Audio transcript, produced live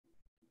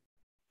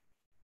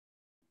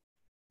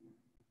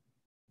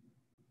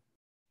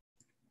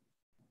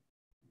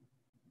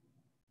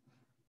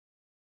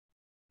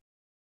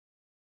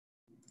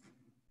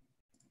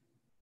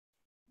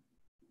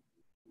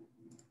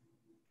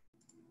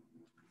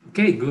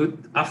Okay,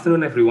 good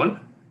afternoon, everyone.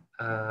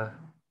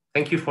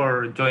 Thank you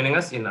for joining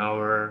us in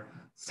our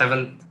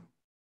 7th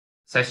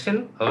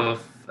session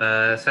of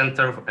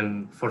Center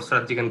for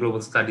Strategic and Global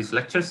Studies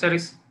lecture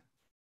series.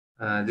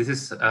 This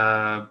is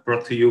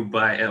brought to you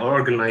by,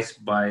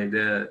 organized by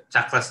the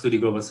Chakra Studi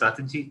Global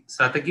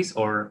Strategies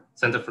or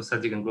Center for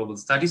Strategic and Global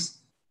Studies,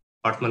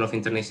 Department of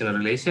International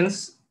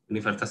Relations,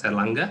 Universitas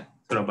Airlangga,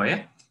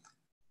 Surabaya.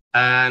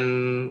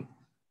 And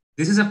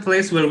this is a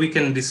place where we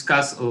can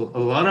discuss a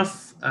lot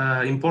of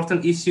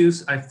important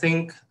issues. I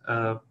think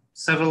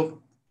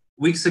several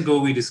weeks ago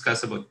we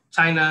discussed about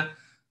China.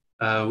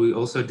 We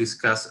also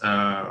discussed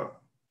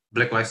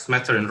Black Lives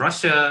Matter in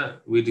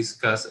Russia. We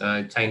discussed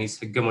Chinese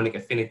hegemonic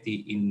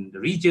affinity in the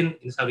region,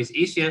 in Southeast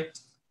Asia.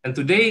 And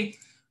today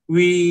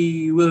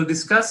we will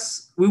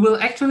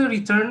actually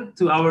return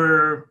to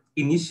our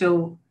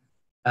initial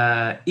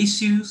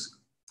issues.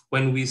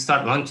 When we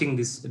start launching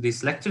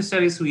this lecture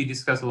series, we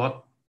discuss a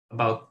lot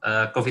about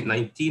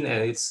COVID-19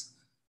 and its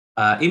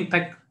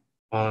impact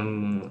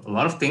on a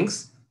lot of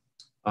things,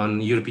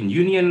 on European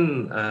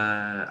Union,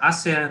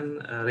 ASEAN,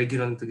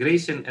 regional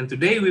integration. And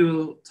today we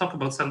will talk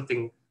about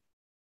something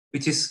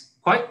which is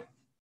quite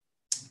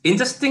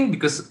interesting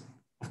because,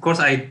 of course,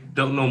 I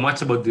don't know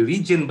much about the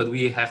region, but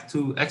we have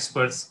two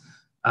experts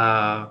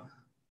on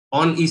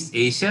East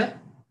Asia.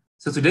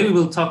 So today we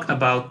will talk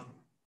about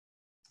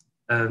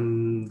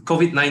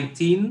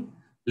COVID-19,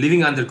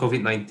 living under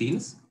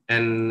COVID-19,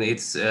 and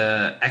its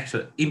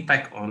actual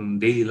impact on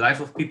daily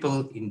life of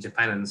people in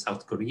Japan and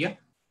South Korea.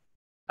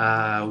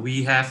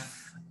 We have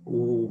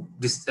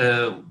this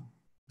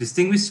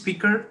distinguished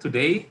speaker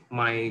today,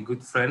 my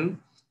good friend,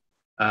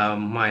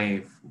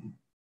 my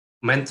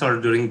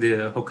mentor during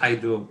the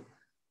Hokkaido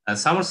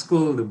summer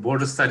school, the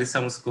Border Studies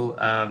summer school,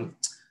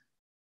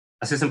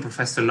 Assistant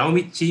Professor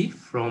Naomi Chi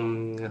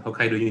from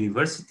Hokkaido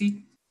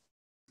University.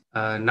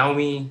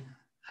 Naomi,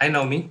 hi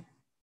Naomi.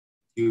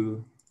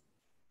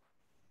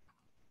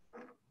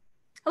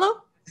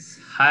 Hello.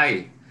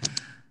 Hi.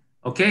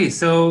 Okay,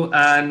 so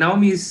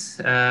Naomi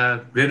is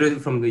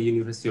graduated from the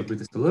University of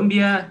British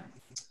Columbia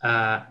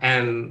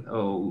and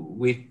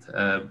with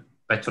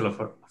Bachelor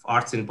of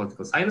Arts in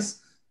Political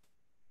Science.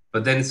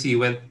 But then she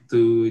went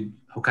to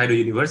Hokkaido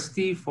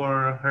University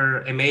for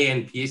her MA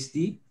and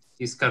PhD.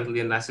 She's currently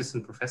an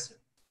assistant professor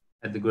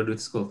at the Graduate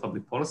School of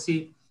Public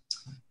Policy.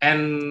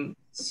 And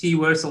she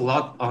works a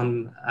lot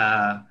on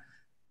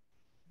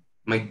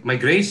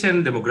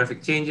migration,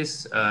 demographic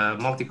changes,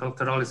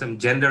 multiculturalism,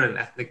 gender and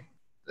ethnic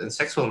and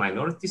sexual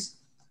minorities.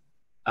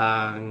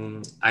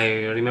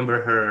 I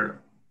remember her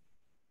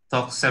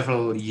talk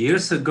several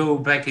years ago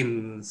back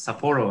in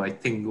Sapporo, I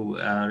think,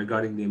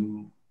 regarding the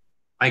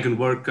migrant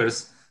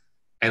workers.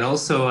 And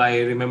also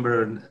I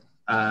remember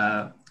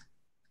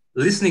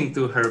listening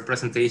to her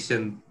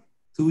presentation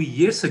 2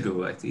 years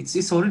ago.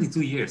 It's already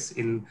 2 years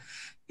in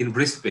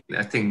Brisbane,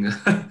 I think.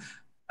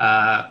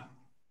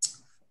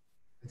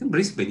 I think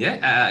Brisbane,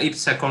 yeah.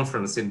 It's a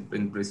conference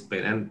in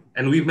Brisbane,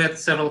 and we met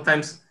several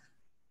times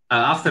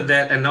after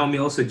that. And Naomi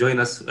also joined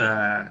us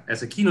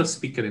as a keynote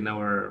speaker in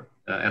our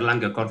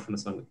Erlangga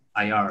conference on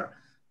IR,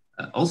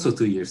 also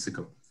 2 years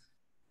ago.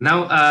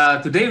 Now,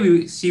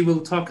 today she will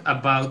talk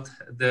about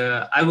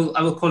I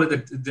will call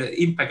it the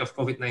impact of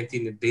COVID-19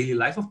 in the daily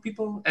life of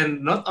people,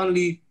 and not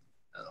only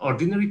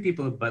ordinary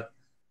people, but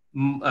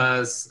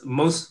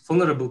most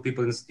vulnerable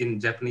people in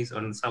Japanese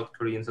or South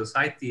Korean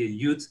society,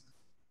 youth,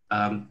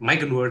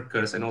 migrant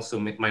workers, and also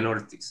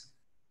minorities.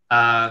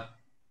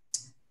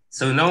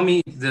 So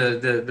Naomi,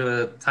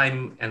 the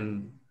time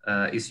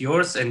is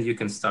yours, and you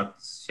can start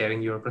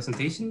sharing your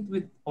presentation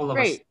with all of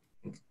us. Great.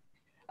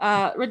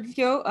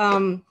 Radityo,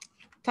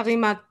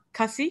 Tarima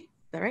Kasi,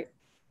 is that right?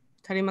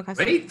 Tarima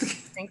Kasi. Great.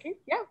 Thank you.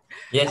 Yeah.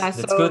 Yes,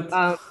 that's good.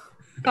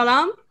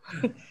 Salam.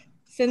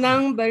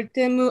 Senang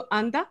bertemu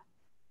Anda.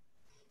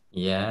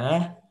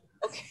 Yeah.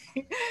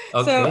 Okay.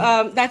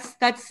 So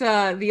that's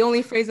the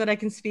only phrase that I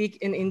can speak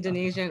in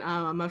Indonesian.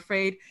 I'm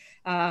afraid.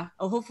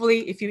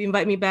 Hopefully, if you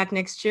invite me back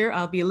next year,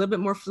 I'll be a little bit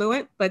more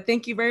fluent. But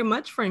thank you very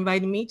much for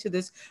inviting me to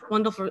this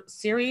wonderful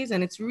series,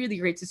 and it's really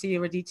great to see you,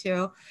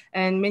 Radityo,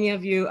 and many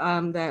of you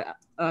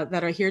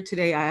that are here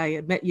today.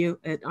 I met you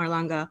at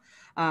Erlangga.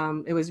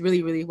 It was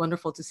really, really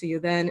wonderful to see you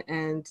then.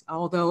 And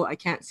although I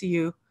can't see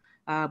you,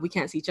 we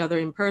can't see each other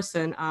in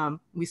person,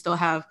 we still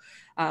have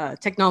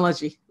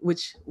technology,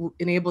 which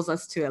enables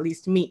us to at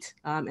least meet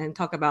and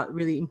talk about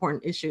really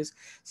important issues.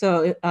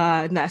 So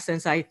in that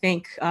sense, I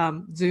thank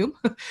Zoom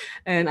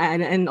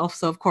and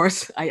also, of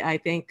course, I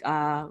thank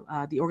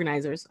the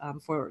organizers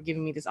for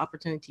giving me this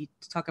opportunity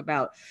to talk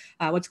about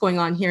what's going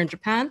on here in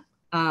Japan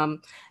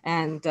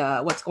and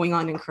what's going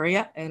on in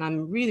Korea. And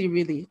I'm really,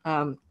 really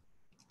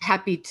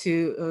happy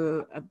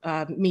to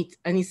meet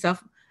Anissa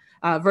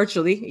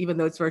virtually, even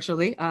though it's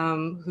virtually,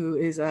 who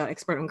is an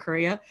expert on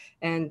Korea.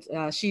 And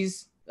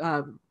she's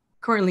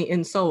currently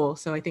in Seoul.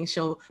 So I think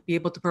she'll be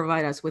able to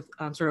provide us with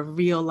sort of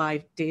real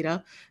life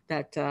data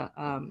that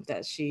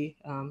she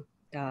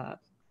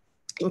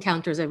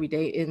encounters every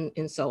day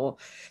in Seoul.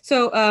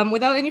 So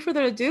without any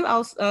further ado,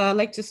 I'll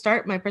like to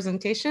start my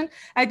presentation.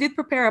 I did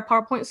prepare a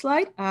PowerPoint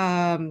slide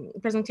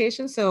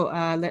presentation, so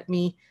let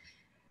me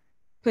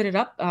put it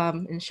up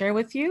and share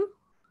with you.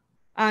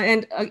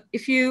 And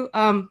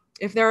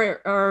if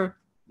there are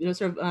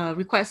sort of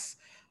requests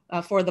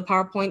for the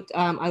PowerPoint,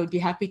 I would be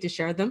happy to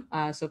share them.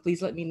 So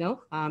please let me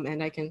know,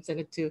 and I can send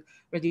it to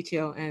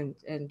Radityo,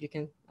 and you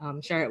can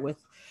share it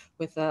with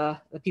the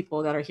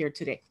people that are here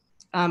today.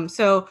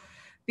 So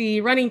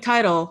the running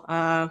title,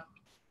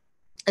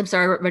 I'm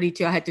sorry,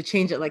 Radityo, I had to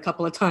change it like a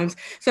couple of times.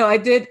 So I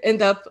did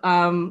end up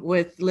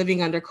with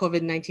living under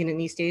COVID-19 in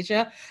East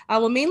Asia. I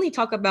will mainly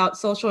talk about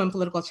social and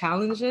political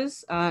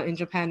challenges in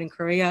Japan and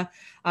Korea,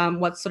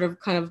 what's sort of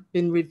kind of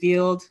been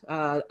revealed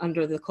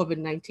under the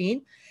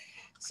COVID-19.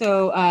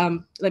 So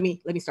let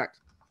me start.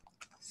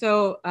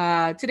 So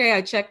today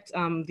I checked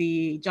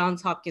the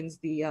Johns Hopkins,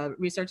 the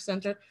research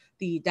center,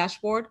 the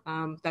dashboard.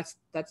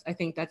 I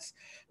think that's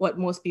what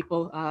most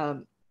people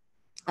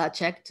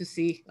check to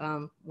see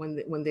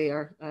when they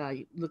are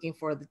looking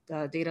for the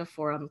data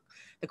for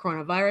the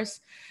coronavirus.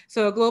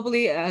 So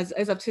globally,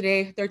 as of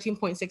today,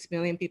 13.6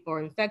 million people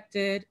are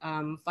infected,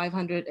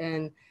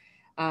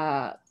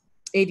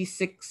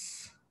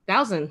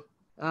 586,000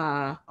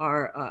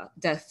 are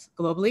deaths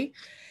globally.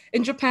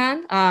 In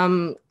Japan,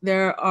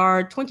 there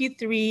are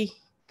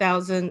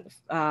 23,000,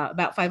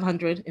 about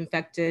 500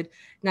 infected,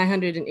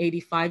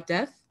 985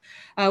 deaths.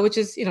 Which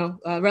is,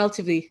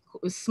 relatively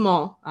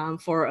small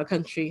for a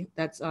country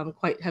that's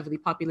quite heavily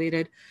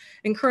populated.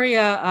 In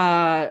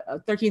Korea,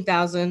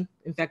 13,000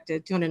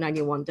 infected,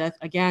 291 deaths.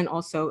 Again,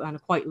 also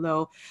quite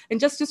low. And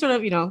just to sort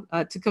of,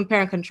 to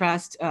compare and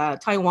contrast,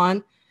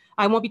 Taiwan,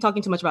 I won't be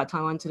talking too much about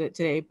Taiwan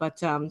today, but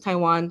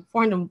Taiwan,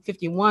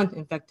 451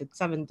 infected,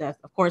 7 deaths.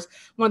 Of course,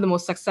 one of the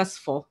most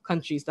successful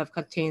countries that have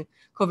contained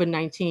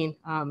COVID-19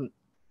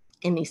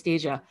 in East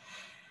Asia.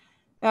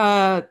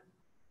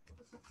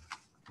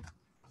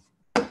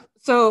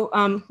 So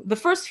the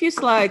first few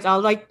slides, I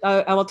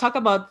will talk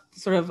about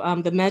sort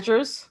of the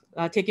measures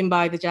taken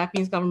by the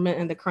Japanese government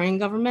and the Korean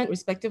government,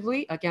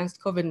 respectively,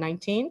 against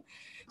COVID-19.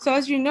 So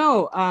as you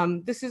know,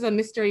 this is a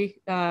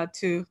mystery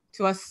to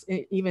us,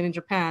 even in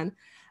Japan,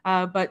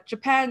 but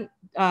Japan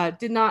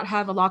did not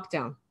have a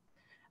lockdown,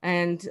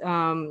 and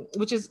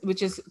which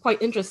is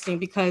quite interesting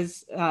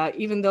because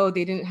even though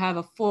they didn't have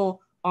a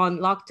full on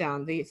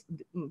lockdown,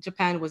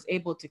 Japan was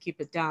able to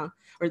keep it down,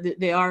 or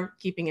they are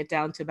keeping it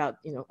down to about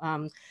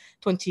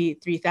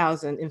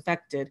 23,000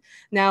 infected.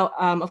 Now,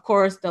 of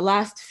course, the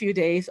last few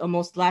days,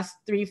 almost last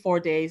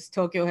 3-4 days,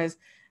 Tokyo has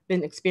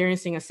been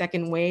experiencing a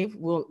second wave.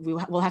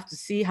 We'll have to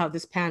see how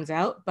this pans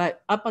out.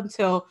 But up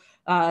until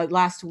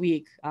last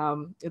week,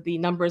 the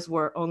numbers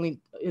were only,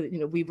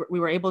 we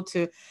were able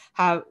to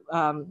have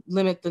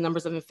limit the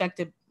numbers of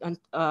infected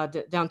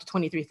down to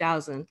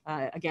 23,000.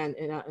 Again,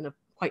 in a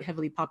quite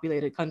heavily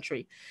populated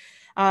country.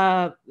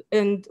 And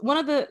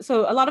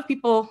so a lot of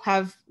people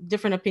have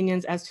different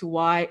opinions as to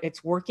why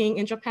it's working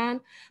in Japan.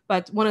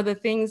 But one of the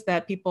things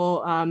that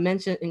people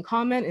mention in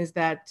common is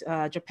that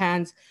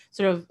Japan's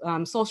sort of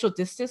social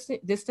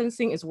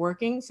distancing is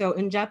working. So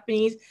in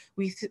Japanese,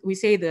 we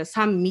say the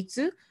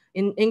sanmitsu.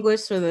 In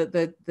English, so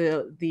the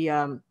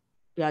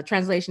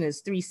translation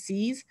is 3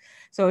 C's.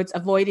 So it's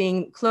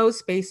avoiding closed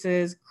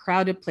spaces,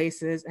 crowded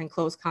places, and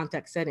close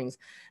contact settings.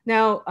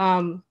 Now,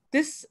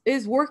 this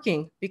is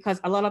working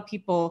because a lot of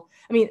people,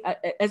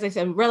 as I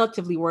said,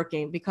 relatively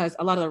working because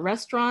a lot of the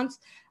restaurants,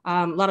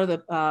 a lot of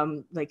the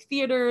like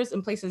theaters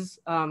and places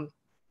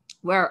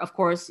where, of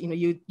course,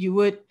 you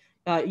would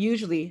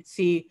usually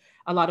see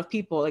a lot of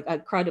people, like a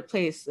crowded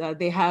place,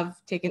 they have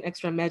taken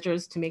extra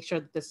measures to make sure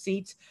that the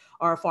seats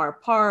are far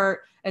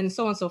apart and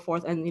so on and so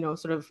forth. And,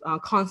 sort of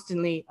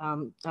constantly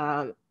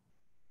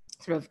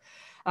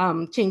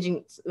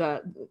changing,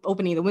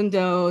 opening the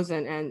windows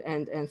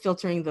and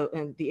filtering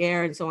the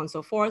air and so on and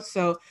so forth.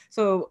 So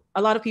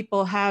a lot of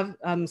people have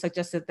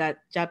suggested that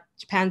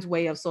Japan's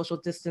way of social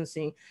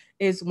distancing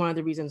is one of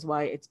the reasons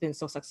why it's been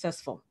so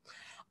successful.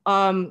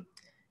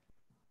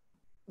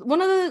 One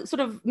of the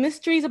sort of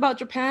mysteries about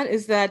Japan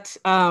is that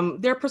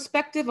their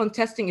perspective on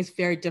testing is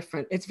very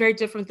different. It's very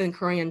different than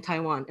Korea and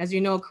Taiwan. As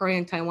you know, Korea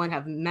and Taiwan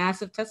have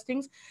massive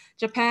testings.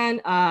 Japan,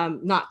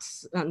 not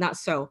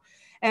so.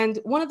 And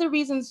one of the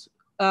reasons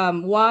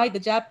why the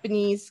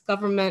Japanese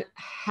government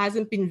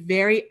hasn't been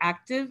very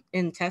active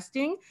in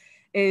testing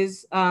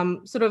is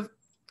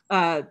if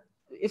I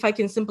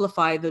can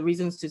simplify the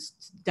reasons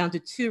down to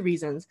 2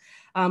 reasons.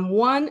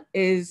 One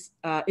is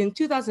in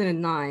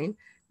 2009,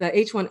 the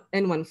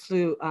H1N1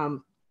 flu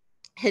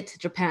hit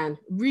Japan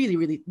really,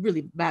 really,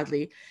 really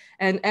badly.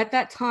 And at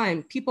that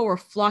time, people were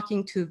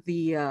flocking to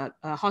the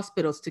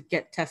hospitals to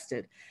get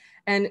tested.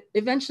 And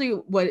eventually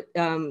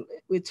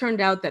it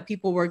turned out that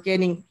people were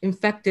getting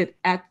infected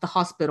at the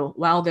hospital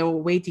while they were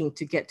waiting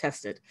to get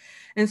tested.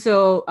 And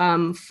so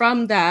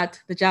from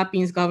that, the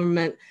Japanese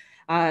government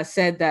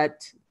said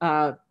that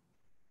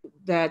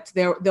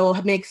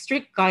they'll make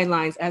strict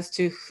guidelines as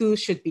to who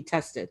should be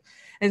tested.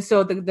 And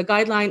so the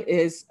guideline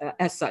is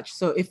as such.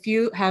 So if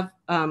you have,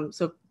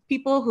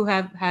 people who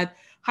have had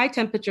high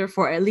temperature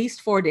for at least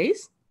 4 days,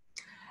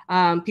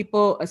 so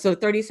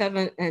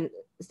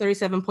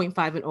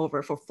 37.5 and over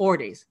for 4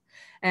 days,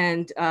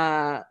 and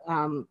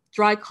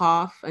dry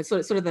cough, and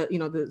sort of the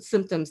the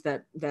symptoms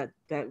that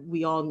we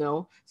all know.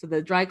 So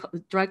the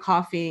dry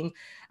coughing,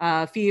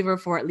 fever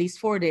for at least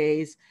 4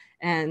 days,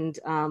 and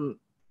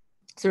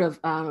sort of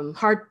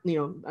hard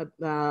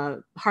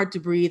to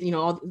breathe.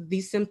 All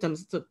these symptoms.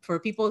 So for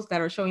people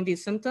that are showing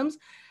these symptoms,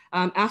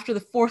 after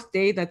the 4th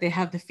day that they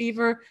have the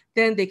fever,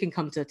 then they can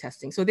come to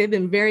testing. So they've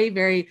been very,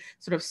 very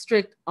sort of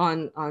strict on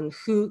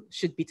who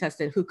should be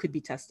tested, who could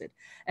be tested.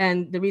 And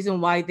the reason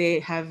why they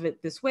have it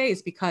this way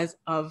is because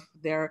of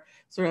their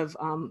sort of,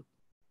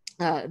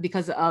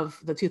 because of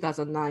the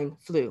 2009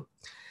 flu.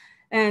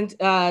 And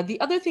the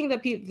other thing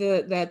that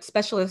that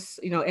specialists,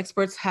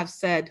 experts have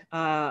said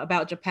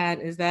about Japan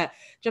is that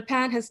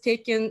Japan has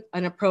taken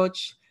an approach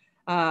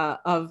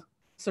of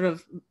sort of,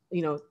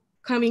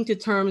 coming to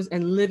terms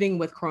and living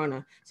with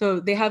corona. So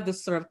they have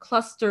this sort of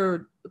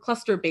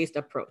cluster-based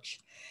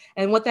approach.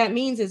 And what that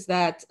means is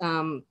that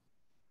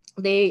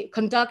they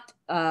conduct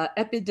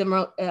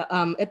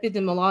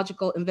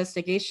epidemiological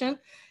investigation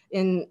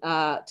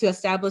to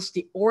establish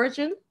the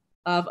origin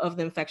of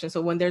the infection. So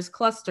when there's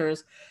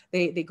clusters,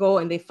 they go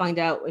and they find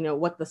out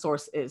what the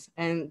source is,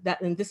 and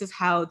this is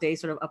how they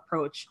sort of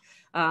approach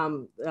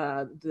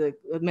the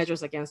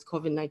measures against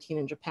COVID-19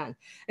 in Japan.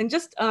 And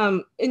just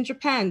in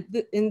Japan,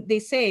 they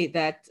say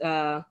that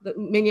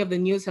many of the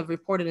news have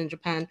reported in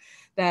Japan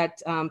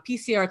that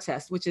PCR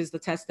test, which is the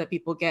test that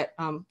people get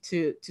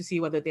to see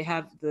whether they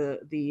have the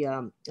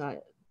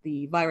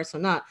virus or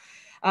not,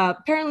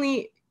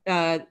 apparently.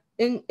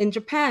 In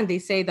Japan, they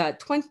say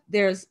that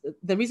there's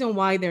the reason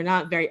why they're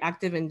not very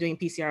active in doing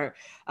PCR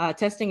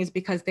testing is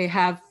because they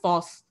have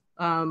false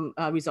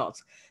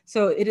results.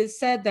 So it is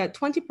said that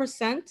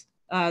 20%,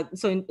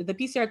 so the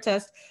PCR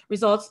test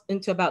results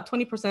into about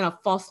 20% of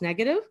false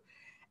negative,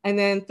 and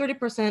then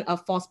 30%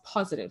 of false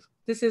positive.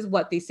 This is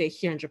what they say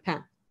here in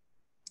Japan.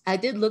 I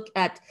did look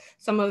at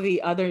some of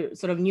the other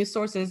sort of news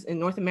sources in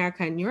North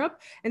America and Europe,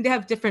 and they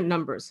have different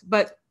numbers,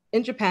 but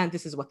in Japan,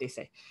 this is what they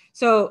say.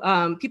 So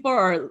people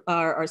are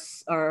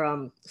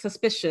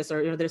suspicious,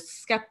 or they're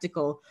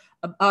skeptical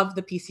of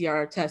the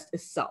PCR test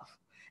itself.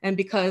 And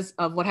because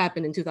of what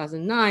happened in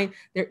 2009,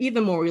 they're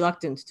even more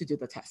reluctant to do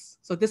the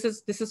test. So this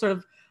is sort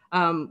of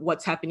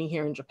what's happening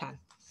here in Japan.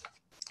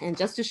 And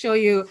just to show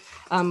you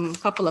a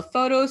couple of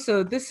photos.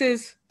 So this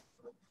is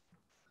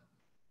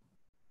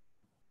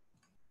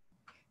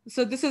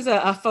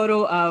a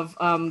photo of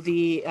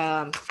the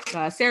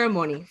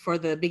ceremony for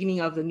the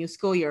beginning of the new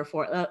school year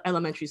for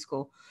elementary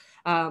school.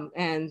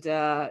 And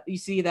you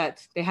see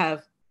that they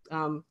have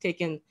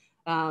taken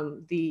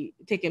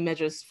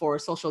measures for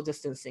social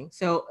distancing.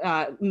 So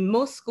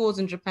most schools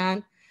in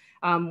Japan,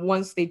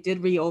 once they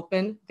did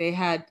reopen,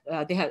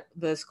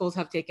 the schools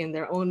have taken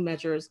their own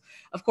measures,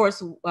 of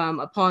course,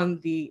 upon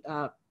the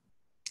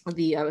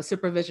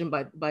supervision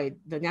by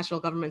the national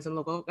governments and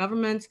local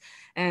governments.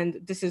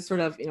 And this is sort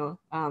of,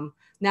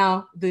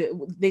 now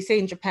they say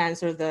in Japan,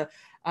 sort of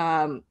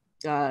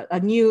a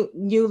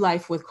new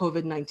life with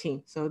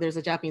COVID-19. So there's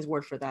a Japanese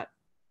word for that.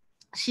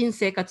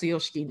 Shinseikatsu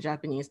yoshiki in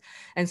Japanese.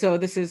 And so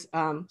this is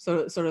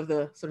sort of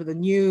the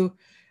new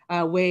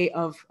way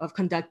of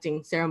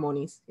conducting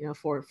ceremonies,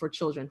 for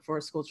children,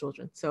 for school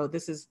children. So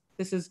this is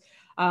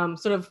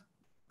sort of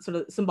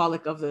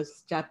symbolic of the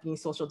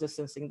Japanese social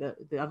distancing, the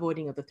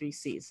avoiding of the 3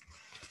 C's.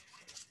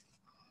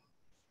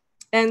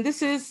 And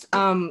this is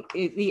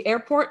the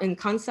airport in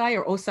Kansai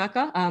or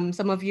Osaka.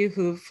 Some of you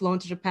who've flown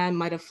to Japan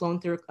might have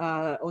flown through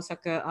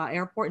Osaka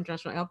Airport,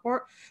 International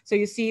Airport. So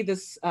you see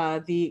this,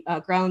 the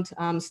ground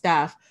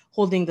staff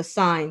holding the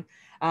sign,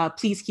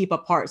 please keep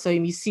apart. So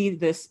you see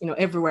this,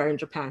 everywhere in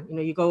Japan.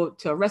 You go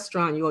to a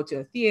restaurant, you go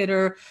to a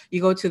theater, you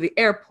go to the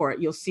airport,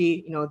 you'll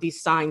see,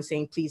 these signs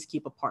saying, please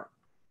keep apart.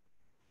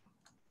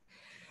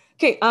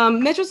 Okay,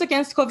 measures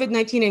against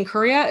COVID-19 in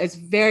Korea is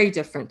very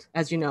different,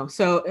 as you know.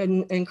 So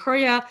in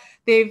Korea,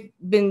 they've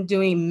been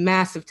doing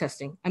massive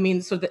testing. I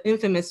mean, so the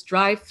infamous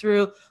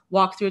drive-through,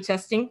 walk-through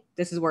testing,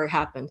 this is where it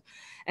happened.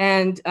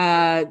 And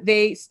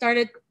they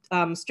started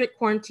strict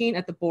quarantine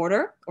at the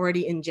border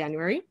already in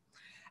January.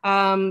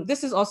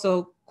 This is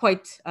also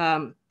quite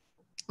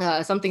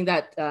something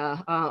that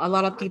a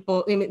lot of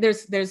people, I mean,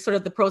 there's sort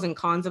of the pros and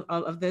cons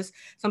of this.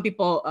 Some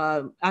people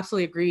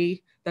absolutely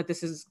agree that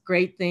this is a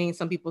great thing.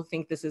 Some people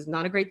think this is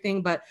not a great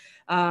thing, but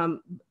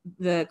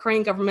the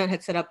Korean government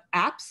had set up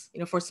apps,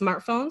 for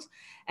smartphones,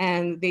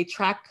 and they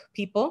track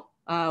people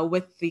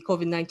with the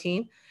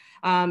COVID-19.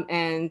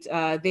 And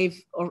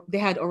they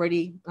had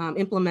already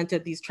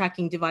implemented these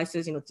tracking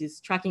devices,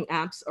 these tracking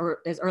apps,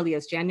 as early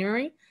as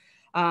January.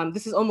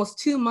 This is almost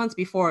 2 months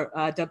before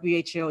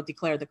WHO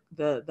declared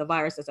the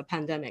virus as a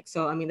pandemic.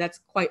 So, I mean,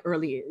 that's quite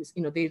early.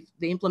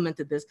 They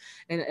implemented this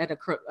at a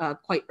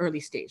quite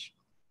early stage.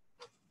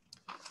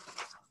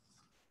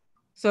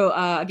 So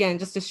again,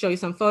 just to show you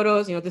some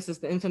photos, this is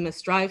the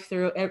infamous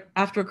drive-through.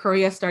 After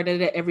Korea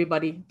started it,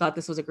 everybody thought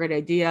this was a great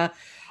idea.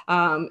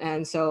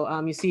 And so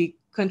you see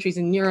countries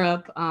in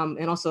Europe,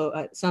 and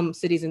also some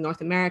cities in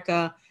North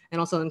America and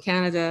also in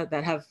Canada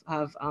that have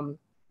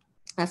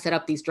set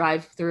up these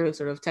drive-through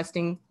sort of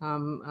testing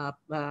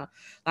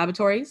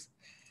laboratories.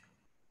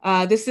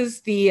 This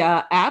is the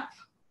app,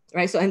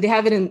 right? So, and they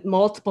have it in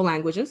multiple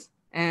languages,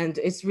 and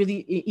it's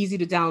really easy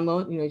to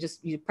download.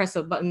 You press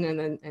a button and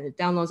then it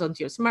downloads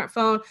onto your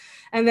smartphone.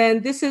 And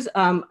then this is,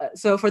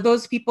 so for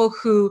those people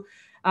who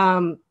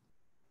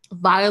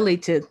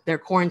violated their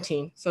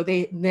quarantine. So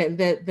the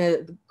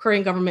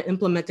Korean government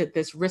implemented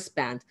this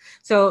wristband.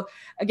 So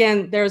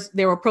again,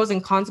 there were pros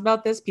and cons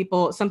about this.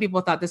 Some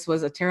people thought this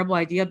was a terrible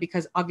idea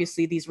because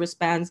obviously these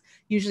wristbands,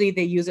 usually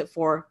they use it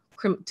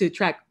to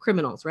track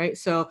criminals, right?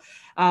 So,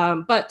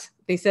 but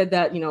they said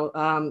that,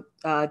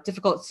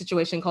 difficult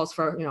situation calls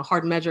for,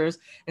 hard measures.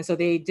 And so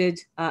they did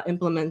they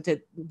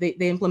implemented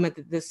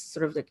this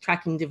sort of the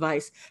tracking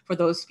device for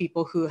those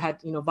people who had,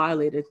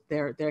 violated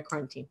their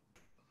quarantine.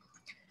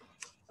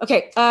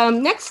 Okay,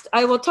 next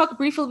I will talk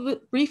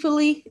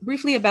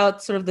briefly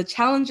about sort of the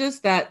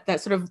challenges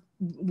that sort of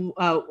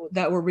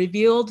that were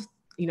revealed,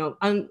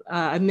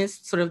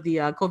 amidst sort of the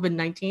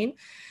COVID-19.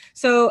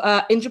 So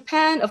in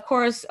Japan, of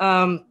course,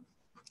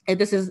 and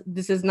this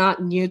is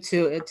not new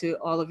to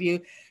all of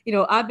you.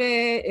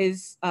 Abe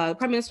is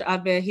Prime Minister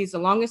Abe. He's the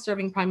longest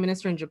serving prime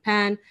minister in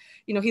Japan.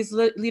 His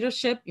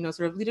leadership,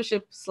 sort of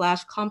leadership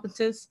 /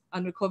 competence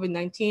under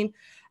COVID-19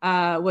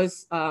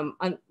 was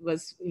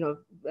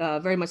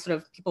very much sort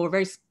of, people were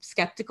very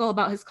skeptical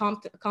about his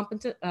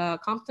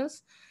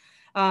competence.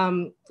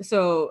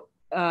 So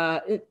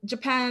in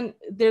Japan,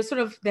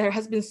 there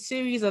has been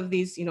series of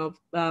these,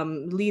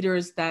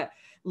 leaders that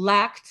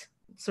lacked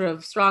sort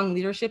of strong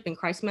leadership in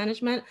crisis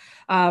management.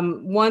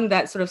 One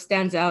that sort of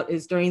stands out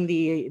is during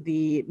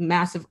the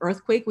massive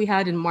earthquake we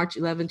had in March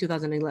 11,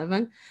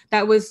 2011.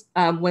 That was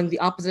when the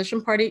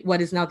opposition party,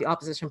 what is now the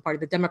opposition party,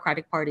 the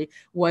Democratic Party,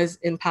 was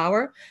in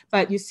power.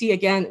 But you see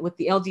again with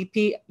the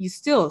LDP, you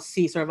still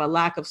see sort of a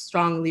lack of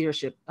strong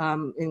leadership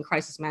in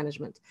crisis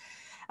management.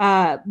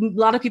 A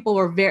lot of people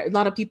were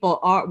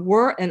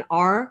and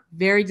are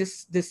very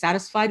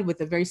dissatisfied with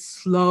the very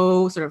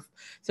slow sort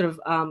of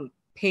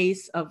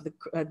pace of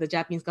the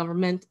Japanese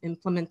government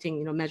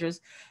implementing measures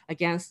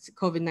against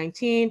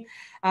COVID-19,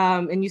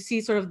 and you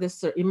see sort of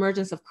this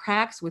emergence of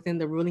cracks within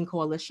the ruling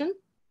coalition,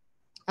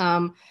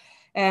 and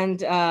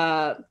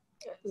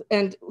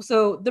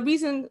so the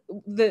reason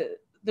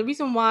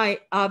why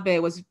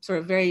Abe was sort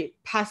of very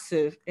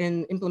passive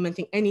in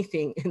implementing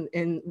anything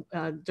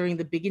during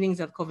the beginnings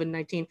of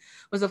COVID-19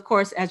 was, of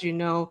course, as you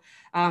know,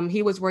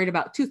 he was worried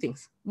about two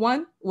things.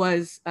 One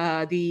was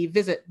the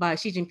visit by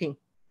Xi Jinping.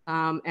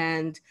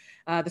 And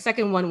the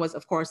second one was,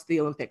 of course, the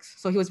Olympics.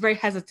 So he was very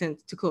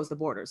hesitant to close the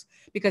borders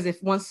because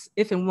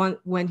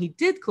when he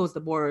did close the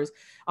borders,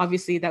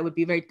 obviously that would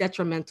be very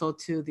detrimental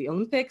to the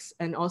Olympics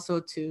and also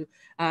to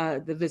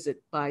the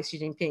visit by Xi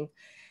Jinping.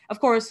 Of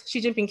course,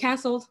 Xi Jinping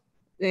canceled,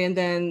 and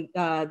then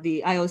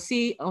the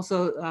IOC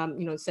also,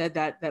 said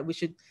that we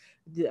should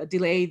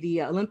delay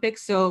the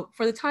Olympics. So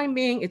for the time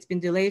being, it's been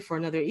delayed for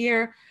another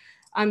year.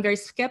 I'm very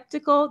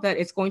skeptical that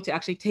it's going to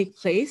actually take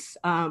place,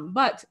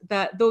 but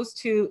that those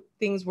two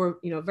things were,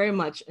 very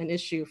much an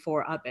issue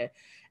for Abe.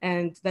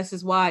 And this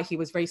is why he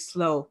was very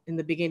slow in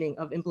the beginning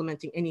of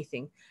implementing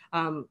anything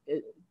to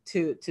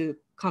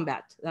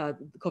combat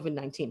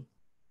COVID-19.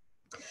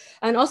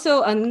 And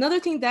also another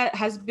thing that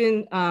has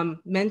been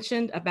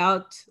mentioned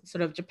about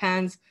sort of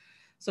Japan's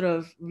sort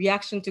of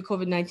reaction to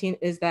COVID-19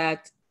 is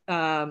that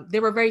they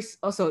were very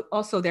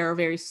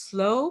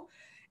slow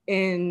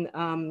in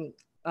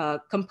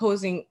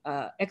composing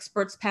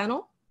experts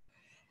panel,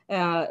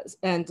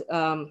 and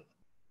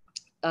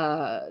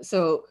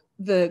so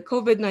the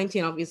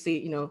COVID-19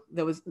 obviously,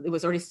 it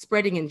was already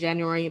spreading in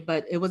January,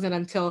 but it wasn't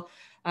until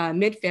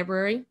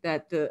mid-February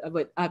that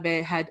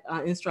Abe had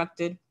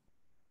instructed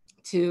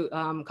to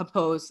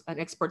compose an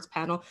experts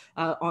panel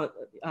on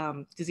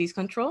disease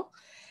control.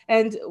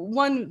 And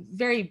one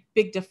very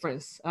big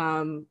difference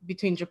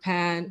between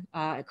Japan,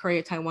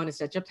 Korea, Taiwan is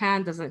that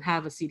Japan doesn't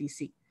have a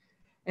CDC.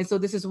 And so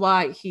this is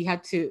why he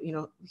had to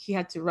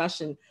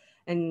rush and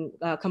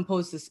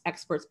compose this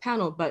experts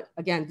panel. But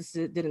again, this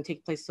didn't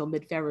take place till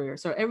mid-February.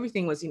 So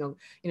everything was,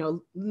 too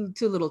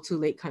little, too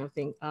late kind of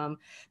thing.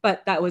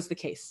 But that was the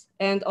case.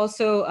 And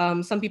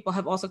also some people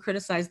have also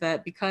criticized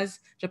that because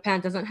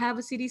Japan doesn't have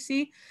a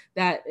CDC,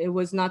 that it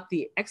was not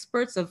the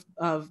experts of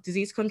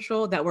disease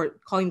control that were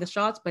calling the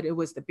shots, but it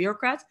was the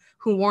bureaucrats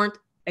who weren't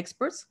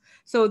experts.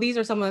 So these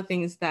are some of the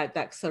things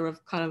that sort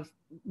of kind of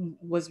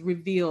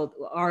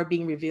are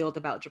being revealed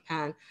about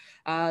Japan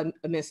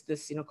amidst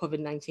this,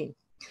 COVID-19.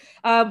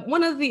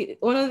 One of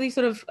the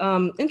sort of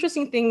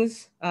interesting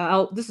things,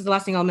 this is the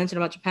last thing I'll mention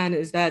about Japan,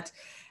 is that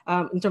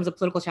in terms of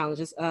political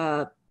challenges,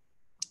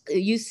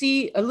 you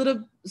see a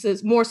little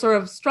more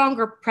sort of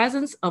stronger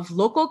presence of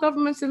local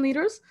governments and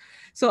leaders.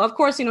 So of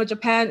course,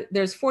 Japan,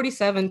 there's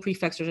 47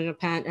 prefectures in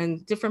Japan,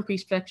 and different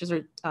prefectures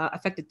are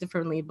affected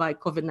differently by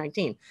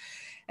COVID-19.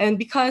 And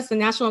because the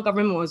national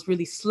government was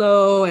really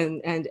slow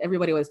and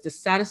everybody was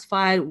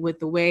dissatisfied with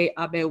the way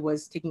Abe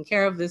was taking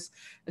care of this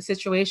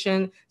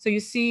situation. So you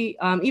see,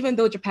 even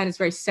though Japan is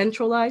very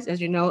centralized,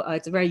 as you know,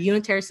 it's a very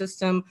unitary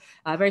system,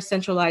 very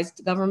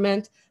centralized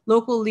government,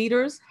 local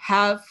leaders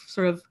have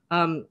sort of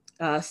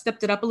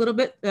stepped it up a little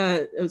bit,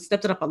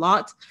 stepped it up a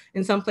lot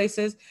in some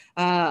places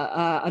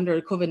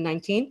under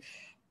COVID-19.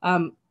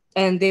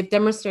 And they've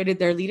demonstrated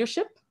their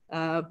leadership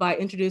by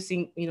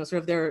introducing, sort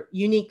of their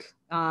unique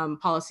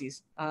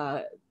policies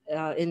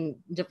in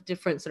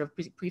different sort of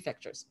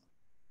prefectures.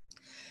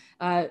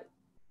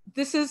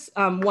 This is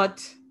what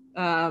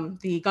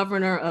the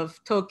governor of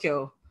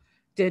Tokyo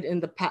did in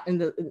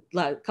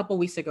the couple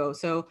weeks ago.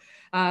 So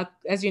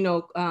as you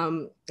know,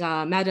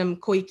 Madam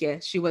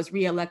Koike, she was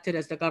re-elected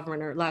as the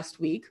governor last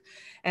week.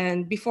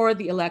 And before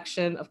the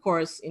election, of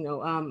course,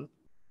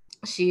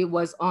 she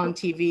was on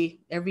TV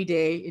every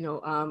day,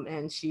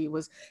 and she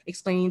was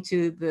explaining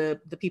to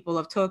the people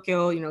of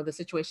Tokyo, the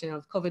situation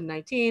of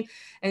COVID-19,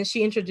 and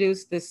she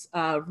introduced this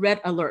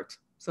red alert.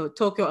 So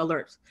Tokyo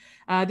Alert.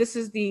 This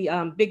is the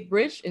big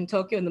bridge in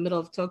Tokyo, in the middle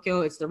of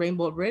Tokyo. It's the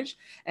Rainbow Bridge.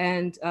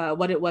 And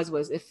what it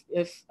was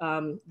if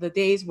the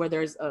days where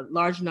there's a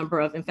large number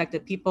of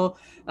infected people,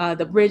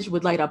 the bridge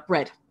would light up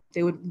red.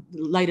 They would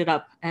light it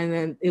up, and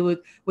then it would,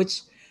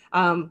 which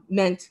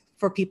meant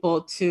for people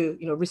to,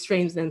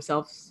 restrain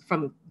themselves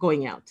from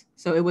going out.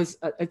 So it was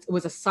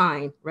a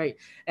sign, right?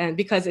 And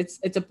because it's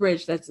a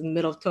bridge that's in the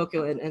middle of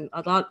Tokyo, and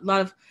a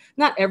lot of,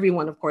 not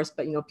everyone, of course,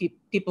 but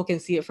people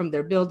can see it from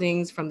their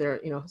buildings, from their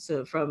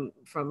so from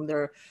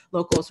their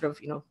local sort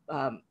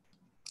of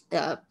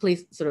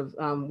place, sort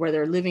of where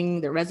they're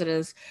living, their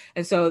residence,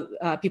 and so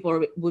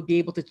people would be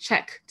able to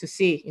check to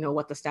see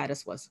what the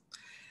status was.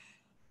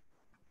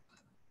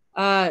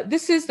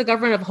 This is the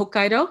governor of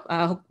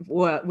Hokkaido,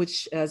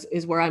 which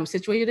is where I'm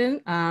situated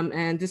in,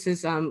 and this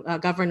is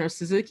Governor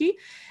Suzuki,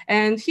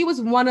 and he was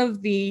one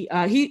of the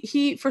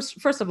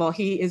first of all,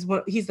 he's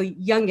the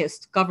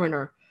youngest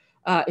governor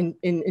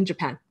in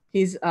Japan.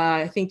 He's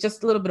I think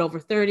just a little bit over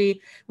 30,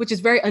 which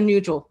is very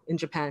unusual in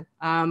Japan,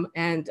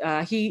 and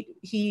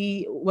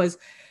he was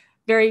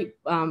very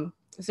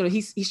so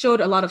he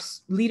showed a lot of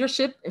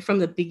leadership from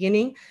the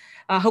beginning.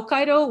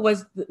 Hokkaido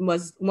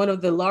was one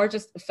of the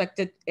largest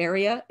affected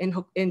area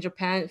in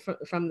Japan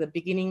from the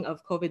beginning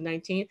of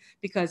COVID-19,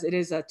 because it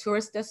is a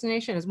tourist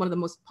destination. It's one of the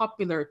most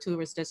popular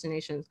tourist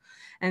destinations.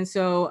 And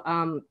so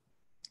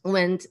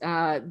when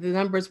the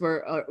numbers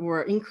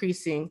were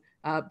increasing,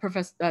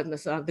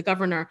 the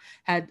governor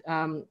had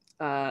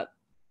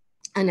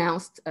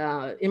announced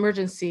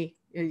emergency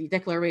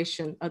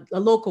declaration, a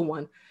local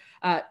one.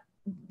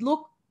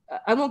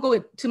 I won't go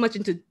too much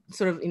into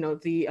sort of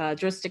the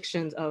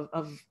jurisdictions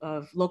of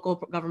local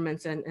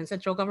governments and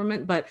central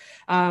government, but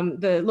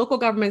the local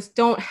governments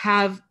don't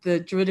have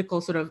the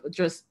juridical sort of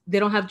they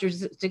don't have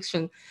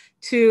jurisdiction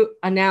to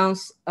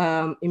announce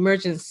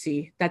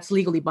emergency that's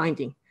legally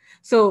binding.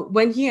 So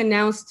when he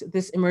announced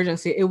this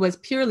emergency, it was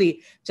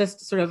purely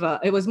just sort of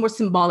it was more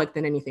symbolic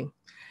than anything.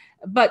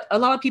 But a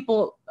lot of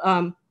people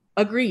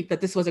agreed that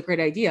this was a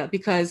great idea,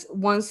 because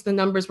once the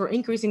numbers were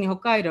increasing in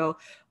Hokkaido,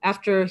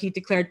 after he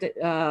declared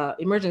the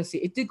emergency,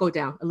 it did go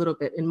down a little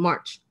bit in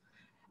March.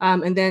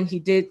 And then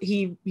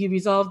he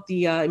resolved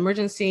the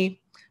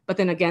emergency, but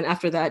then again,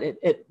 after that,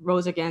 it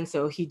rose again.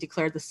 So he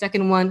declared the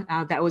second one.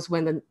 That was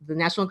when the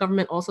national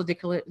government also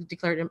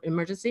declared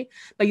emergency.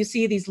 But you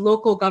see these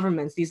local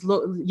governments, these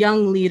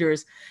young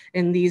leaders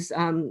in these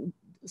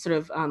sort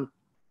of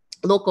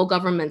local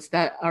governments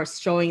that are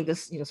showing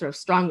this, sort of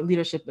strong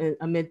leadership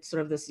amid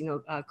sort of this,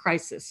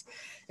 crisis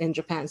in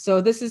Japan. So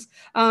this is,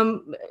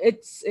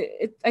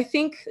 I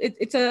think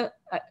it's a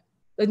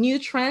new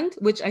trend,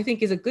 which I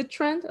think is a good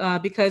trend,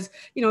 because,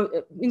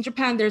 in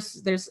Japan,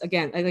 there's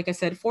again, like I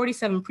said,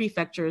 47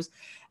 prefectures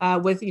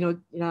with,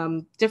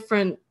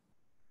 different,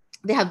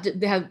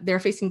 they're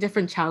facing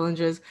different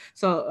challenges.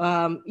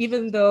 So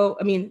even though,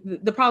 I mean,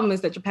 the problem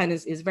is that Japan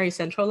is very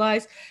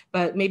centralized,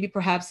 but maybe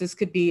perhaps this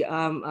could be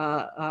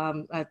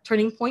a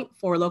turning point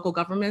for local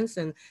governments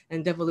and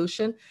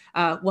devolution.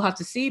 We'll have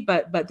to see,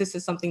 but this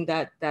is something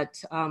that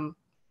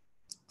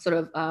sort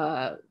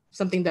of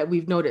something that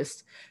we've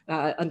noticed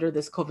under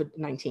this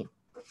COVID-19.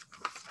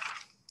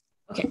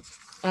 Okay,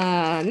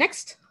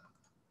 next.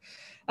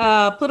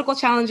 Political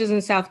challenges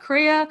in South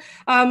Korea,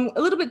 a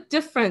little bit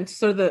different.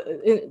 So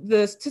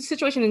the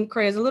situation in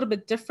Korea is a little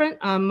bit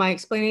different. My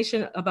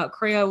explanation about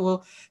Korea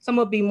will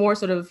somewhat be more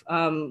sort of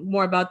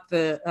more about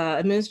the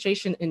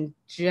administration in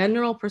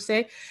general per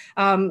se.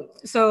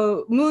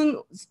 So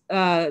Moon,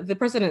 the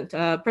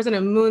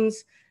President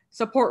Moon's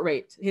support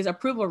rate, his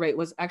approval rate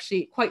was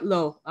actually quite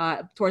low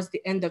towards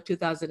the end of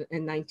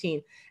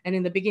 2019. And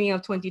in the beginning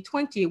of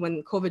 2020,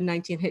 when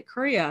COVID-19 hit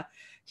Korea,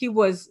 he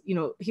was,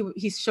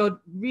 he showed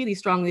really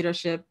strong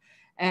leadership,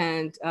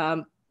 and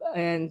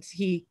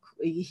he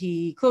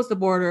closed the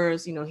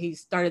borders. He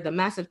started the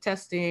massive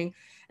testing,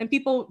 and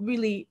people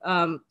really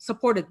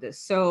supported this.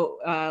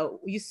 So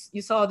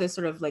you saw this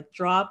sort of like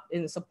drop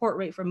in support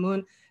rate for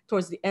Moon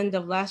towards the end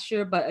of last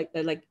year, but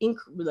like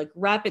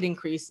rapid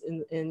increase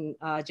in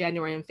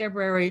January and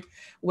February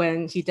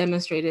when he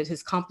demonstrated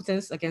his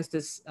competence against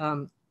this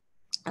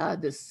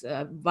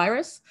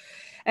virus.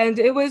 And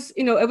it was,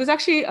 it was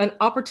actually an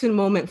opportune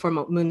moment for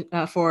Moon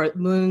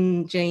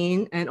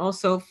Jae-in and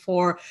also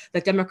for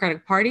the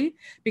Democratic Party,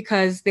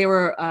 because they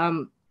were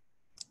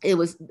they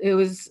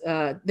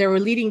were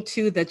leading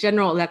to the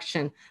general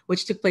election,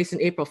 which took place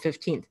in April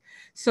 15th.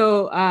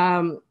 So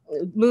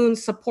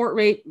Moon's support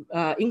rate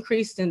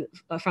increased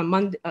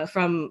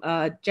from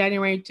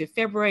January to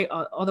February,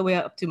 all the way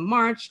up to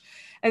March.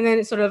 And then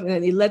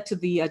it led to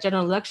the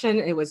general election.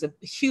 It was a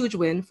huge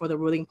win for the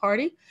ruling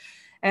party.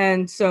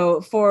 And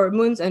so for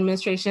Moon's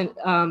administration,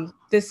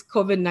 this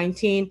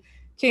COVID-19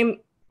 came,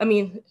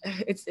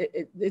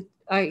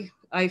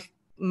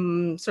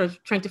 sort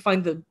of trying to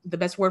find the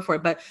best word for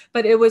it, but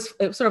it was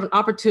sort of an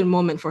opportune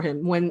moment for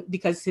him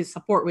because his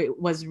support rate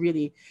was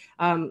really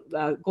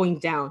going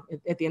down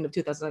at the end of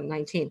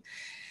 2019.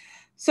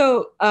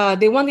 So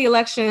they won the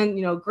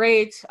election,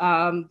 great.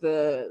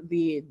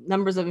 The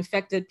numbers of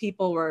infected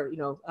people were,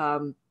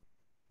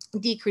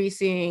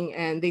 decreasing,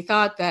 and they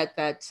thought that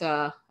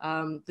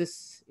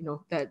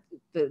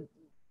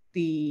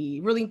the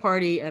ruling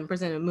party and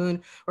President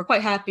Moon were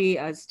quite happy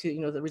as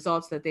to the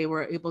results that they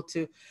were able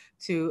to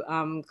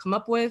come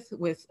up with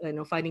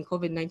fighting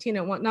COVID-19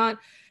 and whatnot.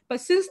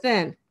 But since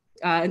then,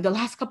 in the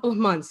last couple of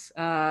months,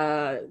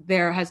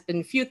 there has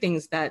been a few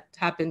things that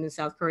happened in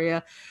South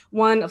Korea.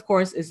 One, of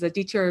course, is the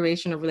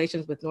deterioration of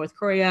relations with North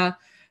Korea,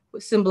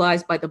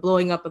 symbolized by the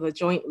blowing up of the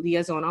Joint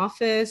Liaison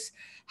Office.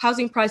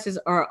 Housing prices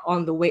are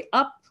on the way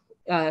up.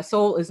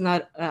 Seoul is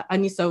not,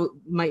 Anissa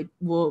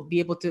will be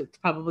able to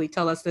probably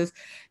tell us this,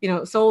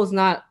 Seoul is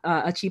not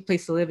a cheap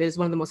place to live. It is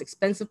one of the most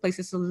expensive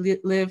places to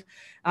live,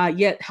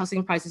 yet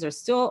housing prices are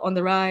still on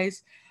the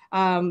rise.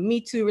 Me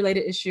Too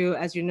related issue,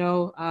 as you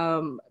know,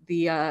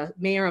 the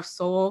mayor of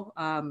Seoul,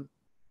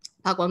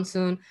 Park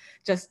Won-soon,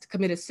 just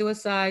committed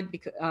suicide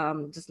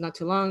just not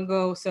too long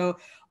ago. So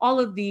all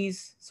of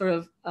these sort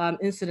of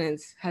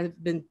incidents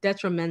have been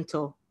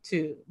detrimental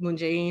to Moon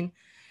Jae-in,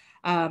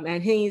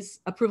 and his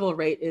approval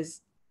rate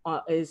is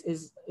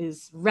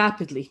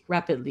rapidly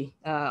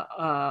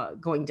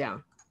going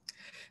down.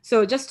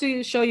 So just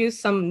to show you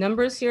some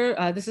numbers here,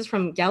 this is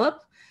from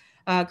Gallup,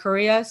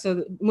 Korea.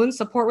 So Moon's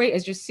support rate,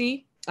 as you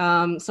see,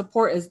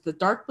 support is the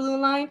dark blue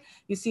line.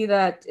 You see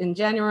that in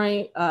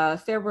January,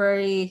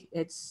 February,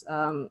 it's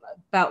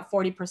about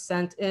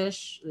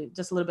 40%-ish,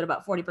 just a little bit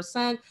about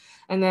 40%.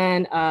 And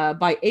then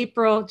by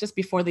April, just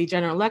before the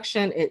general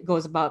election, it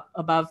goes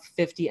above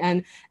 50.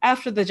 And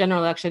after the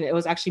general election, it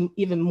was actually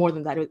even more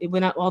than that. It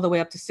went up all the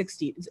way up to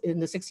 60, in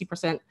the 60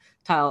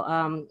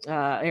 percentile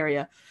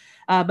area.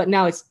 But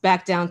now it's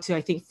back down to,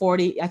 I think,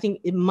 40. I think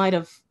it might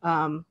have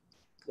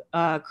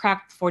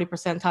cracked 40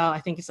 percentile. I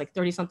think it's like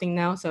 30 something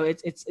now. So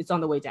it's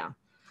on the way down.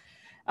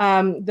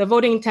 The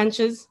voting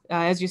intentions,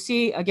 as you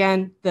see,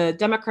 again, the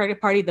Democratic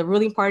Party, the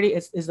ruling party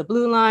is the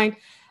blue line.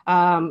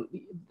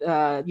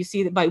 You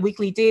see that by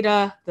weekly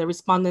data, the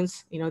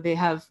respondents, they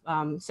have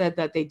said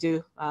that they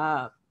do,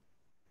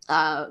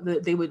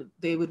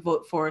 they would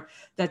vote for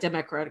the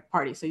Democratic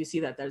Party. So you see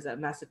that there's a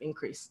massive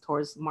increase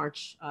towards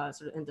March,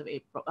 sort of end of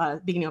April,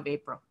 beginning of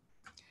April.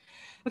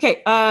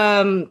 Okay.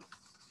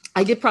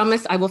 I did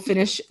promise I will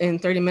finish in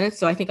 30 minutes,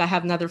 so I think I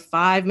have another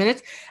 5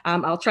 minutes.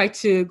 I'll try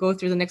to go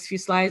through the next few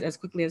slides as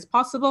quickly as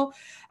possible.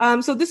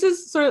 So this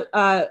is sort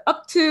of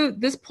up to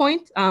this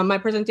point, my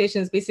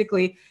presentation is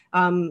basically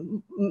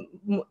some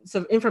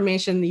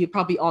information that you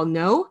probably all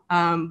know,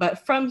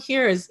 but from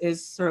here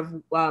is sort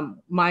of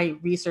my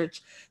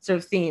research sort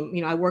of theme.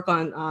 I work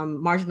on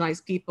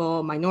marginalized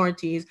people,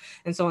 minorities,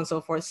 and so on and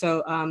so forth.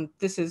 So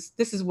this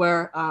is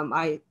where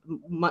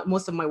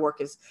most of my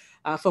work is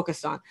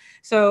focused on.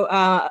 So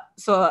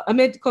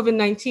amid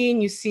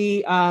COVID-19, you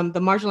see the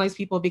marginalized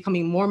people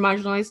becoming more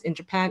marginalized in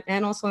Japan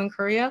and also in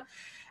Korea.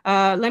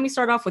 Let me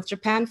start off with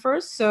Japan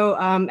first. So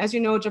as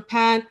you know,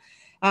 Japan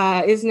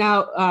is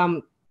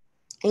now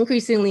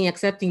increasingly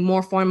accepting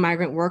more foreign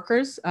migrant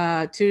workers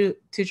to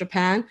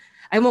Japan.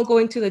 I won't go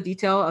into the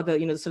detail of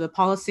the sort of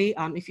policy.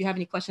 If you have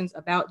any questions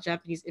about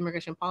Japanese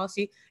immigration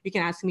policy, you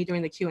can ask me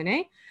during the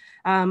Q&A.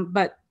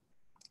 But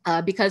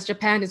because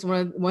Japan is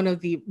one of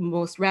the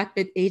most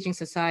rapid aging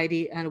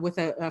society and with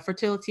a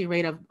fertility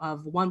rate of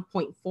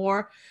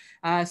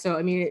 1.4,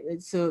 so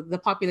the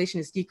population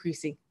is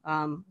decreasing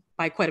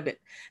by quite a bit.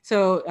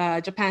 So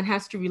Japan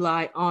has to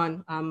rely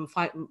on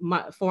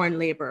foreign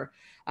labor.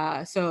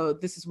 So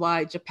this is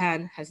why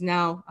Japan has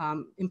now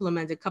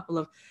implemented a couple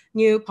of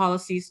new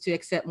policies to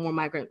accept more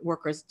migrant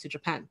workers to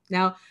Japan.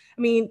 Now,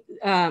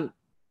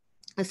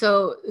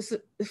 so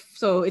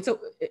it's a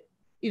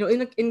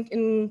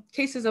in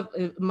cases of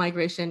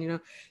migration,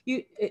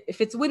 if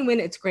it's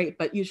win-win, it's great,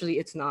 but usually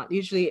it's not.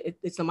 Usually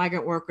it's the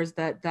migrant workers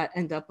that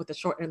end up with the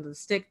short end of the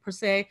stick per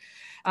se.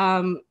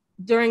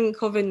 During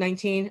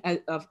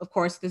COVID-19, of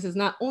course, this is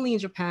not only in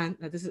Japan.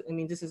 This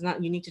is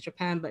not unique to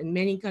Japan, but in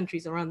many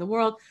countries around the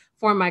world,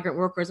 foreign migrant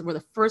workers were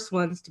the first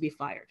ones to be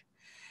fired.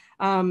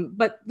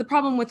 But the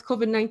problem with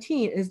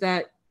COVID-19 is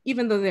that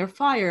even though they're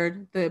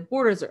fired, the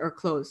borders are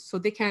closed, so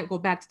they can't go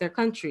back to their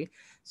country.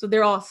 So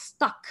they're all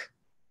stuck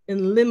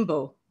in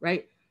limbo,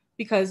 right?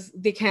 Because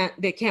they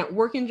can't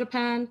work in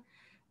Japan,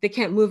 they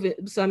can't move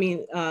it. So I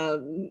mean,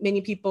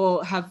 many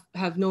people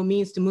have no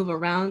means to move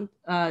around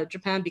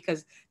Japan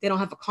because they don't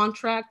have a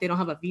contract, they don't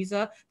have a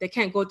visa, they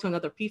can't go to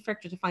another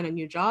prefecture to find a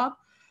new job.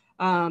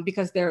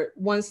 Because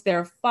once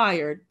they're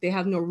fired, they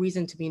have no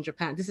reason to be in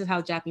Japan. This is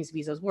how Japanese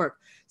visas work.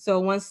 So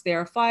once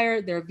they're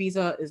fired, their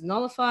visa is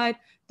nullified,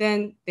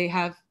 then they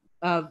have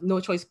no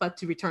choice but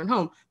to return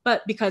home.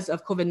 But because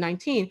of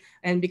COVID-19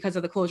 and because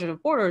of the closure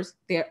of borders,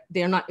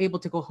 they're not able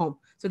to go home.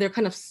 So they're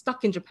kind of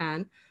stuck in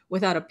Japan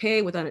without a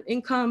pay, without an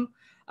income.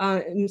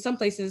 In some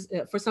places,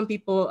 for some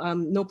people,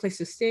 no place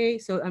to stay.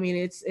 So I mean,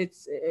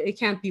 it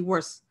can't be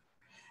worse.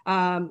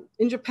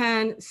 In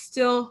Japan,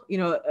 still,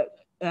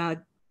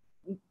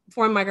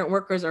 foreign migrant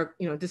workers are,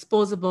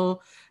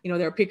 disposable,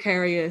 they're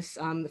precarious,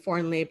 the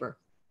foreign labor.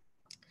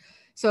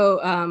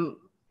 So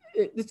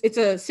it's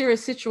a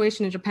serious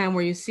situation in Japan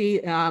where you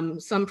see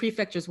some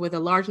prefectures with a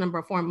large number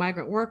of foreign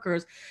migrant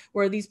workers,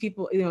 where these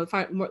people,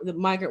 the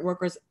migrant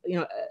workers,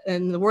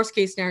 in the worst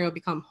case scenario,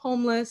 become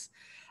homeless.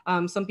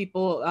 Some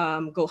people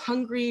go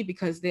hungry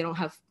because they don't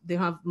have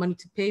money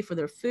to pay for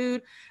their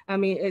food. I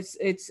mean, it's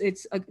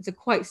a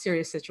quite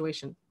serious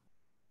situation.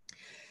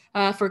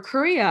 For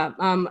Korea,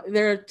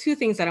 there are two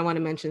things that I want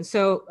to mention.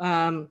 So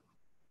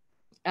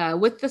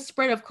with the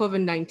spread of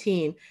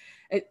COVID-19,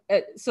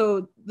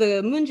 so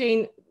the Moon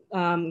Jae-in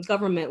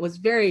government was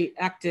very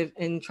active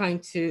in trying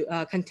to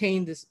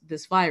contain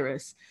this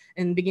virus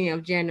in the beginning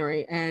of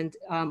January and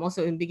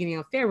also in the beginning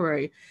of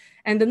February.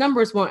 And the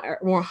numbers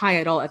weren't high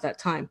at all at that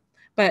time.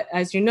 But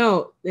as you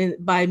know,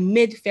 by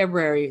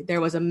mid-February,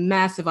 there was a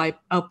massive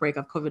outbreak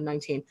of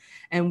COVID-19.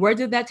 And where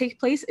did that take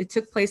place? It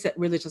took place at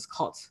religious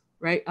cults.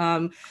 Right,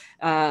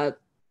 the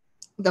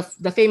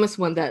famous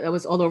one that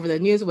was all over the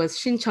news was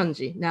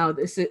Shincheonji. Now,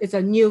 it's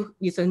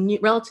a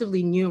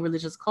relatively new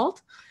religious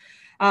cult.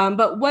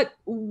 But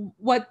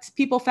what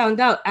people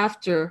found out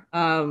after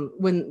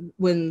when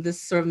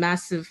this sort of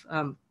massive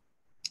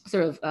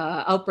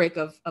outbreak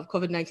of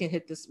COVID-19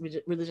 hit this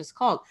religious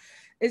cult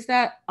is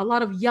that a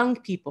lot of young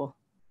people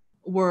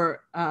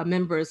were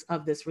members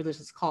of this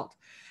religious cult,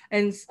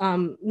 and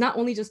not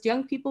only just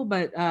young people,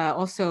 but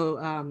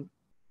also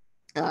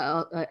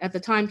at the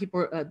time,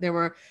 there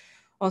were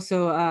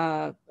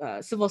also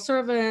civil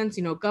servants,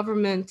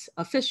 government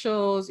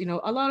officials, a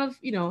lot of,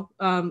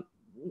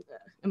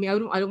 I mean,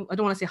 I don't want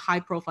to say high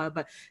profile,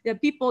 but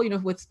people,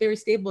 with very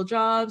stable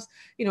jobs,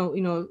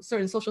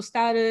 certain social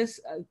status,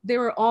 they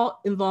were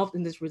all involved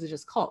in this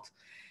religious cult.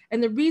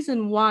 And the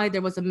reason why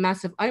there was a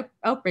massive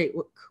outbreak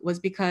was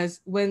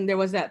because when there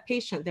was that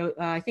patient,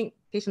 I think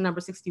patient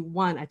number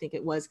 61, I think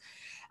it was,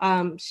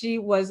 she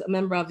was a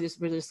member of this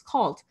religious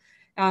cult.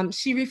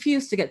 She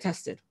refused to get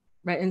tested,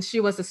 right? And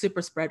she was a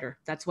super spreader.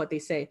 That's what they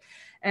say.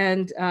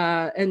 And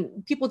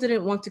people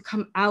didn't want to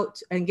come out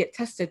and get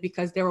tested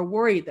because they were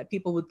worried that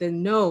people would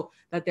then know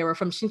that they were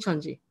from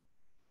Shincheonji.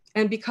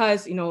 And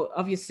because,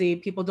 obviously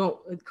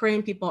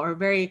Korean people are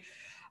very,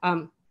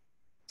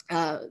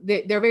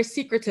 they're very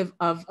secretive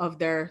of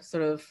their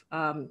sort of,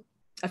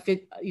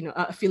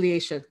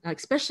 affiliation,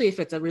 especially if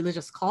it's a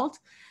religious cult.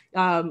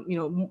 All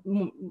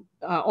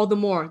the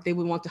more they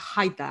would want to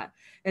hide that.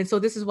 And so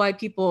this is why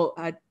people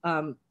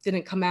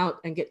didn't come out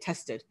and get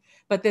tested.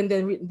 But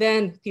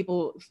then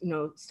people,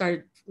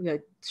 started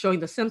showing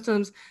the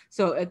symptoms.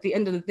 So at the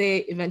end of the day,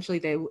 eventually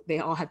they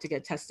all had to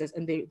get tested.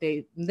 And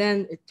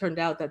then it turned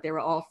out that they were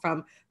all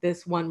from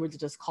this one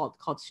religious cult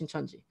called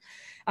Shincheonji.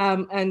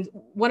 And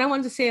what I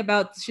wanted to say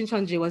about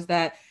Shincheonji was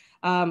that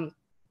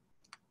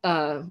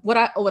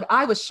what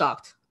I was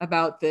shocked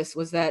about this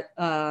was that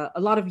a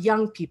lot of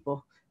young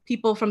people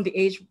from the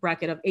age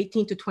bracket of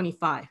 18 to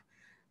 25,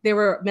 they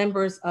were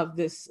members of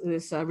this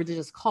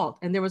religious cult.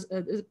 And there was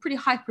a pretty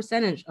high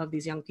percentage of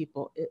these young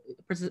people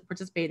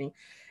participating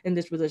in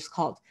this religious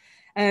cult.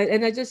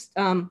 And I just,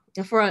 from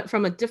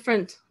a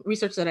different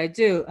research that I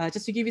do,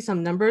 just to give you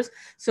some numbers.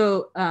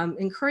 So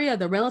in Korea,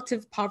 the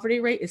relative poverty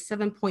rate is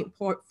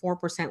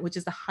 7.4%, which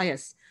is the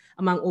highest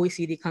among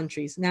OECD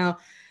countries. Now,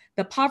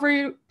 the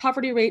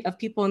poverty rate of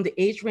people in the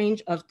age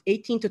range of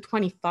 18 to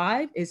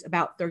 25 is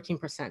about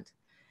 13%.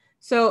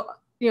 So,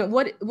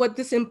 what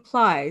this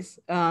implies,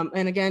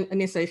 and again,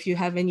 Anissa, if you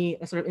have any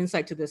sort of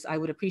insight to this, I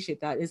would appreciate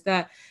that, is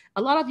that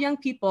a lot of young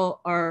people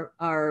are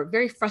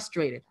very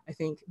frustrated. I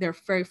think they're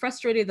very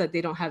frustrated that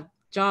they don't have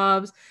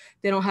jobs,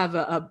 they don't have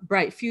a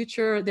bright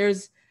future.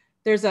 There's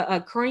a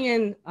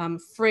Korean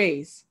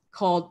phrase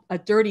called a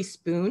dirty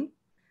spoon,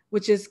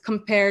 which is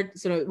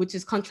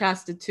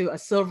contrasted to a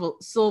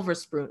silver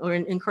spoon, or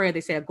in Korea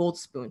they say a gold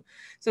spoon.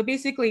 So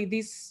basically,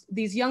 these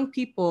young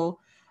people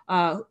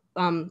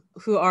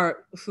who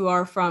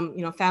are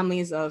from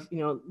families of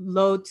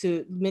low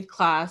to mid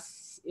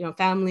class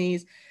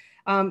families,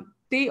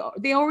 they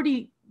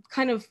already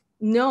kind of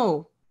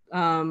know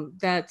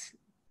that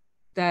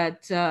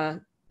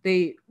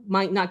they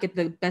might not get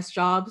the best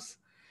jobs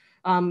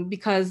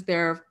because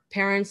their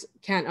parents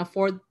can't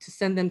afford to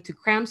send them to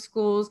cram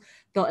schools.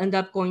 they'll end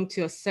up going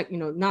to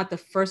not the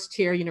first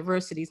tier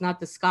universities, not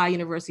the sky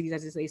universities,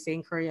 as they say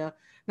in Korea,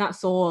 not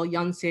Seoul,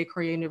 Yonsei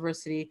Korea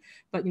University,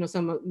 but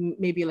some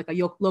maybe like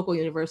a local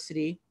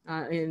university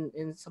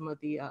in some of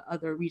the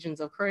other regions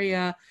of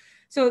Korea.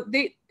 So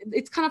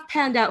it's kind of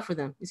panned out for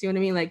them. You see what I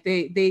mean? Like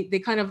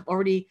they kind of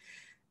already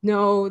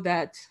know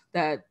that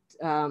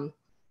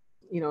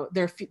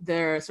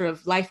their sort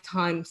of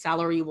lifetime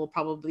salary will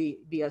probably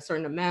be a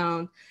certain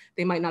amount.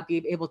 They might not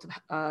be able to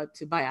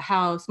buy a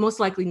house, most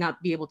likely not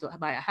be able to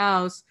buy a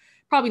house,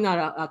 probably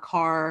not a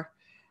car.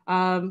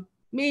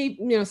 Maybe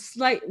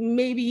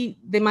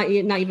they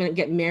might not even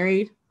get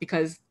married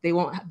because they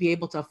won't be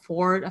able to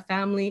afford a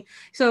family.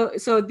 So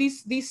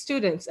these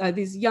students,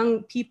 these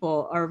young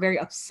people are very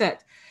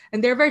upset,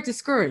 and they're very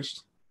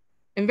discouraged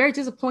and very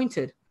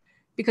disappointed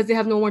because they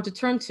have no one to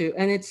turn to,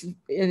 and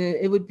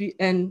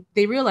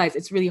they realize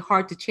it's really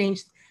hard to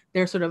change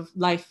their sort of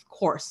life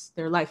course,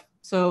 their life.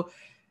 So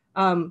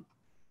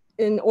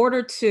in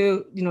order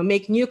to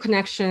make new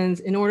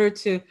connections, in order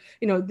to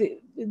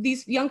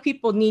these young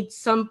people need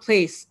some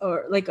place,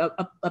 or like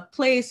a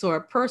place or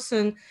a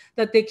person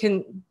that they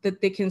can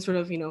sort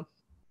of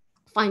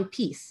find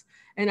peace.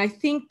 And I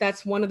think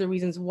that's one of the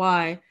reasons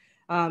why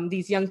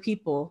these young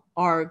people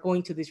are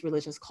going to these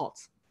religious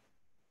cults.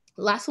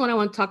 Last one I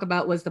want to talk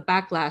about was the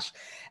backlash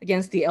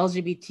against the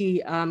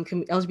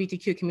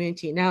LGBTQ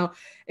community. Now,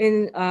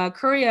 in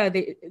Korea,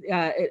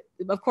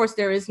 of course,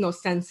 there is no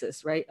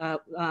census, right?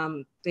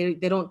 They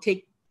don't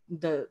take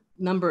the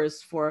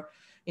numbers for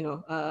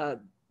the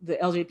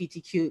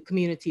LGBTQ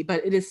community,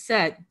 but it is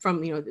said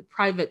from the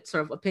private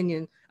sort of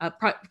opinion,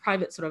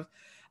 private sort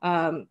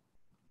of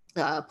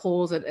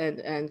polls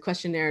and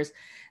questionnaires.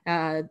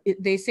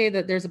 They say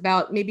that there's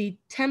about maybe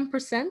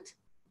 10%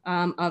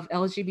 of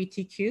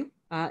LGBTQ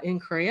in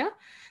Korea.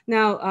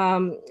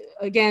 Now,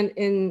 again,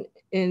 in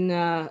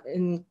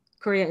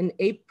Korea in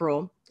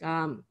April,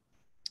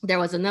 there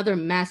was another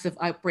massive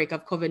outbreak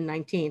of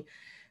COVID-19,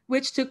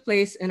 which took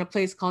place in a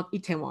place called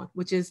Itaewon,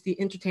 which is the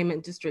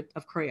entertainment district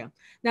of Korea.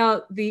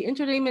 Now, this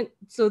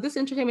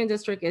entertainment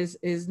district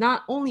is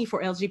not only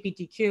for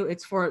LGBTQ,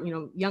 it's for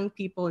young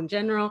people in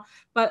general,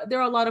 but there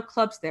are a lot of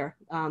clubs there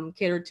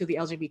catered to the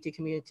LGBT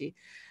community.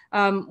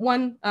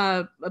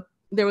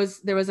 There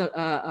was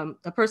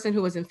a person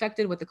who was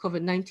infected with the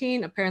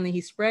COVID-19. Apparently,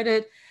 he spread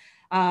it,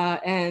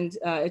 and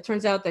it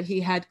turns out that he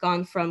had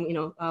gone from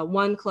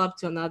one club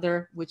to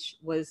another, which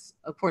was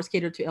of course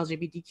catered to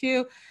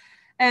LGBTQ,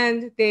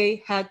 and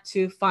they had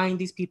to find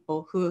these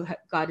people who had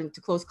got into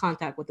close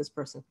contact with this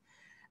person.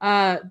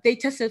 They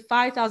tested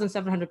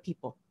 5,700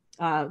 people.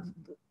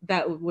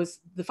 That was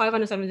the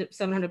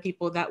 500-700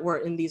 people that were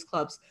in these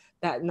clubs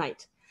that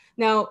night.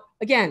 Now,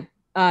 again,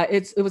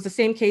 it was the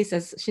same case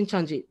as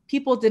Shincheonji.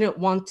 People didn't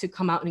want to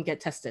come out and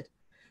get tested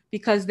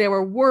because they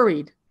were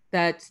worried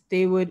that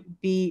they would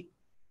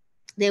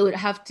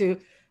have to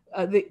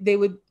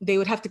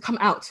come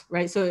out,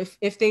 right? So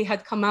if they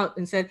had come out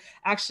and said,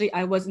 actually,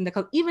 I was in the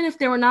club, even if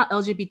they were not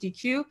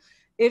LGBTQ,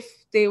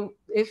 if their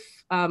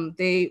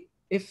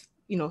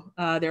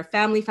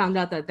family found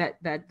out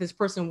that this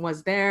person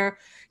was there,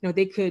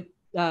 they could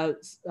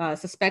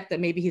suspect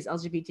that maybe he's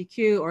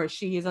LGBTQ or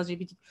she is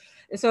LGBTQ.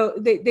 So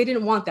they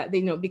didn't want that,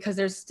 because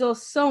there's still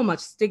so much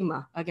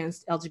stigma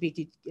against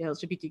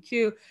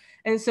LGBTQ.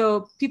 And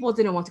so people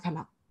didn't want to come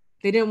out.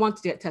 They didn't want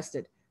to get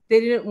tested. They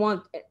didn't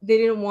want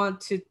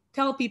to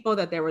tell people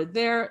that they were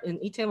there in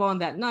Itaewon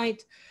that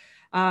night.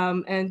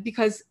 And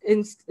because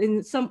in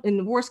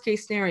the worst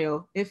case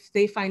scenario, if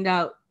they find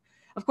out,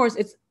 of course,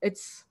 it's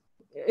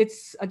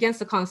against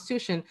the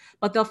Constitution,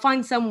 but they'll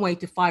find some way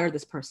to fire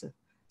this person.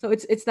 So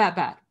it's that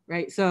bad,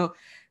 right? So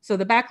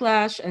the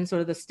backlash and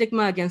sort of the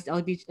stigma against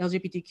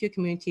LGBTQ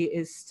community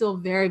is still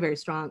very, very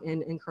strong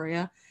in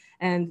Korea.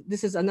 And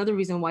this is another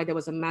reason why there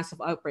was a massive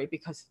outbreak,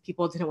 because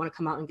people didn't want to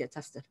come out and get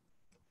tested.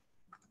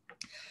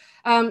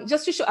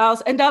 Just to show,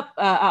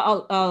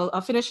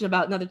 I'll finish in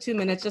about another 2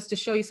 minutes just to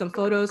show you some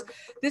photos.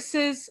 This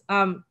is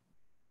a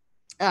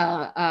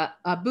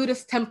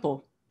Buddhist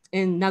temple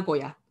in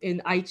Nagoya,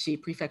 in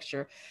Aichi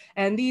Prefecture.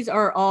 And these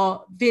are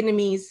all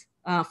Vietnamese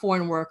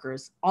foreign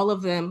workers, all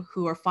of them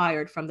who are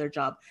fired from their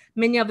job,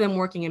 many of them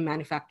working in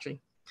manufacturing.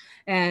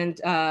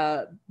 And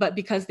but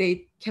because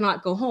they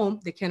cannot go home,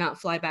 they cannot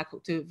fly back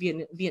to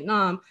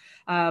Vietnam,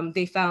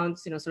 they found,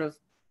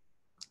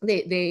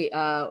 they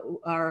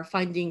are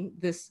finding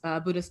this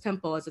Buddhist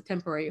temple as a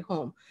temporary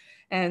home.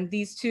 And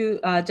these two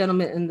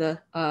gentlemen in the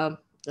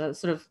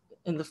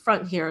in the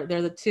front here,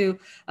 they're the two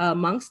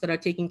monks that are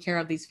taking care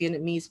of these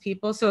Vietnamese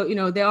people. So,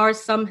 there are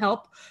some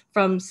help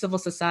from civil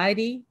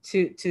society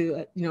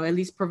to at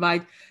least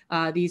provide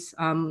these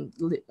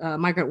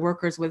migrant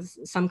workers with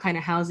some kind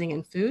of housing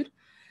and food.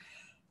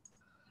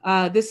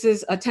 This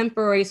is a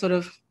temporary sort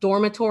of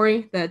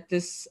dormitory that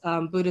this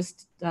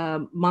Buddhist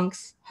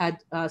monks had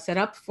set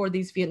up for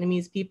these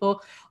Vietnamese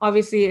people.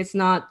 Obviously, it's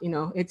not,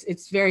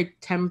 it's very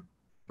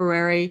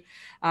temporary.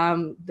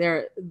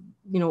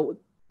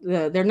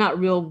 they're not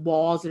real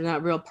walls, they're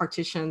not real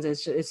partitions.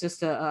 It's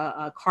just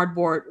a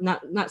cardboard,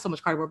 not so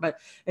much cardboard, but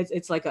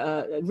it's like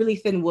a really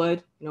thin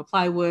wood,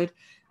 plywood,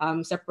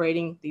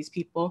 separating these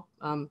people.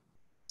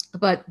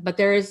 But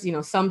there is,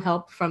 some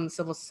help from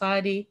civil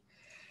society.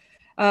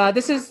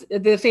 This is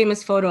the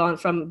famous photo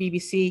from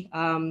BBC,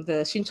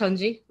 the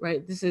Shincheonji,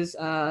 right? This is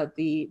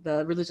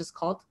the religious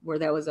cult where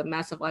there was a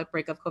massive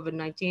outbreak of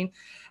COVID-19.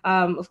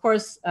 Of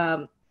course,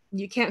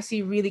 you can't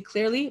see really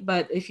clearly,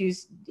 but if you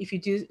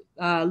do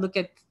look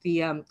at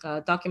the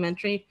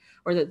documentary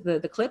or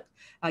the clip,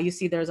 you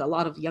see there's a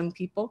lot of young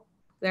people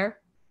there.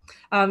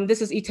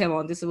 This is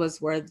Itaewon. This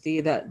was where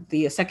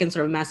the second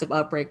sort of massive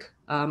outbreak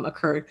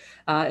occurred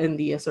in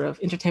the sort of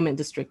entertainment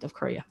district of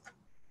Korea.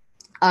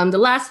 One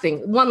last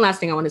thing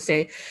I want to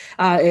say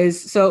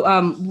is,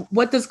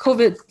 what does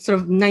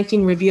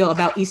COVID-19 reveal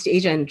about East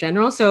Asia in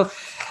general? So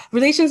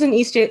relations in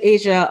East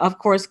Asia, of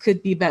course,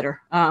 could be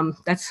better.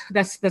 That's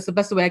the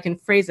best way I can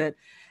phrase it.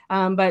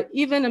 But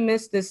even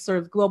amidst this sort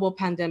of global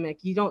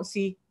pandemic, you don't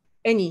see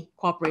any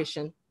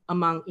cooperation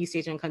among East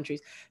Asian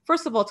countries.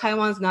 First of all,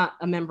 Taiwan's not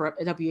a member of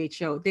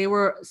WHO.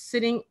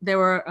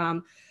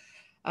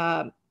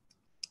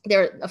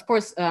 Of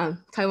course,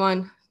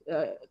 Taiwan,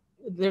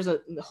 there's a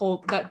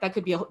whole, that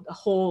could be a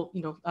whole,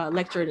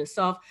 lecture in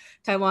itself.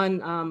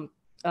 Taiwan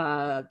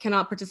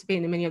cannot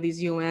participate in many of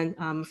these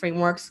UN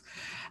frameworks,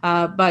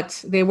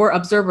 but they were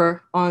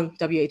observer on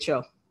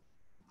WHO.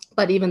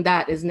 But even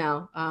that is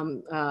now,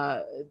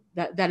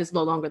 that is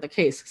no longer the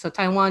case. So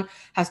Taiwan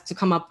has to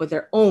come up with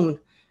their own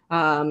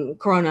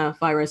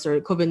coronavirus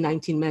or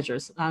COVID-19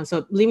 measures.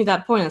 So leaving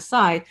that point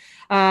aside,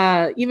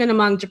 even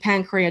among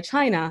Japan, Korea,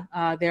 China,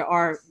 there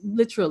are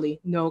literally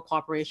no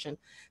cooperation.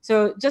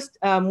 So just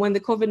when the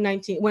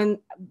COVID-19,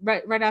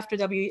 right after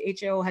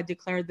WHO had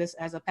declared this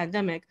as a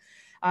pandemic,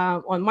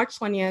 on March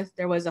 20th,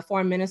 there was a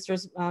foreign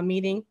ministers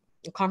meeting,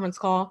 a conference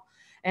call,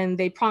 and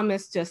they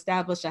promised to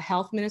establish a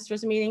health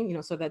ministers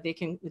meeting, so that they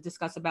can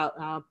discuss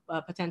about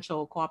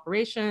potential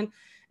cooperation.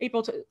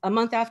 A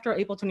month after,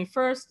 April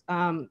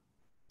 21st,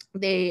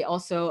 they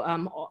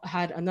also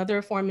had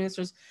another foreign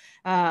ministers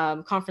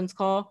conference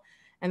call.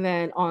 And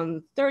then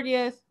on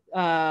 30th,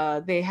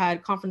 they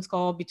had conference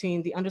call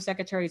between the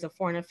undersecretaries of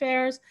foreign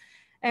affairs.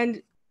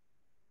 And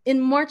on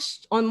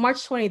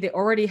March 20, they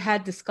already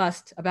had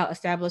discussed about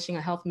establishing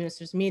a health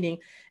ministers meeting.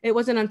 It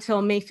wasn't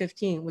until May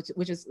 15,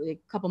 which is a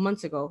couple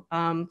months ago,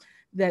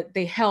 that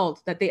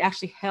they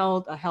actually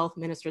held a health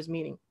ministers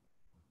meeting.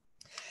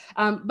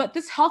 But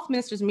this health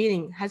ministers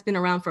meeting has been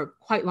around for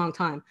quite a long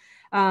time.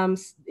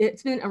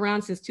 It's been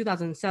around since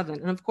 2007.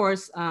 And of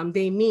course,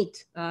 they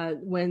meet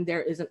when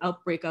there is an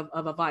outbreak of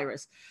a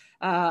virus.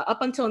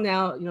 Up until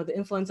now, the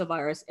influenza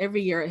virus,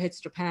 every year it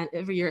hits Japan,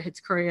 every year it hits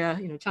Korea,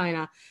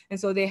 China. And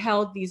so they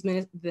held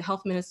the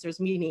health ministers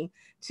meeting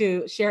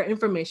to share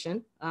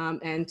information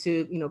and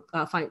to,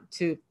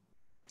 to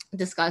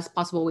discuss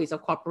possible ways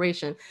of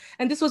cooperation.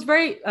 And this was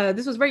very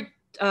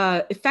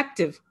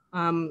effective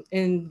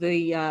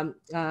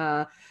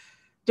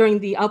during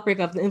the outbreak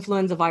of the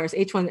influenza virus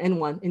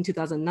H1N1 in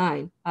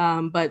 2009.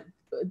 But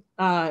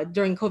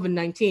during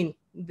COVID-19,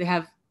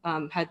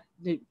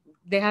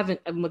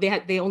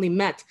 they only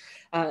met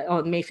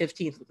on May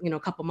 15th, a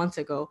couple months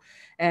ago.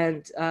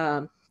 And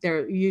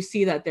you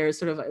see that there's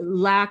sort of a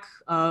lack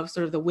of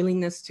sort of the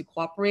willingness to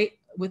cooperate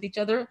with each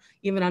other,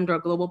 even under a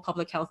global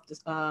public health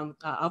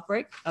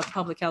outbreak, a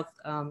public health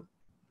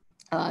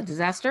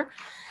disaster.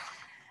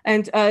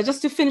 And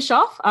just to finish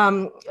off,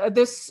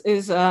 this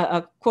is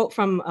a quote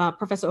from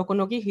Professor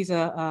Okonogi. He's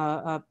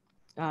a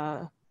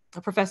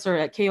professor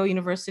at Keio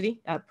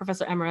University,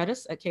 Professor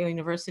Emeritus at Keio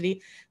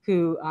University,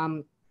 who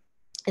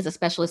is a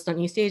specialist on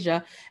East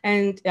Asia.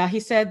 And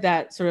he said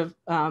that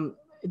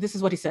this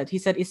is what he said. He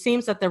said, it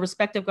seems that the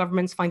respective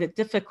governments find it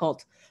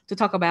difficult to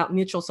talk about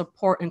mutual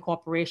support and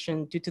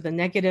cooperation due to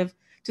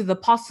the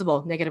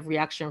possible negative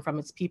reaction from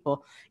its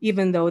people,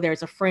 even though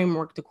there's a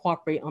framework to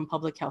cooperate on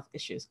public health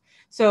issues.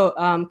 So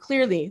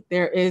clearly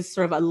there is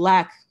sort of a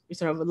lack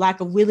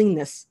of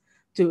willingness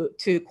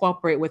to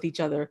cooperate with each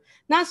other.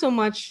 Not so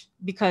much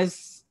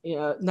because they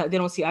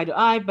don't see eye to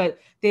eye, but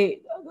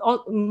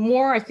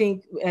more, I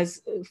think,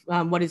 as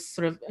what is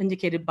sort of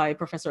indicated by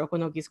Professor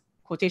Okonogi's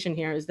quotation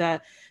here, is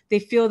that they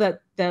feel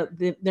that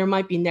there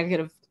might be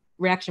negative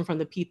reaction from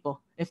the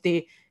people if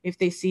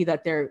they see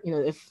that they're,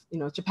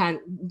 Japan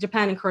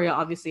and Korea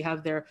obviously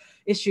have their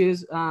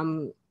issues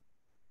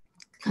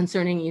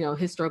concerning,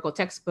 historical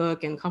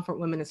textbook and comfort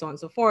women and so on and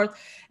so forth.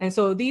 And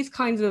so these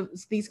kinds of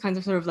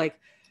sort of like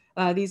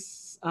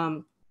these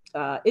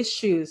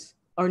issues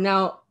are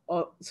now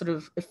sort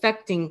of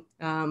affecting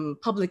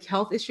public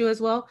health issue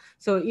as well.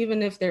 So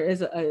even if there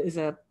is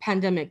a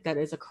pandemic that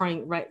is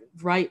occurring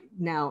right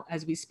now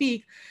as we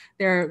speak,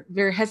 they're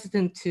very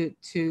hesitant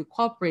to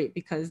cooperate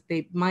because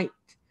there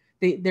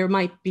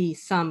might be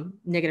some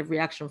negative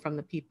reaction from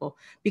the people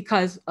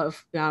because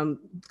of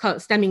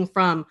stemming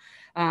from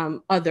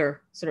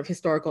other sort of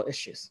historical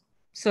issues.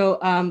 So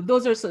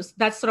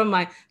that's sort of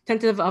my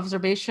tentative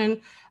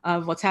observation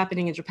of what's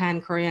happening in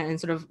Japan, Korea, and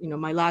sort of,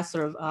 my last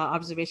sort of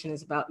observation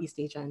is about East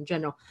Asia in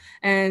general.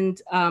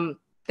 And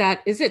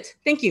that is it.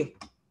 Thank you.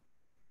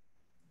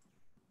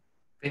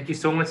 Thank you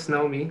so much,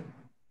 Naomi.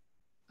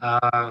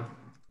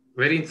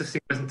 Very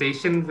interesting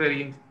presentation.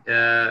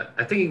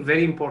 I think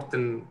very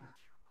important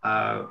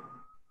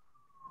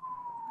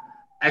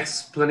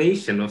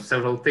explanation of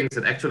several things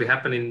that actually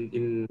happen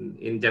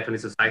in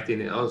Japanese society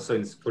and also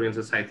in Korean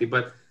society.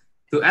 But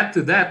to add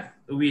to that,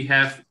 we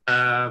have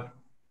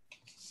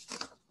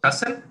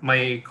Kasan,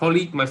 my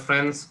colleague, my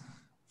friends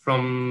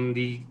from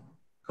the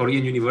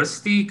Korean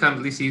University.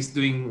 Currently, she's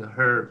doing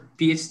her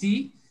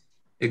PhD,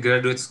 a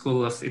Graduate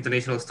School of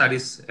International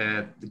Studies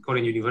at the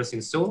Korean University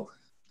in Seoul,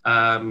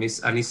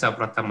 Ms. Anissa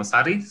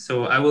Pratamasari.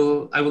 So I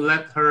will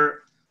let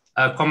her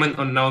comment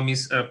on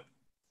Naomi's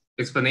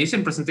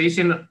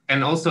presentation,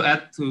 and also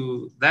add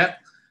to that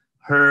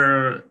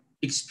her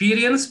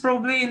experience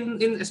probably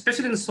in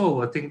especially in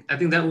Seoul. I think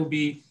that will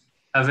be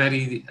a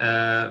very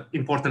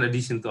important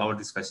addition to our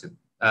discussion.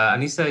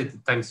 Anissa, the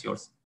time is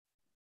yours.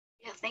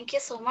 Yeah, thank you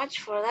so much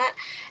for that.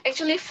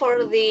 Actually,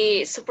 for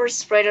the super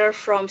spreader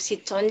from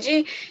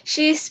Sitonji,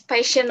 she's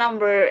patient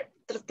number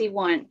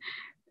 31.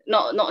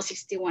 No, not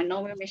 61.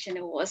 No, we mentioned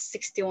it was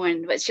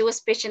 61, but she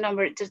was patient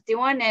number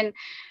 31. And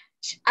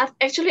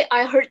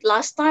I heard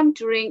last time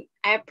during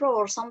April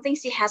or something,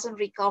 she hasn't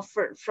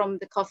recovered from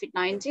the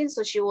COVID-19.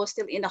 So she was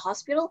still in the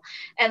hospital.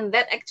 And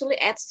that actually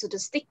adds to the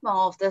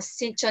stigma of the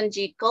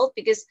Sincheonji cult,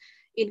 because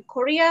in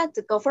Korea,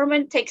 the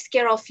government takes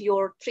care of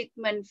your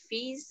treatment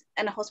fees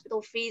and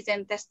hospital fees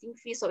and testing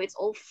fees. So it's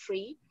all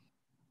free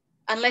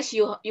unless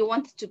you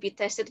want to be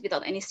tested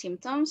without any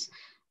symptoms.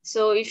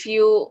 So if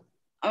you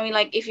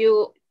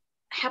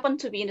happen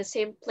to be in the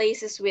same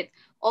places with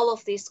all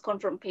of these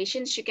confirmed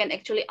patients, you can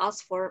actually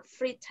ask for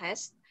free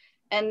test,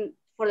 and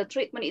for the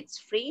treatment, it's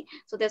free.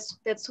 So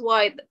that's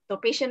why the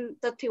patient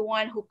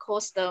 31 who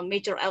caused the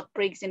major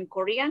outbreaks in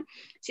Korea,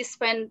 she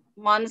spent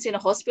months in a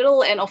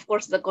hospital, and of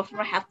course the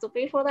government have to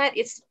pay for that.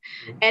 It's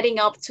adding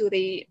up to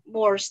the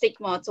more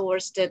stigma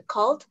towards the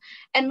cult.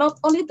 And not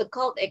only the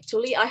cult,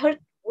 actually, I heard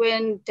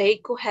when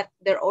Daegu had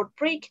their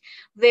outbreak,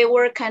 they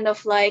were kind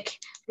of like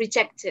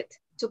rejected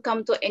to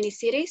come to any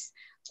cities.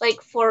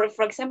 Like for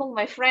example,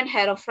 my friend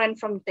had a friend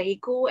from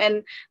Daegu,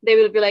 and they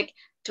will be like,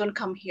 don't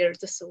come here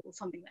to Seoul,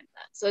 something like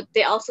that. So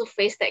they also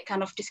face that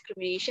kind of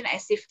discrimination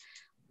as if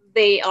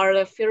they are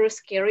a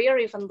virus carrier,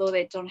 even though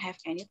they don't have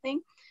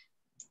anything.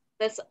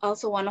 That's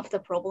also one of the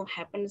problem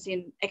happens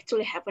in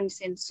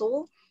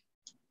Seoul.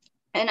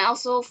 And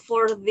also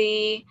for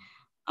the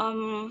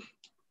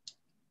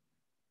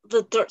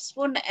dirt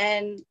spoon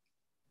and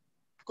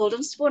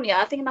golden spoon,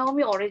 yeah, I think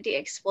Naomi already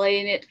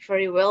explained it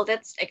very well.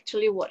 That's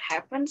actually what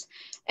happens.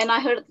 And I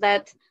heard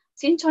that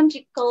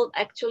Sincheonji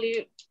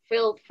actually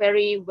felt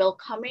very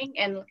welcoming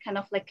and kind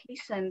of like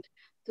listened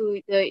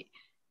to the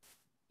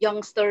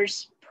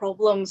youngsters'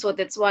 problem. So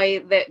that's why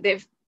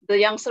the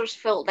youngsters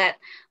felt that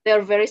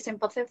they're very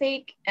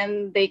sympathetic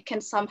and they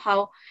can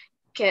somehow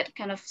get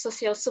kind of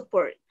social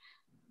support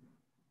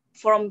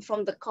from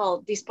the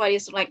cult, despite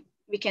it's like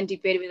we can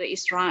debate whether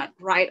it's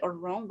right or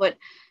wrong. But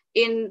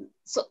in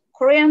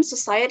Korean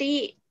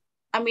society,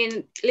 I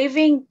mean,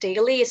 living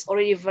daily is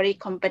already very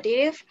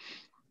competitive.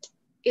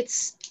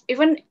 It's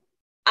even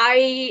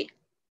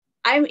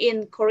I'm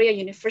in Korea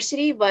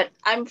University, but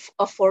I'm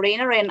a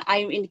foreigner and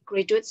I'm in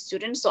graduate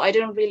student, so I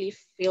don't really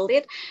feel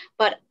it.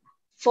 But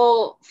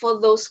for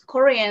those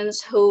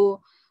Koreans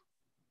who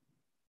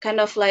kind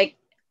of like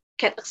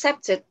get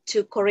accepted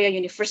to Korea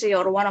University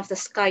or one of the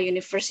Sky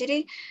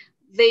University,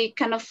 they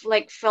kind of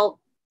like felt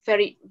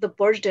the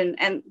burden,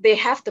 and they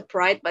have the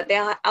pride, but they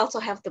also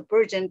have the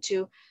burden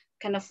to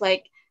kind of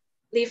like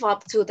live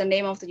up to the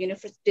name of the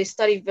university. They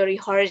study very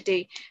hard.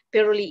 They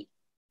barely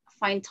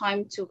find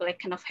time to like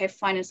kind of have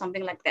fun and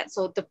something like that.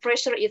 So the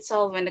pressure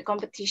itself and the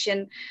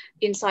competition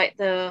inside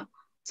the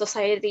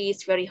society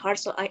is very hard.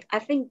 So I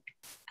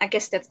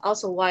guess that's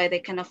also why they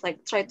kind of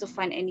like try to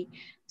find any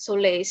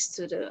solace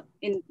to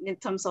in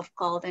terms of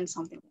cult and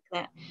something like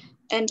that.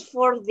 And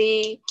for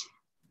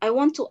I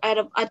want to add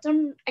up, I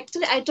don't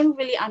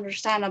really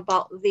understand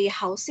about the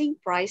housing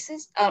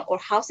prices or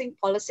housing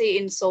policy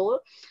in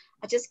Seoul.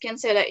 I just can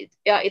say that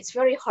it's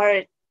very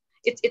hard.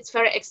 It's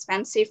very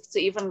expensive to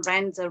even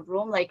rent a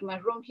room. Like my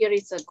room here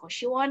is a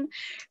Goshiwon,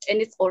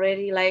 and it's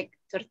already like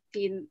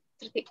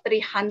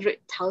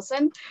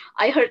 300,000.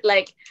 I heard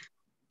like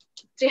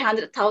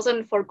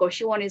 300,000 for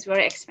Goshiwon is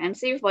very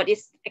expensive, but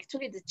it's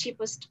actually the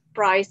cheapest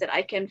price that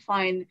I can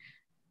find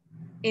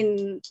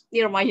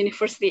near my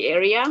university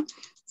area.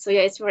 So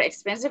yeah, it's very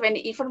expensive, and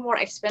even more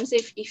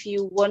expensive if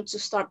you want to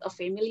start a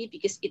family,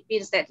 because it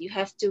means that you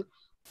have to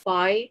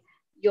buy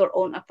your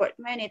own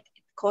apartment. It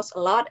costs a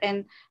lot.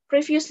 And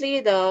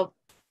previously the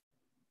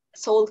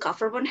Seoul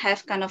government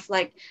have kind of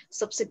like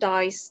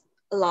subsidized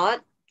a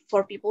lot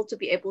for people to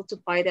be able to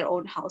buy their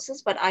own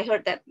houses. But I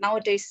heard that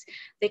nowadays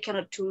they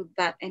cannot do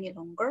that any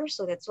longer.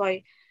 So that's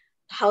why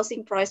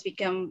housing price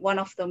became one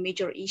of the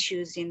major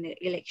issues in the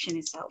election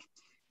itself.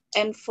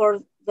 And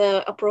for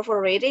the approval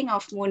rating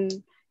of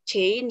Moon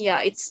Chain,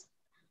 yeah,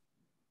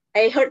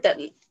 I heard that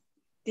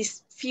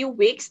these few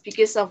weeks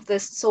because of the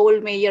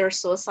Seoul mayor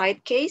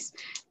suicide case,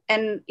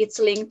 and it's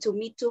linked to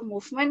Me Too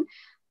movement,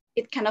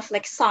 it kind of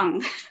like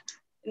sunk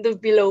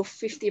below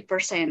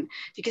 50%,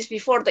 because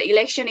before the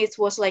election it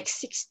was like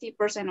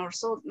 60% or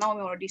so. Now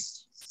we already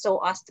saw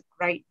us the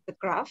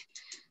graph.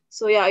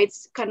 So yeah,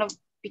 it's kind of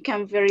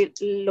become very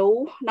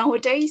low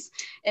nowadays,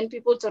 and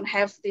people don't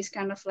have this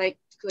kind of like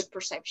good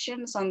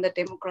perceptions on the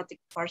Democratic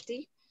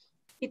Party.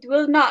 It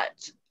will not,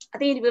 I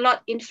think it will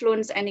not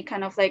influence any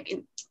kind of like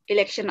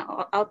election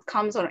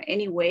outcomes or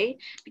any way,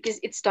 because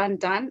it's done,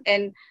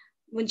 and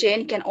Moon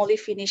Jae-in can only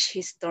finish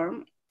his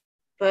term.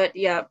 But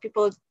yeah,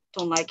 people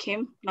don't like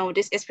him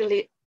nowadays,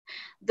 especially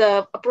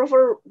the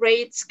approval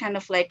rates kind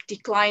of like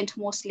declined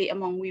mostly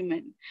among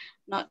women,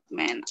 not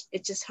men.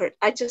 It just hurt.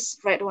 I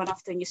just read one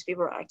of the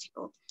newspaper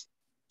article.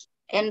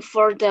 And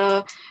for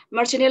the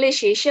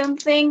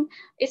marginalization thing,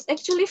 it's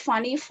actually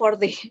funny for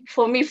me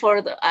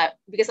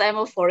because I'm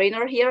a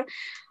foreigner here.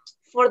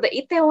 For the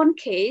Itaewon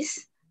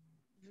case,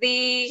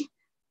 the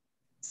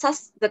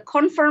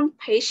confirmed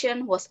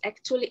patient was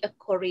actually a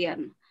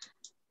Korean,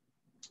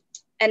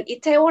 and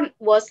Itaewon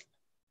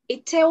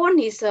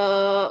is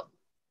a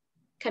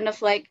kind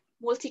of like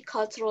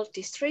multicultural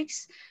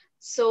districts.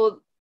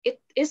 So it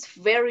is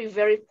very,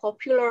 very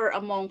popular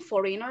among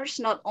foreigners.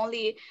 Not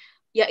only,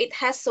 yeah, it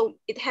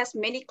has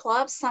many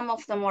clubs. Some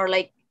of them are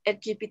like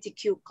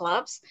LGBTQ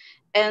clubs,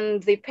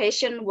 and the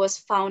patient was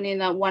found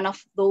in one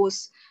of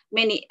those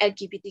many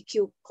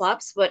LGBTQ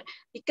clubs. But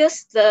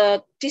because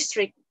the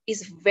district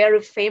is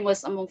very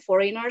famous among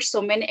foreigners,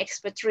 so many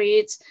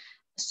expatriates,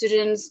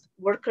 students,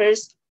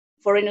 workers,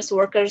 foreigners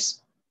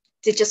workers,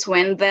 they just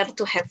went there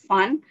to have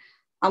fun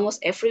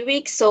almost every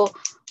week. So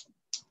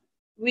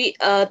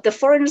the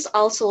foreigners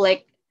also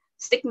like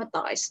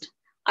stigmatized.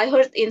 I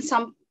heard in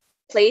some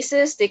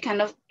places they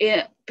kind of,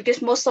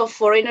 because most of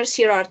foreigners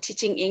here are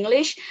teaching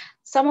English,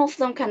 some of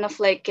them kind of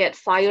like get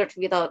fired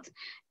without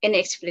any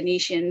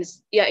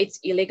explanations. Yeah, it's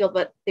illegal,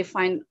 but they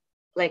find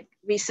like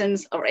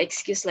reasons or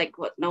excuse like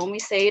what Naomi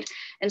said.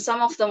 And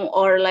some of them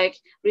are like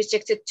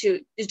rejected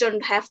you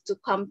don't have to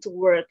come to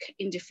work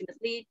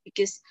indefinitely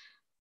because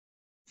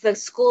the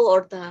school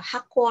or the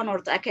Hakwon or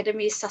the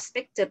academy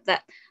suspected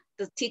that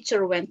the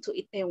teacher went to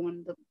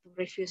Itaewon the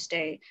previous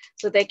day.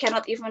 So they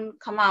cannot even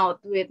come out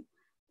with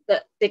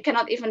they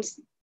cannot even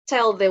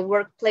tell the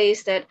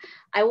workplace that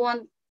I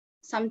want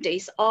some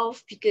days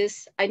off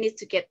because I need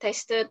to get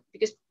tested,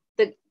 because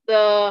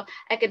the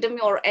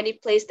academy or any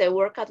place they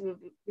work at will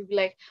be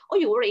like, oh,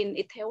 you were in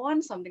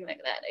Itaewon, something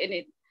like that. And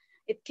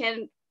it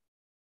can,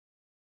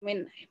 I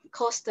mean,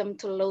 cause them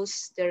to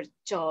lose their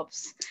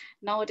jobs.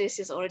 Nowadays,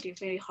 it's already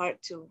very hard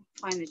to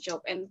find a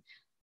job. And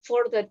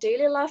for the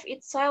daily life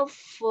itself,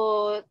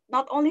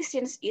 not only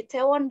since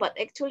Itaewon, but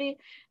actually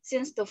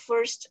since the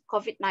first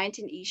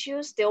COVID-19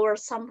 issues, there were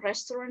some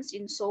restaurants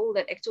in Seoul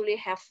that actually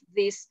have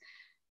this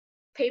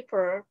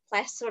paper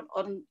plastered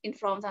in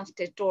front of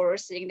the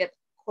doors saying that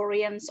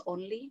Koreans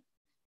only,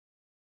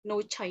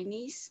 no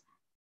Chinese,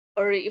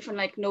 or even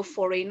like no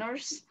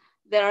foreigners.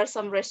 There are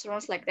some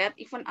restaurants like that.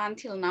 Even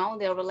until now,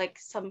 there were like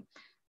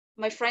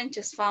my friend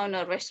just found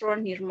a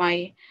restaurant near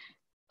my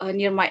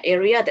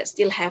area that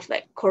still have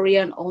like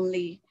Korean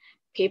only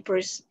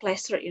papers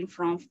plastered in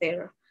front of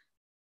their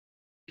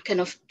kind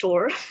of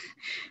door.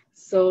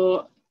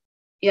 So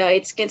yeah,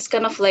 it's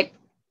kind of like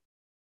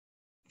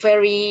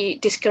very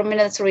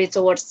discriminatory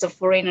towards the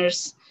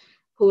foreigners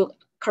who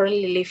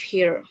currently live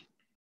here.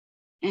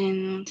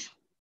 And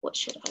what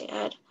should I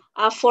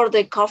add? For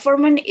the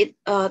government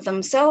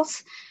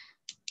themselves,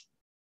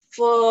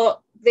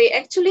 they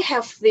actually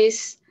have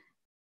this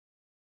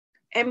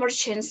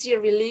emergency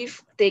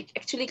relief. They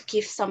actually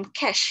give some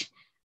cash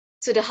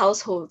to the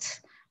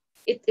households.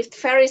 It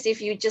varies.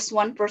 If you just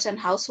 1%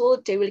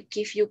 household, they will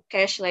give you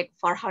cash like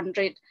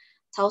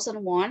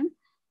 400,000 won.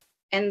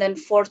 And then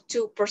for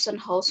 2%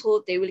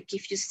 household, they will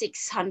give you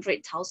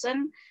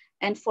 600,000.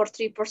 And for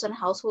 3%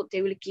 household,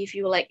 they will give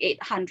you like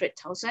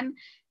 800,000.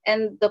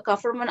 And the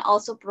government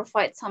also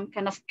provides some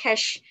kind of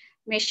cash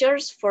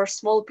measures for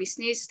small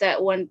business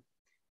that went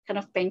kind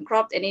of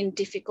bankrupt and in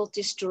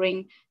difficulties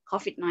during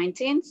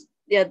COVID-19.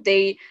 Yeah,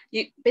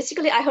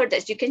 basically, I heard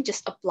that you can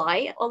just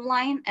apply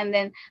online and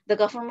then the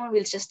government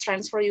will just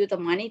transfer you the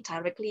money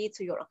directly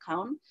to your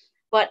account.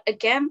 But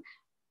again,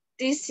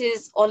 this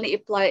is only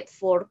applied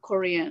for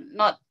Korean,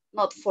 not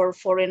for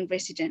foreign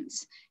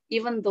residents.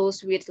 Even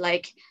those with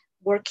like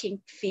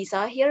working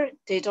visa here,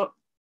 the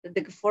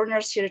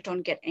foreigners here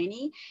don't get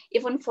any.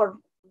 Even for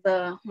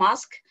the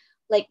mask,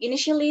 like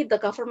initially the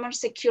government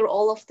secure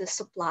all of the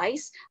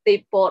supplies.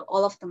 They bought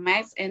all of the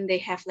masks and they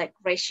have like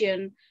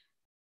ration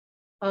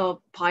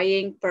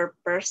buying per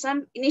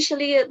person.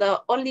 Initially,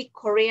 the only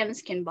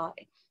Koreans can buy.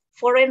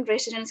 Foreign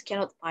residents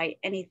cannot buy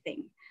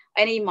anything,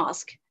 any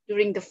mask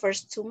during the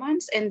first 2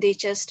 months, and they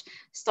just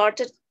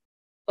started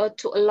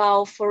to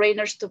allow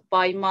foreigners to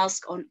buy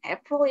masks on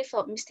April, if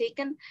I'm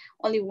mistaken,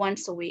 only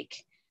once a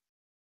week.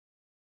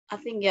 I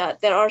think, yeah,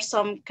 there are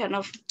some kind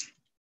of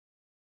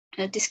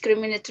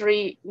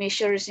discriminatory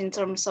measures in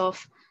terms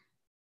of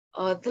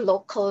the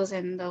locals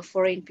and the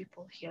foreign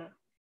people here.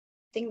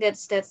 I think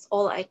that's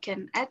all I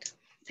can add.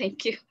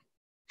 Thank you.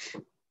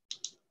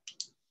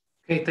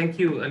 Okay, thank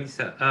you,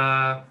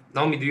 Anissa.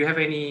 Naomi, do you have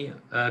any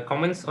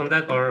comments on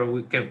that, or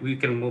we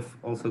can move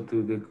also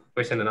to the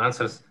question and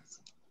answers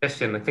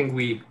session? I think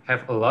we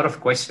have a lot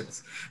of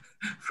questions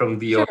from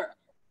the Sure.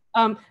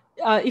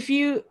 If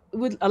you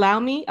would allow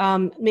me,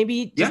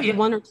 maybe just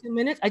 1 or 2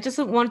 minutes. I just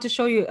wanted to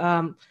show you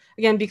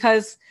again,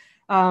 because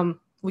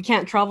we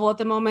can't travel at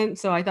the moment,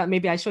 so I thought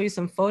maybe I show you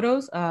some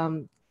photos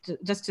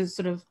just to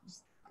sort of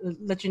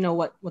let you know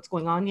what's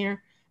going on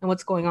here and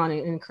what's going on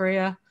in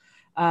Korea.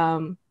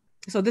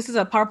 So this is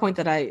a PowerPoint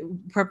that I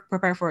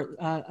prepared for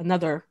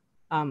another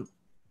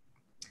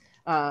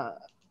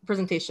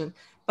presentation.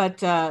 But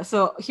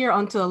so here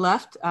on to the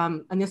left,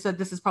 Anissa,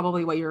 this is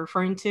probably what you're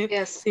referring to.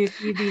 Yes. So you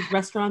see these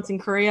restaurants in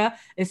Korea.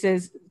 It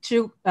says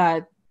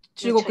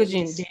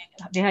중국인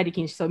대하리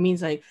금지. So it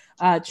means like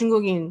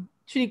중국인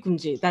출입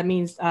금지. That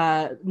means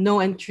no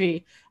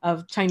entry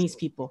of Chinese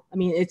people. I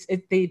mean,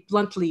 they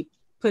bluntly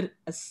put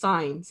a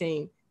sign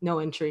saying no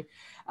entry.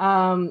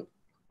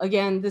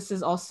 Again, this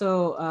is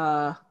also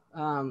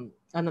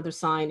another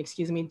sign.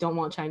 Excuse me, don't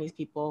want Chinese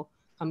people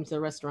coming to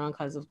the restaurant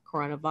because of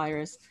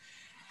coronavirus.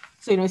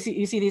 So,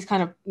 you see these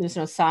kind of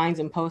signs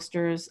and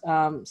posters.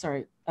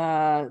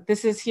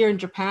 This is here in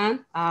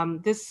Japan.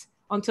 This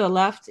onto the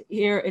left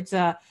here, it's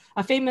a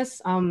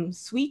famous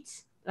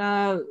sweets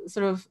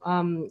sort of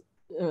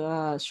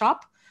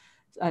shop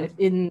I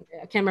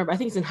can't remember, I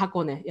think it's in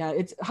Hakone. Yeah,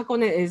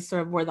 Hakone is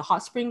sort of where the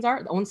hot springs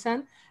are, the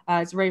onsen.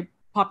 It's very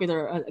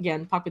popular,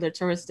 again, popular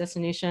tourist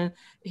destination.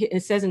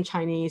 It says in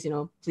Chinese,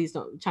 please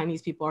don't,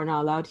 Chinese people are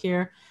not allowed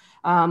here.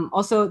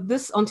 Also,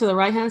 this onto the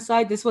right-hand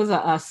side, this was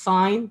a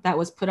sign that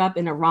was put up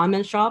in a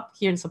ramen shop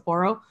here in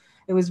Sapporo.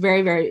 It was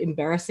very, very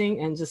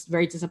embarrassing and just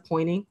very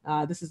disappointing.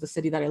 This is the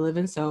city that I live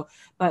in,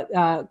 but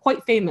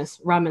quite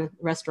famous ramen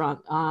restaurant.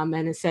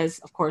 And it says,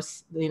 of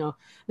course,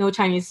 no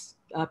Chinese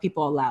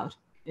people allowed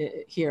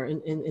here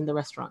in the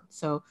restaurant.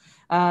 So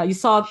you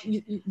saw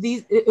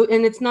these,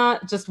 and it's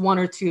not just one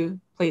or two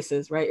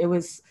places, right? It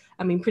was,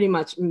 pretty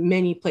much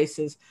many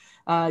places.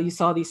 You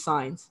saw these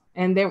signs,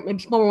 and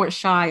people weren't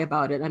shy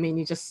about it.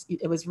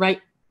 It was right,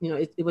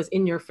 it was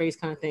in your face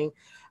kind of thing,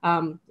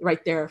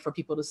 right there for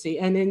people to see.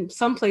 And in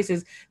some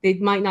places, they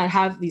might not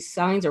have these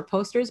signs or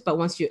posters, but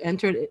once you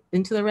entered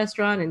into the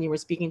restaurant and you were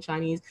speaking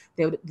Chinese,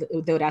 they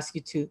would ask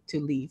you to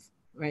leave,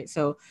 right?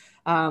 So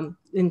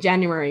in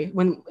January,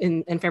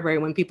 in February,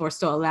 when people are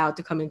still allowed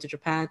to come into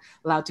Japan,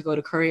 allowed to go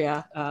to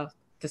Korea,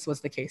 this was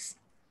the case.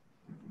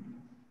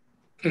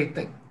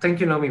 Okay, thank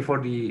you, Naomi, for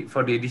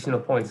the additional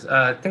points.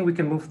 I think we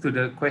can move to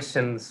the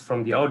questions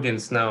from the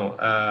audience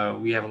now.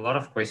 We have a lot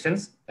of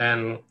questions,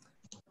 and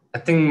I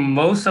think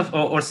most of,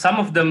 or some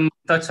of them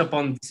touch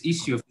upon this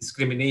issue of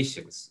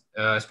discriminations,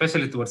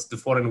 especially towards the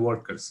foreign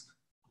workers.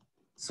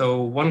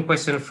 So one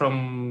question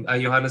from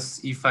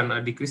Johannes Ivan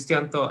Adi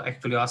Cristianto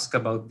actually asked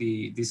about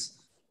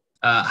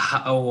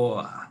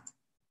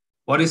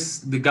what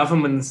is the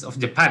government of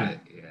Japan,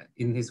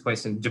 in his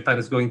question, Japan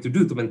is going to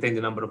do to maintain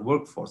the number of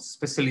workforce,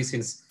 especially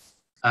since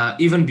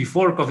even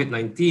before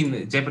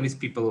COVID-19, Japanese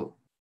people,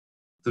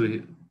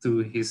 to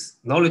his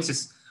knowledge,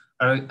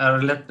 are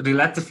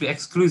relatively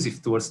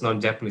exclusive towards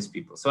non-Japanese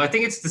people. So I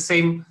think it's the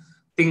same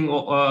thing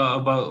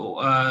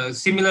about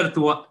similar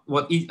to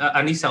what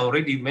Anissa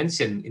already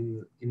mentioned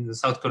in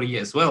South Korea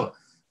as well.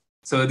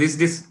 So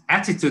this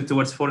attitude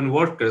towards foreign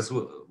workers,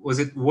 was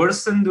it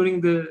worsened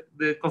during the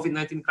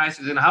COVID-19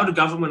 crisis, and how the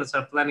governments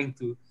are planning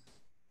to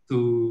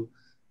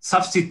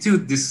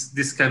substitute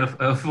this kind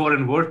of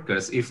foreign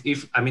workers if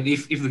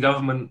the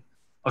government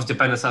of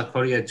Japan and South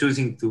Korea are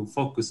choosing to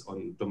focus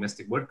on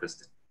domestic workers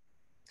then?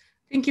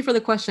 Thank you for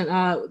the question.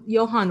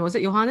 Johan, was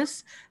it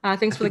Johannes?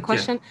 Thanks for the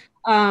question.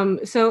 Yeah.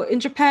 So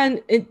in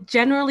Japan,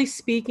 generally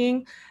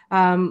speaking,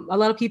 a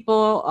lot of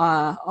people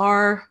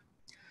are,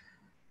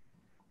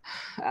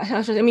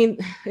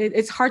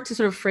 it's hard to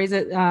sort of phrase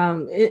it.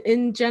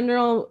 In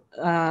general,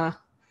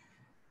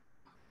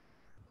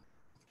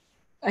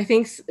 I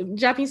think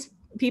Japanese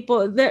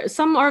people,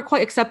 some are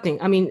quite accepting.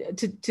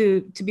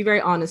 To be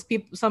very honest,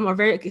 some are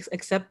very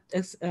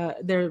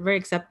they're very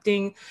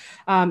accepting.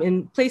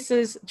 In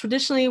places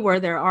traditionally where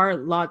there are a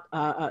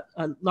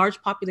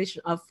large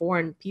population of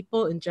foreign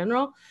people in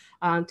general,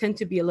 tend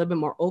to be a little bit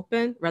more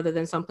open, rather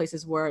than some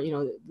places where,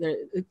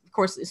 of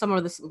course, some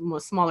of the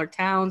more smaller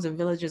towns and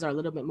villages are a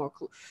little bit more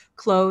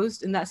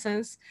closed in that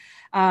sense.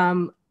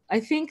 I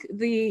think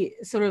the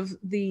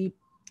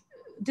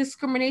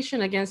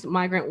discrimination against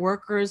migrant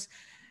workers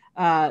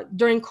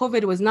during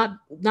COVID was not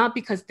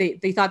because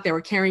they thought they were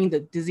carrying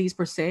the disease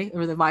per se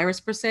or the virus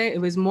per se.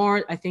 It was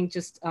more, I think,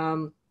 just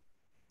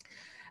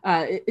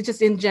it's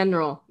just in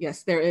general.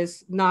 Yes, there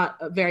is not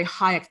a very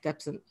high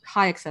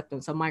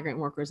acceptance of migrant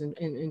workers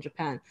in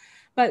Japan,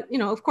 but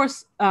of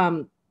course,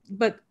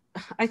 but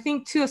I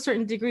think to a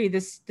certain degree,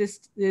 this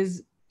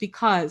is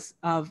because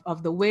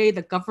of the way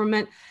the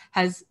government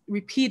has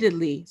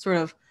repeatedly sort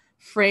of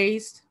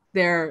phrased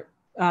their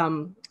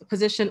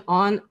position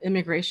on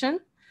immigration.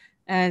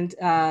 And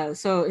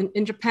so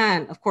in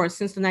Japan, of course,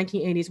 since the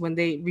 1980s, when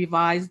they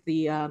revised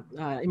the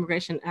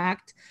Immigration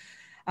Act,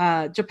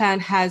 Japan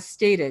has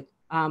stated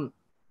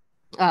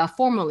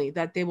formally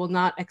that they will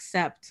not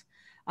accept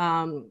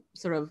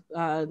non-skilled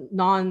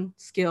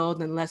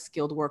and less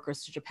skilled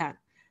workers to Japan.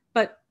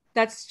 But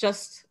that's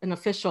just an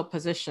official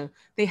position.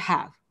 They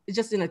have, it's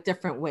just in a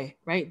different way,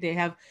 right? They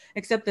have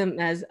accept them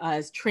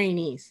as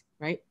trainees,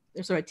 right?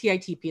 They're sort of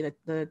TITP,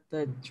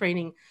 the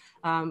training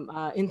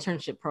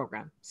internship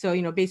program.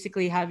 So,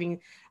 basically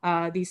having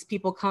these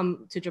people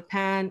come to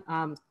Japan,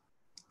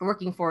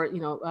 working for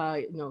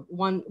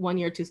 1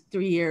 year to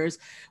 3 years,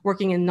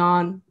 working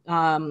in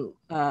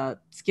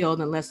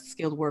skilled and less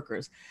skilled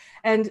workers.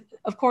 And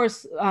of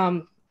course,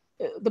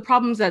 the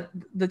problems that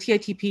the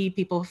TITP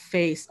people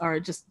face are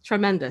just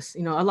tremendous.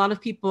 A lot of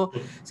people,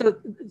 so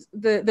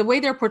the way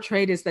they're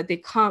portrayed is that they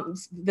come,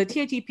 the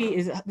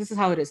TITP this is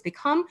how it is. They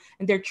come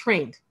and they're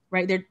trained,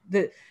 right?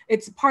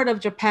 It's part of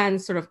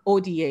Japan's sort of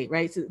ODA,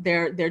 right? So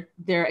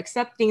they're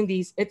accepting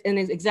these, and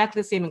it's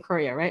exactly the same in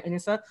Korea, right,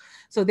 Anissa?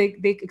 So they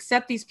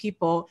accept these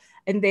people,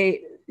 and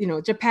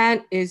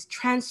Japan is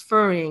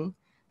transferring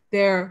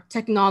their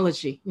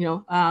technology,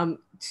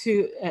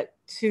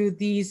 to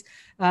these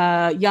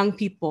young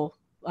people,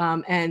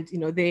 and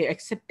they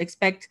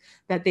expect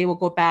that they will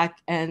go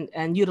back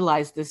and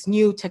utilize this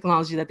new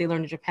technology that they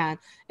learned in Japan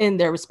in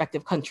their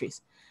respective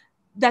countries.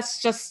 That's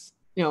just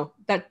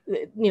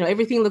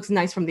everything looks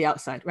nice from the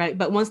outside, right?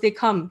 But once they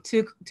come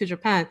to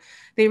Japan,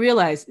 they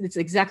realize it's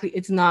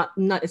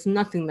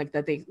nothing like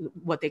that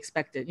what they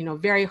expected.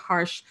 Very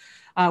harsh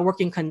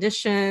working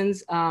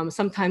conditions.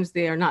 Sometimes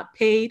they are not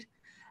paid.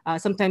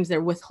 Sometimes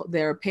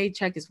their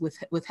paycheck is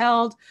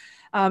withheld.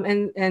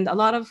 And a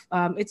lot of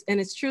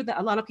it's true that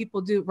a lot of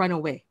people do run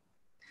away.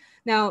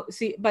 Now,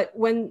 see, but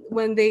when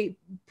they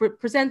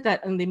present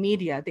that in the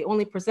media, they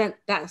only present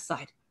that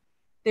side.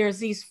 There's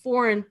these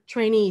foreign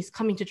trainees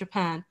coming to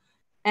Japan,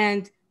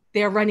 and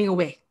they're running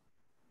away,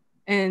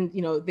 and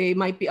they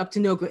might be up to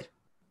no good.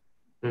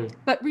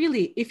 But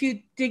really, if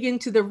you dig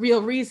into the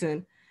real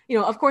reason,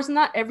 of course,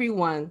 not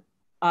everyone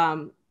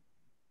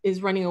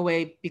is running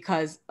away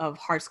because of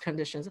harsh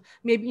conditions.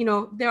 Maybe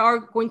there are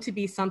going to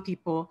be some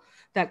people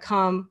that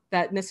come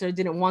that necessarily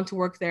didn't want to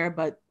work there,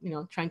 but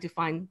trying to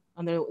find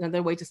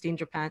another way to stay in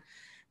Japan.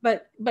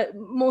 But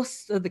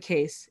most of the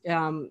case,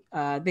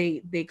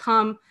 they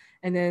come,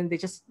 and then they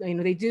just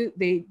they do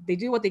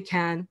what they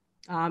can,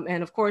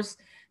 and of course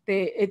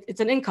it's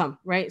an income,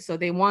 right? So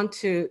they want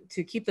to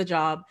keep the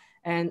job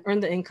and earn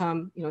the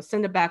income,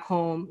 send it back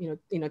home,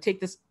 take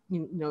this,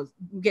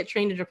 get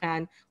trained in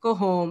Japan, go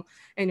home,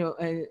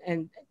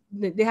 and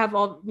they have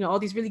all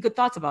these really good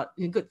thoughts about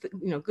good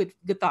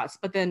thoughts.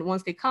 But then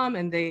once they come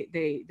and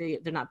they're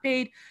not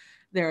paid,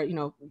 they're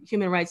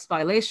human rights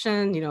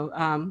violation,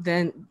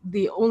 then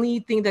the only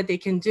thing that they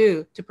can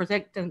do to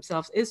protect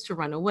themselves is to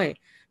run away.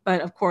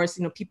 But of course,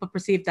 people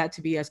perceive that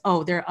to be as,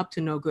 oh, they're up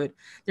to no good.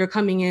 They're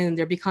coming in,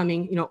 they're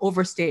becoming,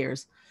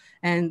 overstayers,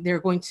 and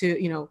they're going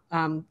to,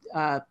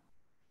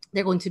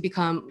 they're going to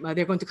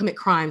commit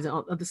crimes,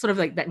 and sort of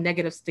like that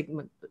negative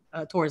stigma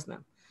towards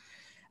them.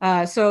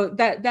 So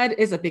that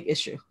is a big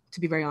issue,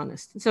 to be very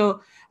honest.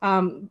 So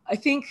I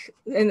think,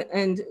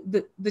 and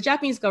the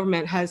Japanese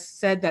government has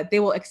said that they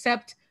will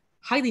accept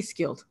highly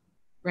skilled,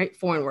 right,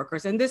 foreign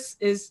workers. And this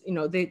is,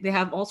 they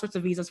have all sorts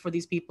of visas for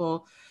these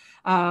people.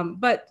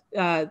 But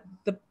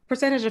the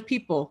percentage of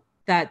people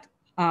that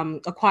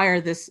acquire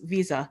this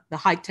visa, the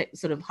highly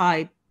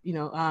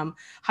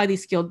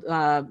skilled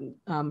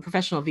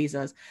professional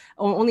visas,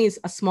 only is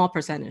a small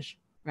percentage,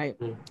 right?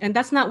 And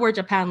that's not where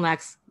Japan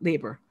lacks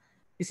labor.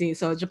 You see,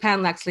 so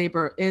Japan lacks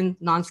labor in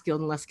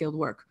non-skilled and less skilled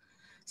work.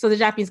 So the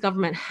Japanese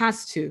government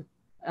has to,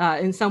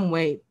 in some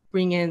way,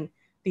 bring in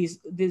these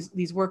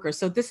workers.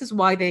 So this is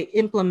why they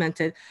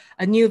implemented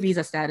a new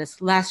visa status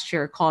last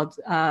year called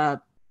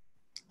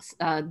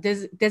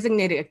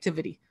designated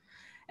activity.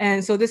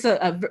 And so this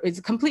it's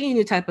a completely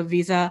new type of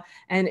visa,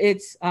 and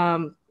it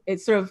was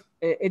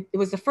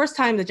the first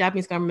time the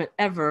Japanese government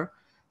ever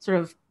sort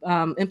of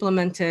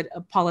implemented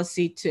a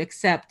policy to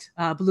accept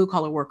blue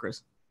collar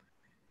workers.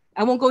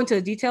 I won't go into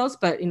the details,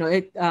 but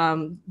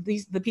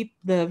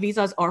the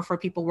visas are for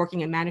people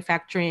working in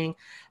manufacturing,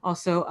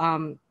 also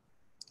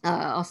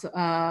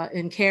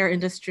in care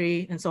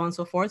industry, and so on and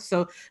so forth.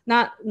 So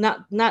not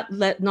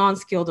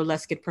non-skilled or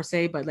less skilled per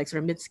se, but like sort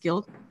of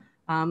mid-skilled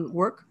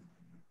work.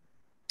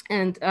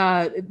 And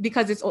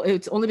because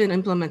it's only been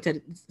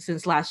implemented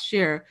since last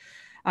year,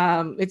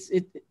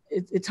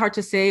 it's hard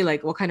to say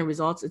like what kind of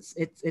results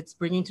it's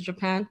bringing to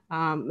Japan.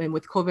 And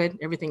with COVID,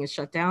 everything is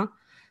shut down.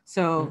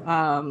 So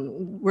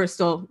we're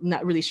still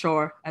not really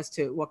sure as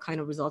to what kind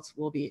of results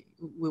we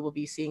will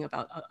be seeing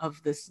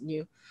of this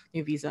new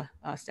visa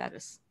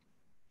status.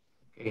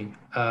 Okay,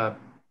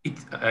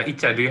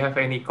 Icha, do you have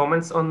any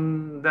comments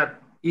on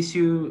that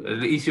issue,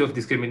 the issue of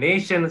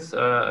discriminations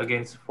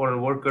against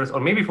foreign workers or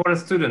maybe foreign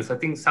students? I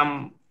think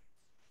some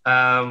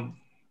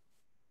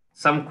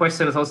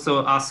questions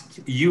also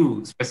asked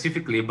you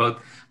specifically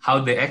about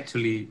how they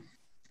actually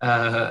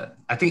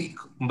I think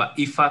Mbak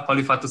Iva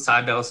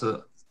Khalifatusada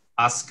also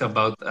asked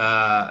about,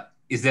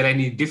 is there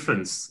any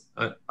difference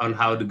on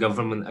how the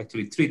government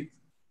actually treat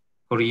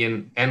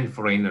Korean and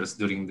foreigners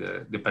during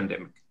the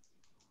pandemic?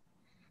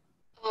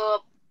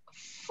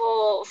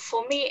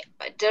 For me,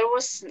 there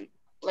was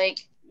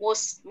like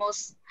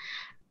most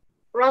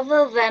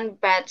rather than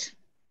bad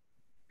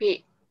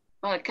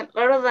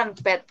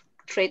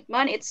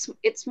treatment,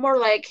 it's more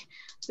like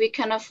we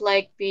kind of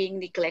like being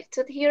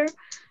neglected here.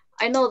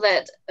 I know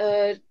that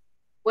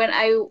when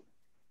I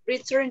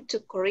returned to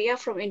Korea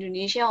from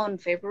Indonesia on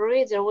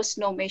February, there was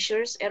no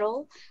measures at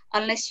all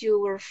unless you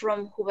were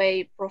from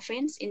Hubei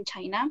province in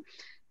China.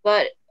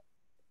 But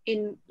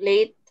in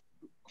late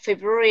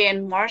February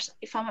and March,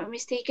 if I'm not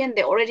mistaken,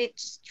 they already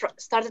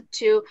started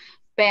to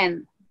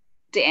ban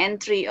the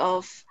entry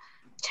of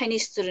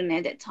Chinese students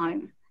at that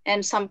time.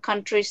 And some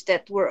countries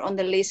that were on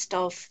the list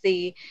of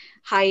the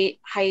high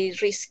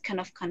risk kind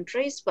of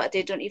countries, but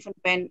they don't even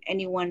ban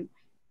anyone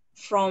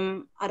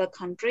from other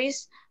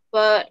countries.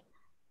 But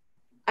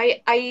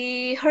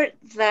I heard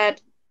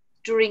that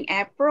during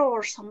April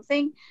or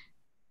something,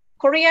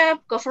 Korea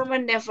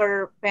government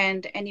never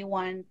banned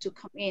anyone to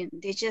come in.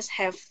 They just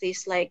have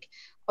this like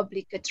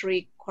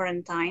obligatory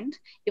quarantine,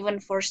 even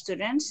for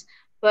students.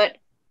 But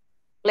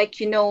like,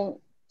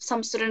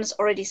 some students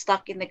already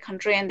stuck in the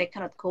country and they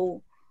cannot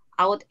go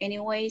out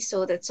anyway.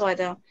 So that's why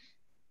the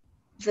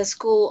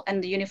school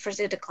and the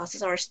university, the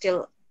classes are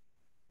still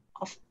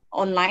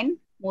online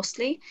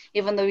mostly,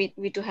 even though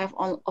we do have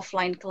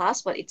offline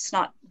class, but it's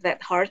not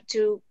that hard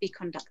to be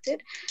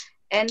conducted.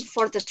 And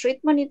for the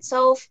treatment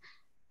itself,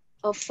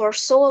 for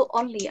Seoul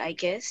only, I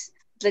guess,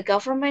 the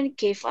government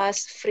gave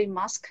us free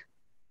mask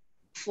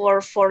for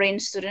foreign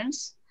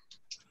students.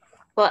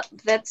 But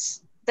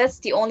that's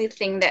the only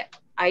thing that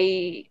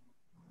I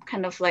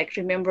kind of like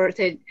remember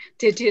that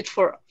they did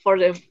for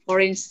the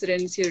foreign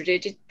students here. They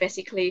did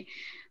basically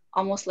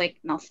almost like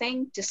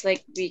nothing, just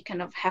like we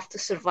kind of have to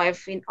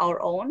survive in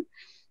our own.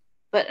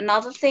 But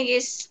another thing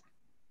is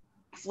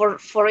for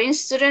foreign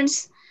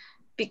students,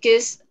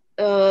 because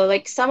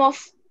like some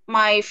of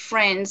my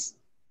friends,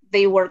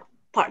 they work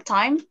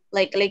part-time,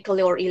 like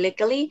legally or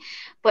illegally,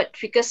 but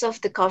because of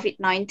the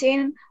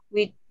COVID-19,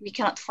 we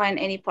cannot find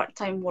any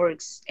part-time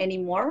works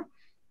anymore.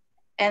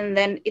 And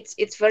then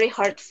it's very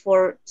hard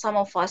for some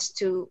of us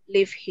to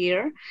live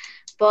here.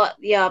 But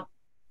yeah,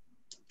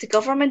 the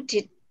government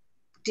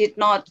did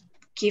not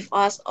give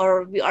us,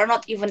 or we are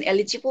not even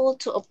eligible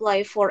to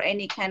apply for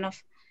any kind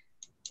of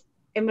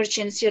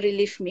emergency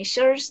relief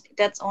measures.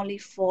 That's only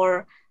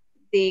for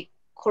the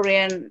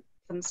Korean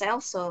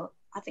themselves. So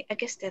I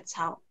guess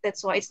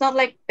that's why it's not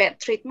like bad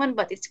treatment,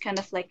 but it's kind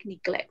of like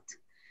neglect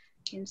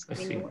in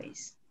many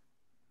ways.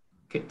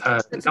 Okay,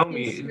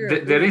 Naomi,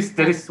 there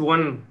is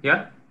one,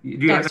 yeah?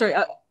 Sorry,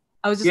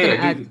 I was just going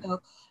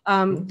to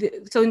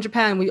add. So in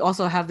Japan, we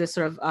also have this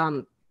sort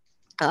of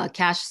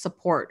cash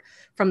support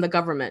from the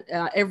government.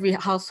 Every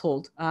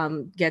household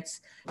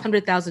gets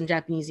 100,000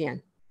 Japanese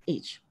yen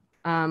each.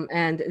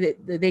 And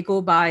they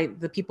go by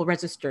the people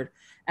registered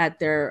at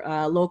their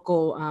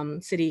local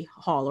city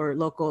hall or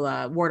local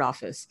ward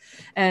office.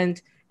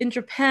 And in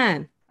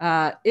Japan,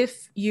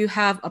 if you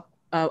have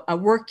a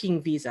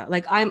working visa,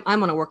 like I'm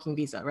on a working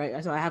visa,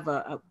 right? So I have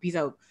a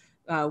visa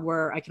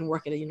where I can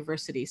work at a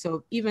university.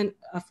 So even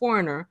a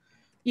foreigner,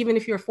 even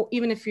if you're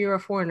a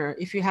foreigner,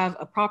 if you have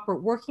a proper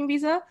working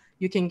visa,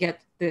 you can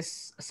get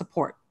this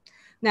support.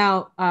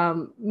 Now,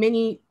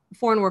 many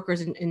foreign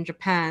workers in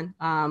Japan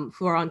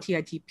who are on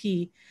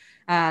TITP,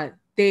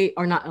 they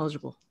are not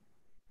eligible.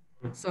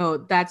 So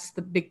that's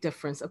the big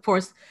difference. Of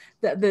course,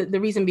 the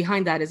reason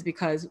behind that is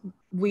because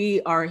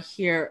we are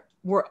here,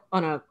 we're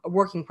on a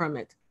working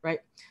permit,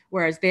 right?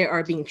 Whereas they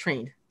are being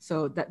trained.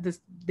 So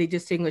they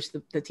distinguish the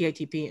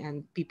TITP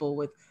and people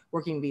with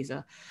working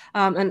visa.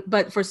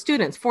 But for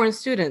students, foreign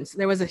students,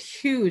 there was a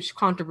huge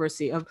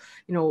controversy of,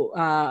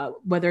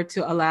 whether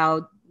to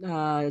allow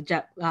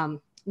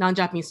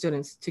non-Japanese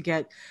students to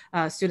get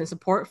student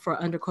support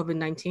for under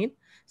COVID-19.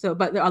 So,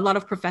 but there are a lot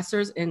of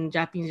professors in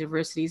Japanese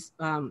universities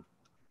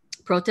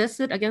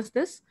protested against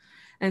this.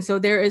 And so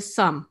there is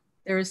some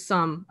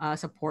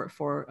support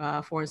for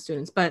foreign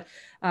students. But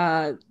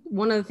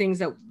one of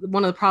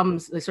the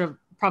problems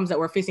that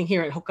we're facing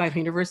here at Hokkaido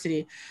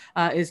University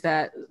is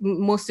that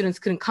most students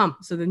couldn't come.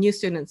 So the new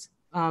students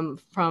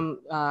from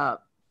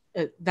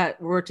that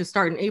were to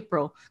start in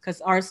April, because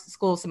our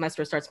school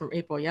semester starts from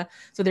April, yeah.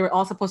 So they were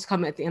all supposed to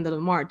come at the end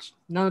of March.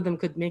 None of them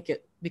could make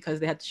it because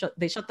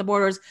they shut the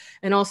borders,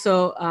 and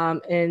also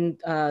in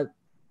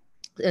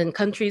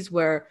countries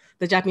where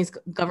the Japanese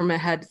government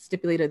had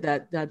stipulated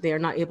that they are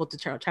not able to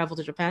travel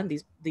to Japan,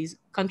 these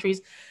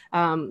countries,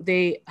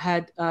 they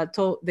had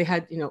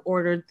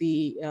ordered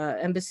the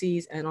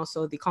embassies and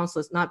also the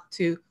consulates not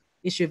to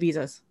issue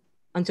visas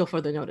until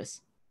further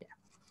notice.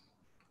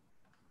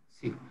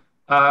 Yeah.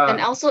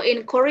 And also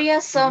in Korea,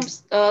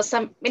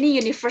 many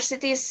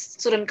universities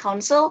student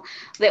council,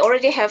 they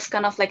already have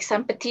kind of like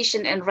some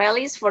petition and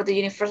rallies for the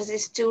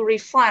universities to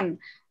refund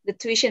the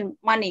tuition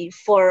money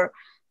for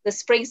the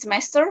spring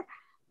semester.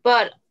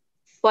 But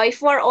by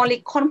far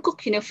only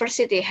Konkuk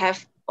University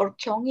or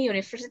Gyeonggi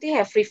University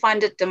have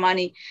refunded the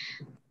money.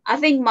 I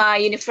think my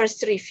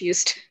university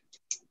refused.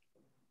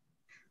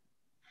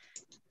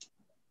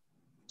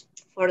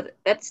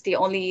 That's the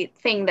only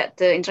thing that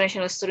the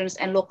international students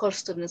and local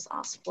students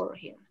ask for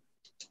here.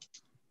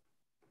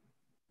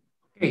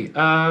 Okay,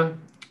 I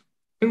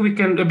think we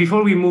can,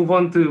 before we move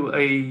on to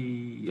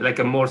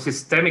a more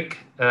systemic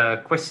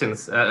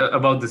questions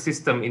about the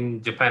system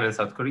in Japan and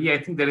South Korea,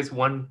 I think there is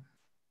one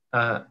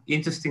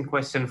interesting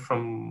question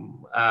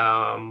from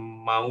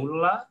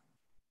Maula,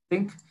 I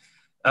think.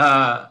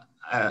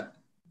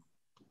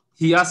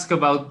 He asked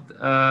about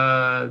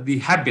the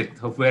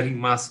habit of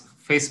wearing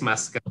face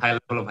mask and high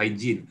level of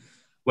hygiene,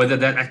 whether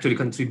that actually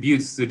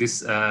contributes to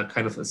this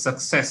kind of a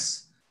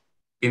success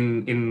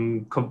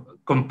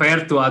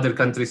compared to other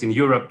countries in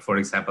Europe, for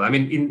example. I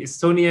mean, in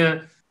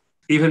Estonia,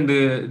 even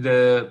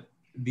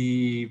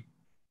the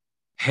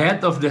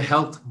head of the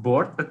health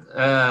board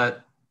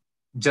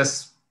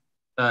just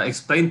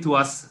explained to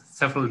us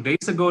several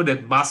days ago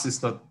that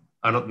masks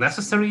are not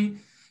necessary,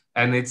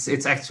 and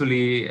it's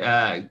actually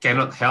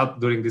cannot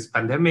help during this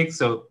pandemic.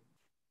 So,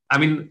 I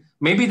mean,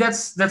 maybe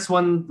that's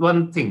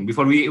one thing.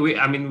 Before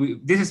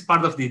this is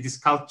part of this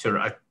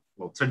culture,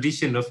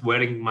 tradition of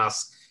wearing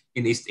masks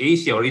in East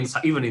Asia or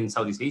even in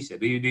Southeast Asia.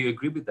 Do you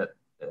agree with that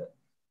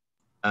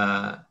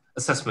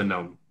assessment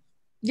now?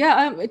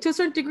 Yeah, to a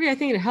certain degree, I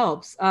think it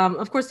helps.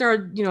 Of course, there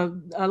are,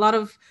 a lot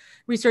of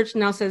research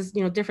now says,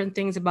 different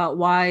things about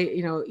why,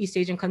 East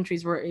Asian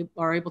countries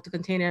are able to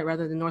contain it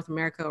rather than North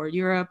America or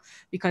Europe,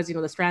 because,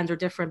 the strands are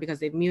different, because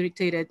they've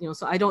mutated,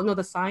 so I don't know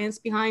the science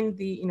behind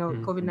the,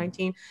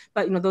 COVID-19,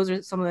 but, those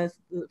are some of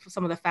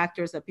the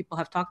factors that people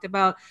have talked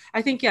about.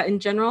 I think, yeah, in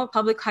general,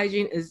 public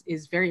hygiene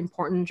is very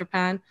important in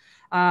Japan.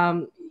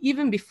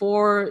 Even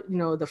before,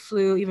 the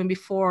flu, even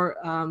before,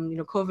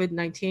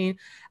 COVID-19,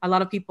 a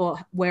lot of people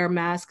wear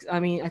masks. I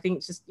mean, I think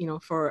it's just,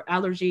 for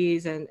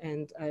allergies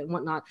and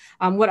whatnot.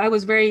 What I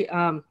was very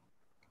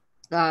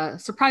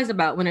surprised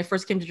about when I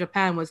first came to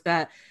Japan was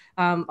that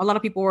a lot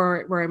of people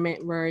were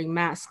wearing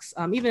masks,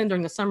 even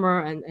during the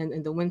summer and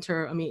in the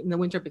winter. I mean, in the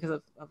winter because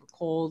of a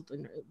cold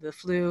and the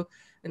flu.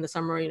 In the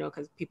summer,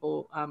 because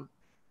people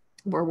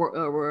were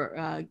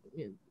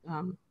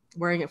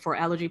wearing it for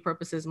allergy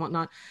purposes and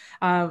whatnot.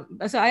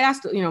 So I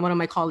asked, one of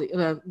my colleagues,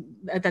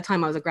 at that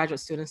time I was a graduate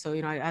student. So,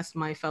 I asked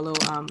my fellow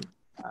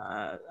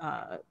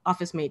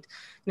office mate,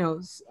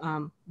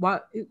 why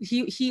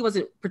he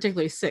wasn't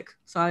particularly sick.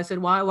 So I said,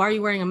 why are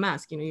you wearing a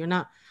mask? You're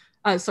not,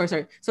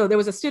 sorry. So there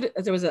was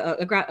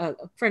a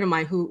friend of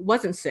mine who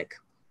wasn't sick,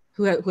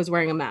 who was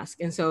wearing a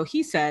mask. And so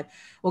he said,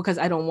 well, because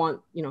I don't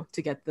want,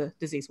 to get the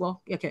disease.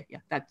 Well, okay, yeah,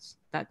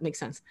 that makes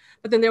sense.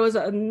 But then there was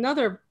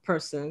another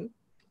person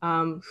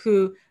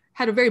who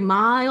had a very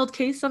mild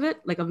case of it,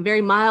 like a very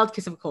mild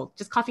case of a cold,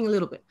 just coughing a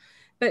little bit.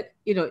 But,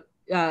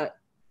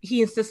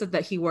 he insisted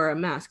that he wear a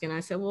mask. And I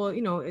said, well,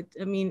 I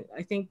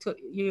think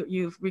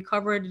you've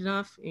recovered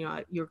enough,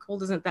 your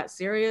cold isn't that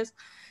serious.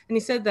 And he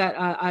said that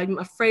I'm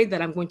afraid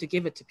that I'm going to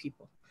give it to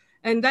people.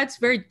 And that's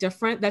very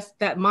different.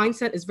 That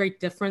mindset is very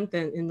different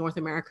than in North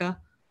America.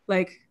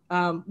 Like,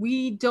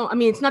 we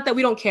don't, it's not that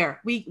we don't care.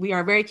 We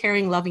are very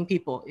caring, loving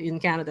people in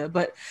Canada,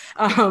 but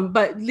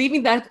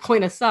leaving that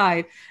point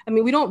aside,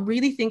 we don't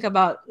really think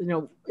about,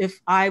 if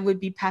I would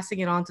be passing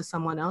it on to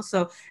someone else.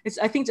 So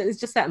I think it's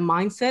just that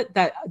mindset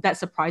that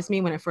surprised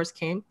me when I first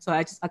came. So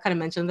I kind of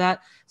mentioned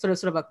that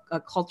sort of a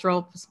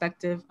cultural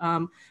perspective.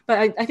 But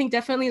I think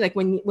definitely, like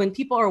when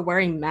people are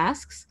wearing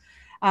masks,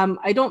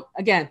 I don't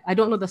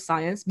know the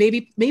science.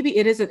 Maybe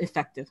it isn't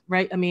effective,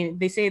 right?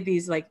 They say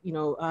these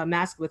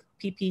masks with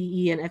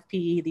PPE and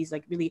FPE, these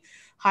like really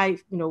high,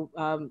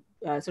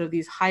 sort of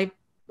these high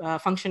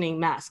functioning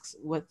masks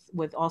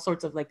with all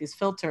sorts of like this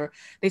filter.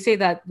 They say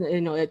that,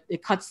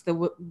 it cuts the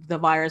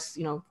virus,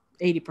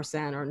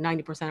 80% or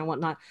 90% and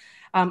whatnot.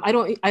 I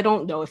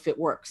don't know if it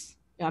works.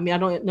 I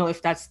don't know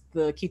if that's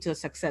the key to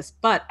success,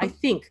 but I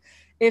think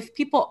if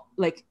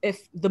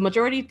the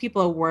majority of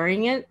people are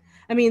wearing it,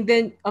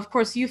 then of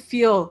course you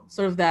feel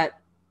sort of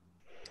that,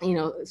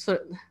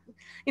 sort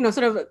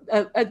of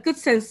a good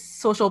sense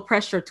social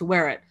pressure to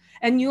wear it.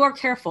 And you are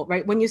careful,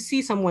 right? When you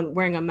see someone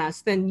wearing a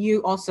mask, then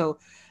you also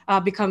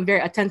become very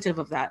attentive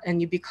of that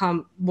and you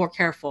become more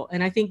careful.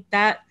 And I think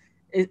that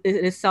in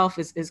itself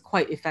is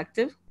quite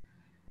effective.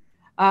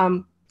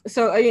 But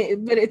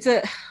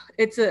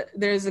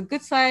there's a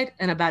good side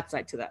and a bad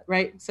side to that,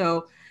 right?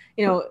 So,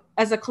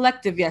 as a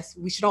collective, yes,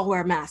 we should all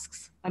wear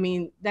masks.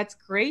 That's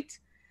great.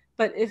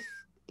 But if,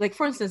 like,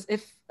 for instance,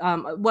 if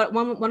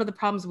one of the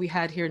problems we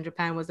had here in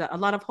Japan was that a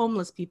lot of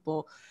homeless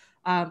people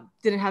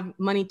didn't have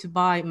money to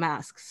buy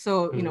masks.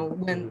 So,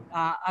 when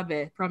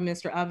Prime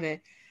Minister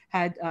Abe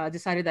had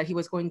decided that he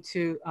was going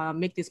to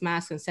make these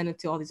masks and send it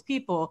to all these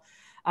people,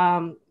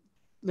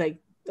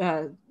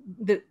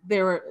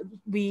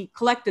 we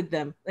collected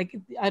them. Like,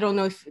 I don't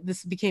know if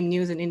this became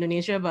news in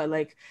Indonesia, but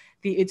like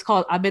it's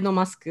called Abe no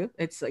mask.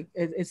 It's like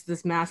it's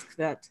this mask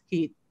that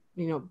he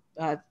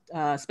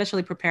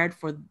specially prepared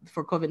for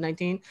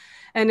COVID-19,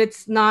 and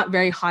it's not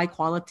very high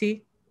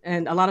quality.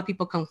 and a lot of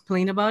people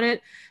complain about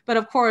it. But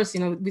of course,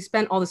 we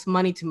spent all this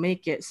money to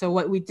make it. So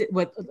what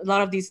a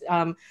lot of these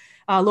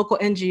local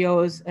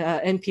NGOs,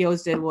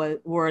 NPOs did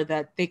were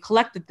that they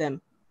collected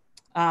them.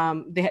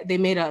 They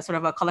made a sort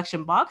of a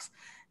collection box,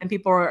 and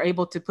people were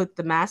able to put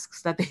the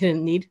masks that they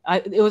didn't need.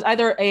 It was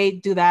either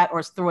do that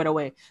or throw it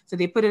away. So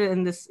they put it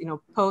in this,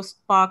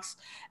 post box,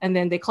 and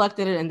then they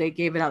collected it and they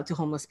gave it out to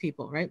homeless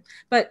people, right?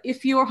 But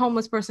if you're a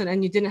homeless person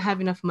and you didn't have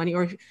enough money,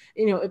 or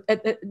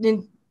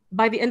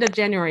by the end of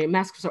January,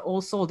 masks are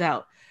all sold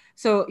out.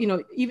 So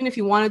even if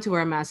you wanted to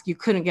wear a mask, you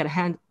couldn't get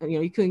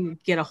you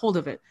couldn't get a hold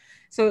of it.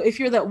 So if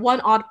you're that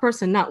one odd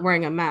person not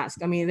wearing a mask,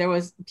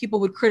 people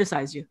would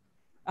criticize you.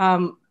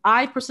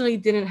 I personally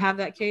didn't have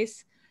that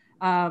case.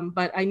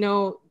 But I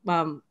know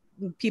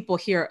people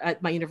here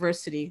at my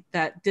university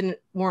that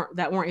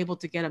weren't able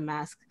to get a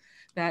mask.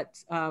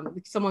 That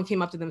someone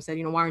came up to them and said,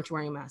 why aren't you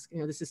wearing a mask?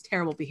 This is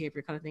terrible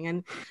behavior, kind of thing.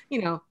 And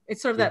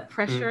it's sort of that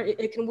pressure.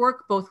 It can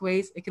work both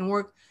ways. It can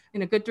work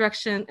in a good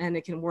direction, and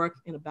it can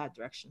work in a bad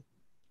direction.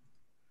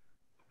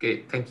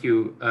 Okay, thank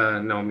you,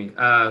 Naomi.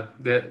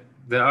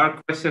 There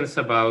are questions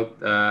about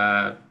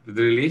the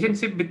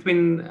relationship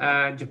between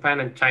Japan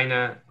and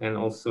China, and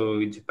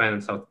also Japan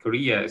and South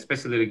Korea,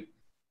 especially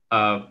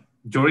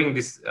during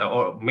this,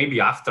 or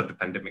maybe after the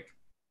pandemic.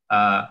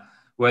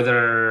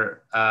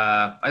 Whether,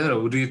 I don't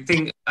know, do you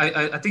think,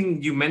 I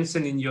think you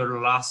mentioned in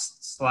your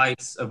last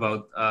slides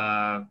about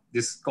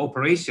this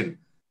cooperation,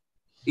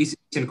 East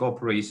Asian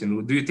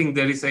cooperation. Do you think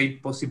there is a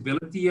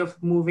possibility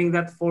of moving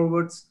that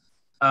forwards?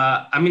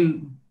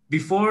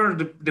 Before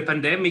the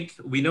pandemic,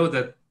 we know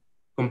that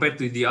compared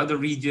to the other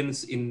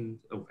regions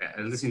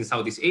at least in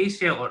Southeast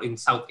Asia or in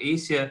South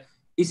Asia,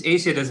 East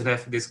Asia doesn't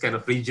have this kind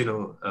of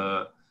regional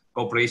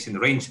cooperation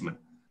arrangement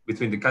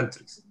between the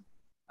countries.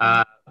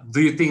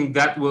 Do you think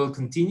that will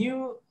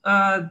continue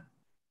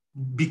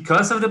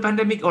because of the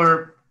pandemic,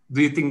 or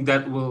do you think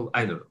that will,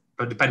 I don't know,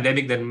 but the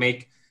pandemic then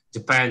make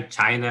Japan,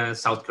 China,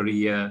 South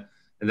Korea,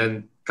 and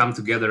then come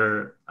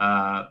together,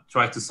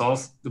 try to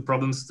solve the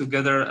problems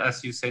together,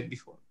 as you said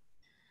before?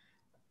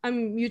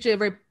 I'm usually a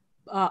very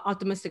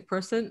optimistic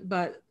person,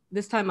 but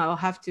this time I'll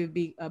have to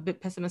be a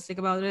bit pessimistic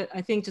about it.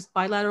 I think just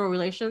bilateral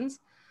relations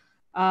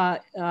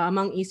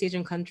among East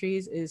Asian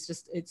countries is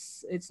just,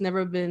 it's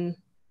never been,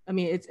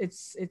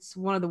 it's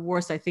one of the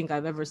worst I think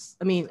I've ever,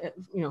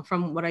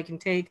 from what I can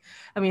take,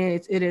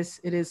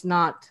 it is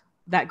not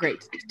that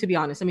great, to be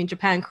honest.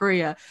 Japan,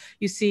 Korea,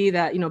 you see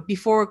that,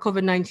 before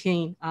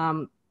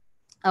COVID-19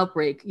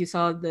 outbreak, you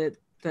saw the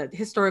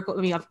historical,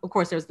 of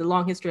course, there's the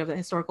long history of the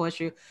historical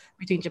issue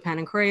between Japan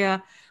and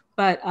Korea,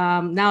 but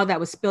now that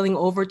was spilling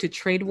over to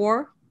trade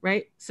war,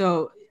 right?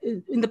 So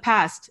in the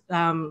past,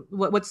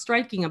 what's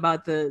striking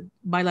about the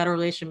bilateral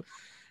relation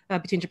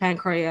between Japan and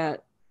Korea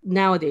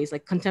nowadays,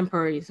 like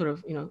contemporary sort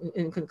of,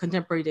 in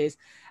contemporary days,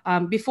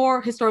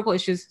 before historical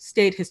issues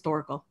stayed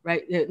historical,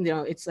 right?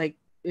 It's like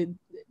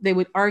they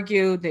would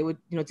argue, they would,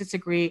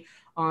 disagree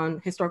on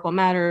historical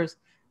matters,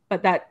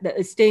 but that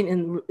is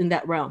staying in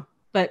that realm.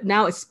 But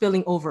now it's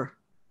spilling over,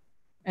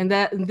 and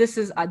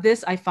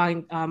this I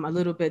find a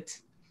little bit,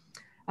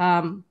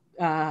 I'm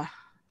a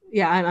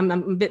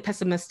bit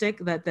pessimistic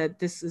that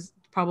this is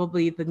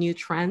probably the new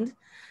trend,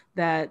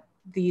 that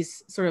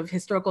these sort of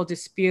historical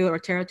dispute or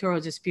territorial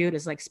dispute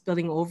is like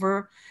spilling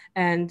over.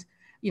 And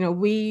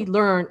we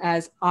learn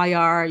as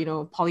IR,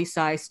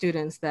 poli-sci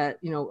students that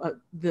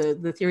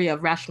the theory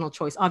of rational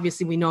choice.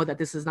 Obviously, we know that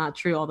this is not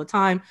true all the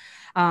time,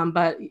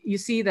 but you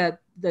see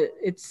that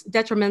it's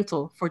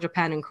detrimental for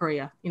Japan and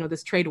Korea.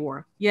 This trade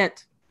war.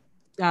 Yet,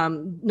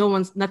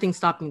 nothing's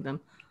stopping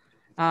them.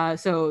 Korea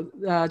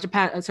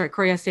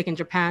has taken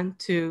Japan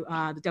to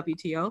the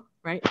WTO,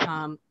 right?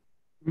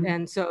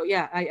 And so,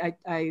 yeah,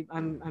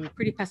 I'm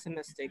pretty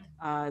pessimistic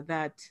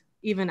that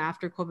even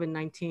after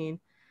COVID-19,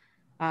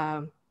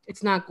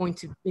 it's not going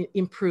to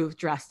improve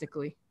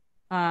drastically.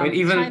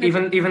 Even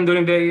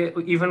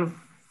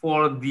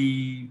for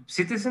the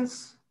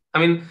citizens.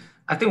 I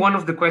think one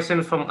of the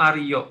questions from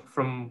Aryo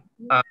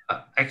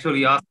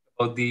actually asked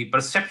about the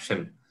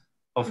perception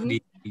of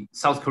the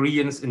South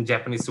Koreans and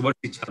Japanese towards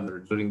each other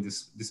during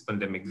this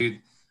pandemic.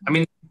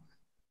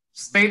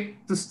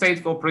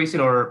 State-to-state cooperation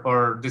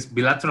or this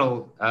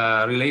bilateral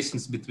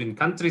relations between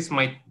countries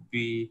might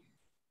be,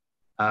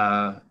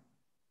 as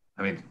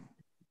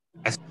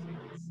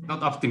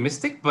not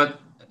optimistic,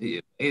 but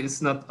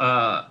it's not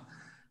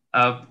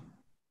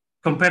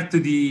compared to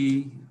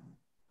the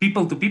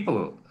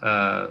people-to-people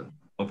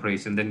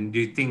cooperation. Then do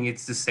you think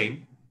it's the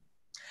same?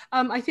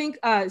 I think,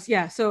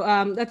 yeah. So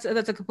that's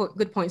a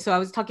good point. So I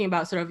was talking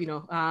about sort of,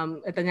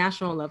 at the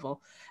national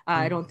level.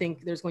 I don't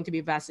think there's going to be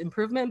a vast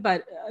improvement,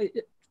 but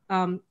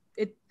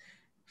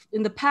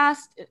in the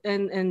past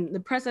and the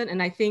present,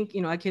 and I think,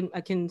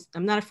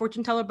 I'm not a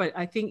fortune teller, but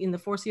I think in the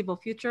foreseeable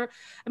future,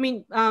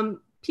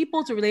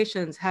 people's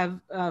relations have,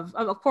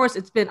 of course,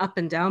 it's been up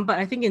and down, but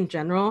I think in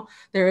general,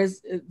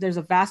 there's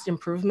a vast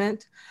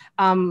improvement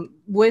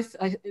with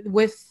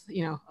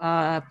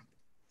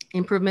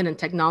improvement in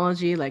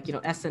technology, like,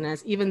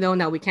 SNS, even though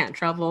now we can't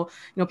travel,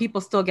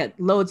 people still get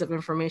loads of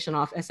information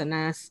off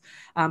SNS.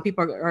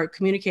 People are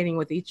communicating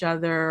with each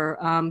other.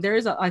 There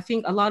is, I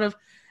think, a lot of,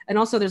 and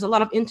also there's a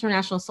lot of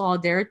international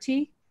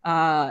solidarity,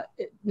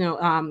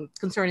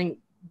 concerning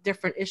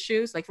different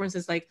issues. Like, for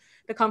instance, like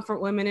the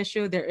comfort women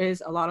issue, there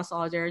is a lot of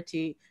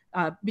solidarity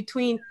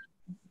between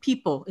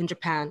people in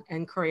Japan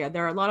and Korea.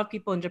 There are a lot of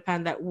people in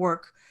Japan that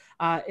work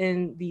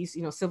in these,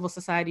 civil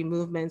society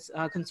movements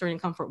concerning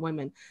comfort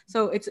women.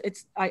 So I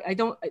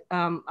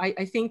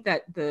think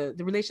that the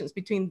relations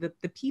between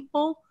the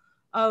people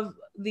of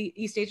the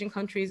East Asian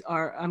countries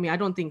are, I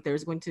don't think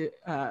there's going to,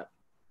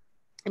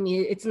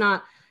 it's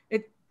not,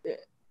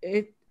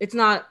 it's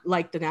not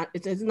like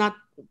it's not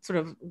sort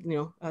of,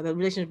 the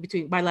relationship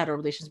between bilateral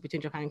relations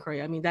between Japan and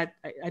Korea. That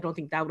I don't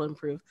think that will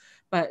improve.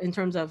 But in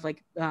terms of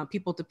like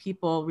people to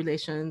people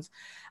relations,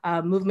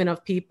 movement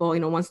of people,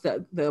 once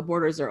the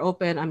borders are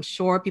open, I'm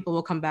sure people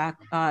will come back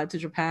to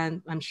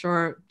Japan. I'm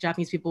sure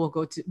Japanese people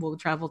will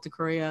travel to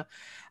Korea.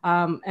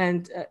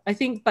 And I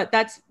think, but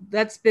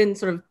that's been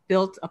sort of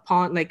built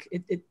upon, like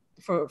it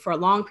for a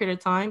long period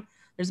of time.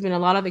 There's been a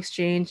lot of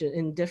exchange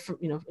in different,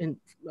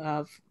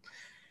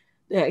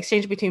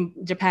 exchange between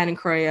Japan and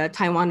Korea,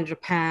 Taiwan and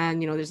Japan.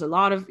 There's a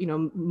lot of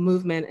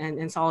movement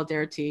and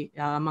solidarity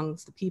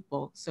amongst the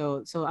people.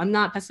 So I'm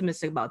not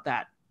pessimistic about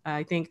that.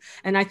 I think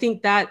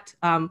that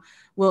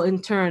will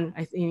in turn,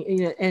 I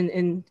think,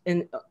 and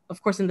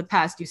of course in the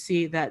past you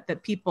see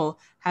that people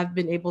have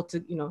been able to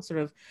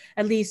sort of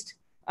at least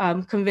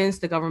convince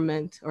the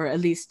government, or at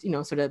least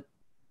sort of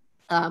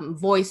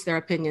voice their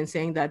opinion,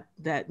 saying that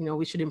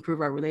we should improve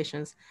our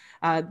relations.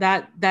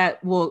 That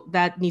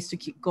needs to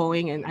keep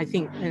going, and I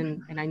think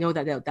and I know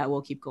that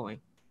will keep going.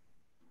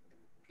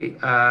 Okay,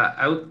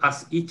 I would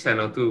ask each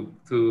channel to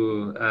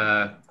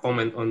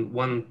comment on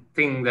one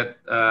thing that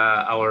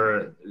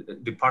our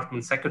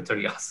department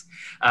secretary asked,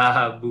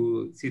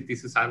 Bu Siti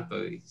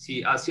Susanto.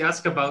 She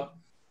asked about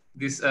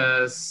this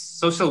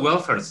social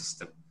welfare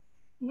system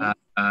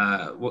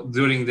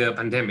during the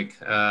pandemic.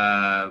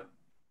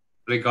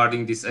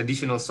 Regarding this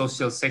additional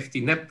social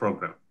safety net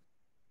program,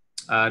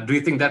 do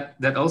you think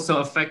that also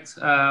affects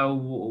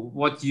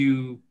what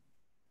you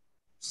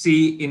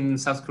see in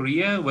South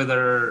Korea,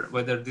 whether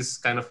this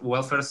kind of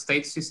welfare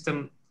state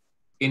system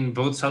in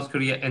both South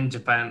Korea and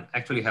Japan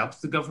actually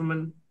helps the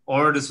government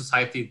or the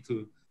society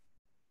to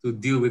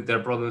deal with their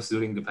problems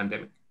during the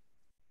pandemic?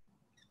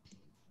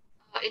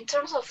 In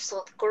terms of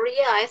South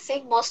Korea, I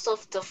think most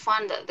of the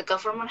fund that the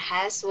government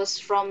has was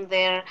from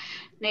their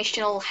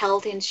national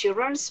health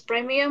insurance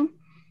premium,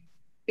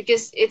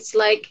 because it's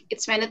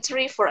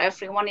mandatory for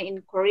everyone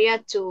in Korea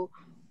to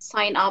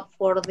sign up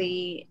for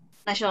the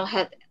national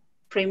health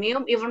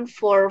premium, even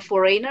for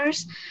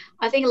foreigners.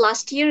 I think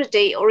last year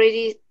they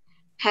already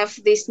have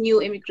these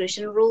new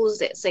immigration rules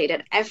that say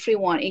that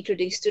everyone,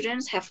 including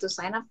students, have to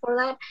sign up for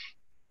that.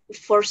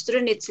 For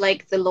students, it's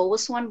like the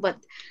lowest one, but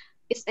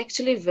it's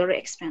actually very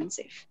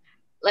expensive.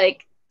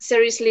 Like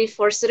seriously,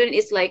 for student,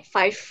 it's like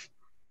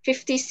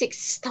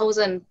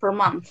 56,000 per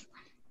month.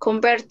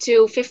 Compared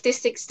to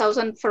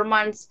 56,000 per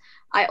month,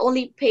 I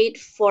only paid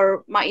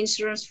for my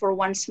insurance for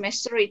one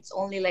semester. It's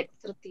only like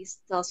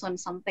 30,000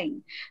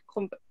 something.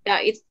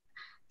 It's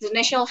the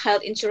national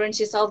health insurance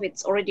itself.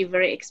 It's already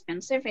very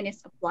expensive and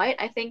it's applied.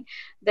 I think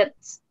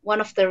that's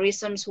one of the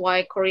reasons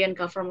why Korean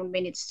government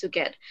managed to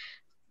get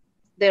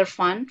their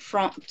fund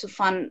to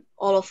fund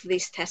all of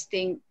this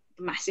testing,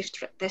 massive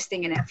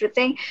testing and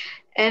everything.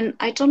 And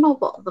I don't know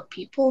about the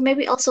people.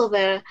 Maybe also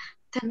the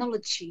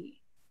technology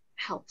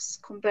helps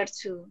compared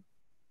to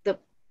the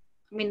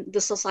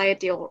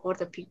society or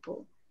the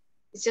people.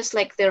 It's just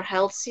like their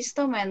health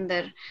system and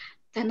their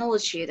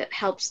technology that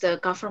helps the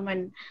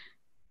government,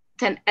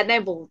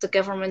 enable the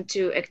government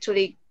to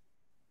actually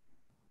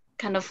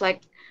kind of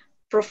like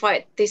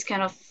provide this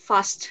kind of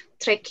fast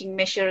tracking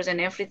measures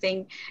and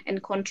everything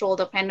and control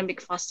the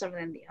pandemic faster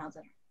than the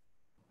other.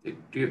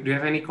 Do you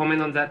have any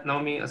comment on that,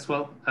 Naomi, as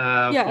well?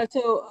 The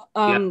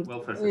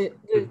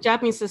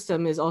Japanese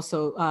system is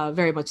also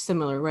very much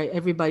similar, right?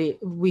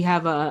 We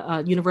have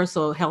a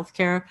universal health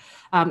care.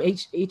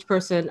 Each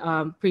person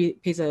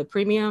pays a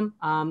premium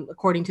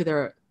according to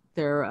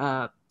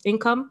their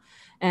income.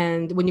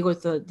 And when you go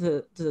to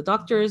the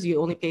doctors,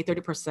 you only pay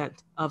 30%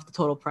 of the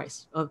total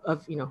price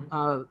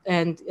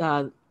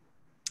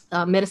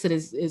medicine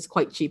is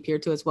quite cheap here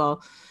too as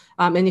well.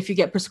 And if you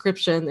get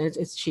prescription,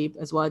 it's cheap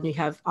as well. And you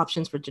have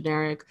options for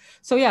generic.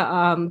 So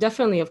yeah,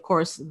 definitely, of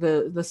course,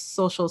 the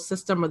social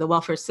system or the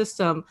welfare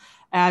system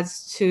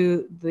adds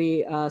to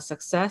the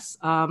success.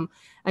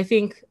 I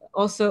think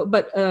also,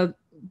 but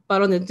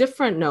on a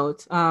different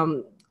note,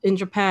 in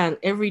Japan,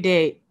 every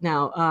day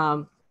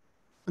now,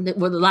 the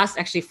last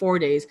actually 4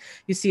 days,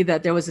 you see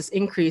that there was this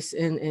increase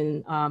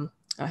in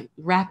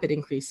rapid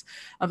increase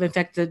of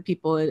infected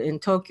people in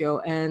Tokyo,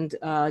 and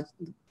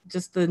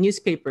just the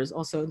newspapers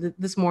also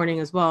this morning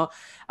as well.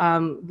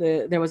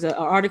 There was an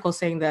article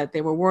saying that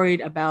they were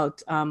worried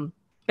about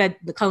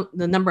the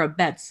number of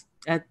beds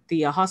at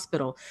the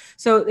hospital.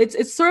 So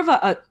it's sort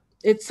of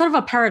it's sort of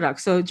a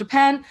paradox. So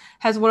Japan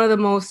has one of the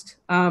most,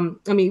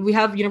 we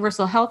have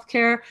universal health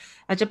care.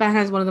 Japan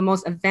has one of the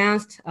most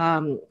advanced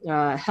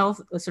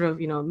health sort of,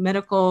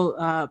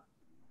 medical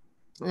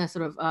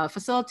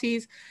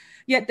facilities.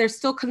 Yet they're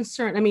still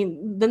concerned.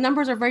 The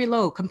numbers are very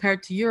low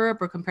compared to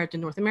Europe or compared to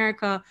North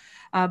America,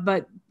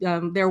 but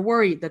they're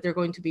worried that they're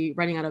going to be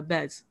running out of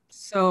beds.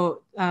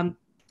 So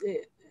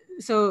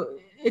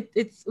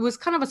it was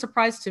kind of a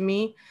surprise to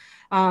me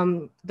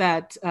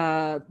that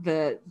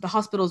the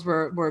hospitals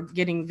were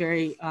getting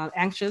very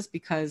anxious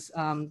because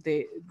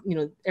they,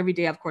 every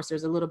day, of course,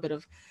 there's a little bit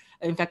of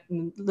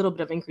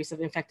increase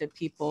of infected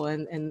people,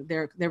 and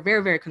they're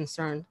very, very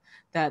concerned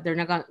that they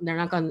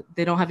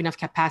don't have enough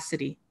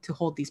capacity to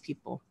hold these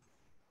people.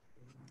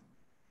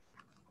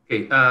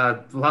 Okay,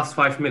 last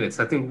 5 minutes.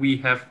 I think we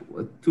have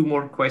 2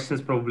 more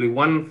questions, probably.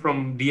 One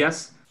from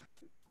Diaz,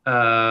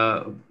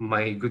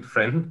 my good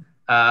friend.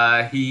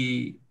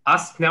 He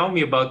asked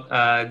Naomi about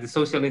the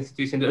social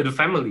institution, the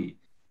family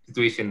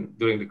situation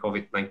during the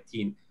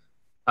COVID-19,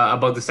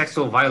 about the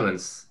sexual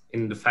violence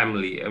in the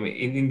family.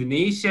 In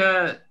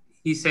Indonesia,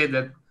 he said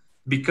that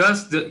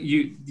because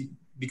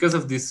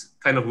of this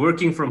kind of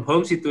working from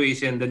home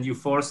situation, then you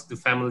force the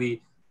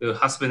family, the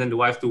husband and the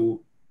wife, to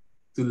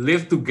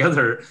live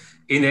together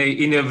in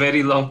a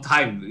very long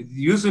time.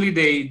 Usually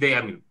they 8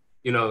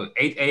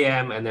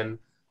 a.m. and then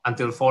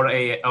until 4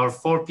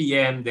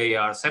 p.m. they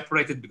are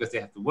separated because they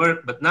have to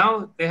work. But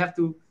now they have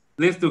to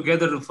live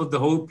together for the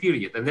whole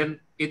period, and then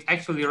it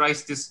actually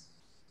raises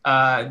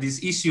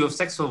this issue of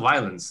sexual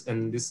violence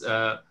and this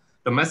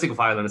domestic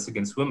violence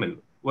against women.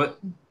 What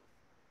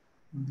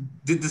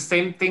did the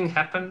same thing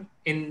happen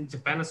in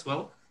Japan as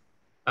well?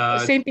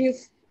 Same thing.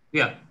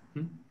 Yeah.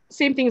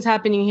 Same things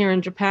happening here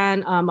in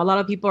Japan. A lot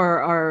of people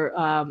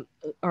are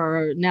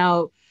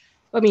now.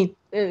 When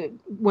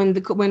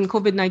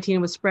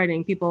COVID-19 was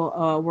spreading, people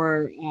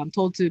were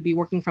told to be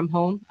working from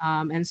home,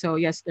 and so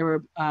yes,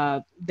 there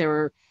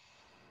were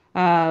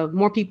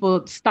more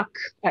people stuck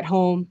at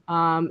home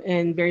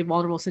in very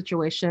vulnerable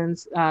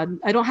situations.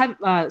 I don't have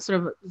sort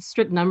of a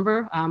strict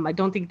number. I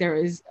don't think there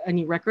is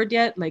any record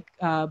yet.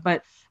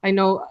 But I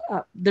know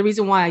the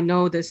reason why I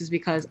know this is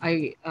because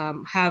I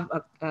have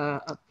I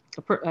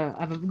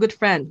have a good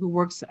friend who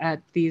works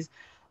at these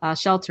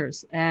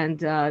shelters,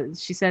 and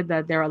she said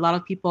that there are a lot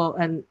of people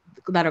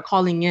that are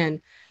calling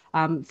in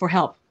for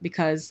help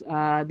because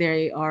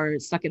they are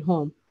stuck at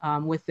home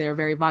with their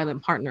very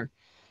violent partner.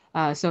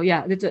 So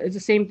yeah, it's the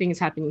same thing is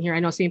happening here. I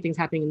know same things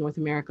happening in North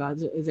America.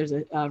 There's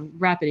a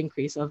rapid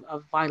increase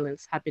of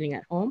violence happening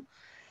at home,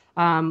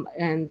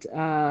 and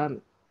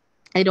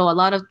I know a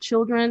lot of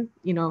children,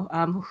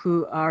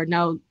 who are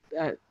now.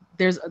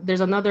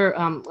 There's another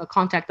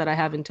contact that I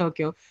have in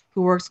Tokyo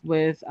who works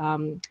with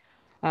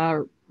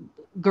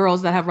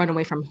girls that have run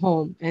away from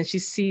home, and she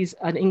sees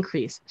an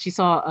increase. She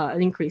saw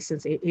an increase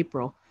since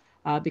April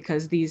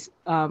because these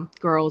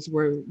girls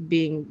were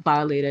being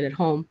violated at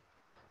home,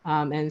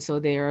 and so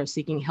they are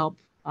seeking help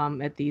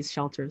at these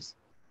shelters.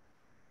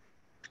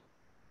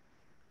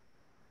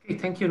 Okay,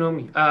 thank you,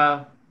 Naomi.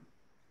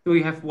 Do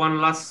we have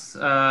one last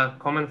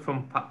comment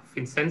from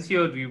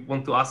Vincencio? Do you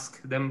want to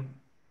ask them?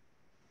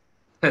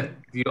 Do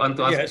you want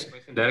to ask the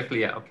question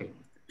directly? Yeah, okay.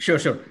 Sure.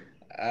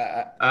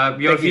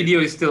 Your video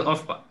is still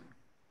off.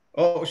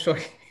 Oh,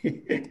 sorry.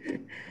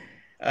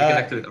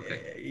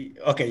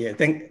 Okay, yeah.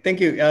 Thank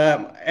you.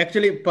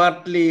 Actually,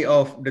 partly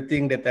of the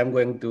thing that I'm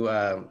going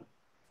to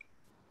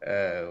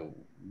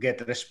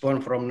get a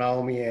response from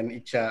Naomi and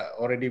Icha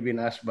already been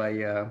asked by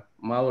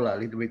Maula a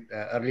little bit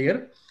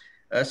earlier.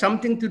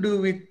 Something to do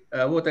with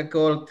what I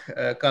call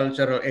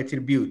cultural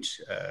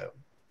attributes.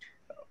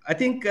 I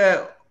think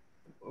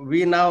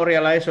we now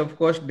realize, of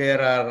course, there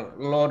are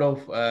a lot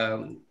of,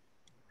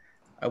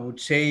 I would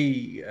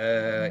say,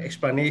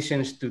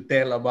 explanations to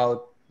tell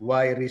about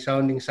why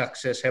resounding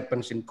success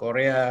happens in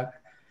Korea,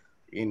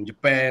 in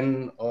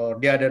Japan, or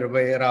the other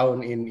way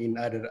around in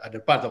other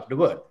parts of the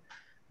world.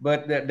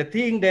 But the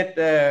thing that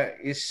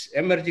is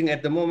emerging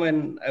at the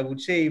moment, I would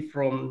say,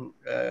 from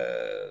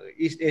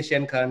East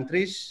Asian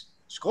countries,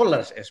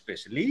 scholars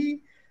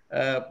especially,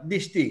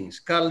 these things,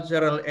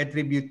 cultural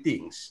attribute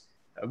things,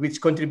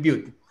 which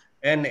contribute.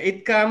 And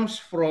it comes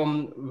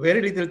from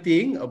very little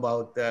thing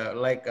about,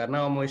 like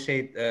Naomi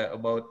said,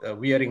 about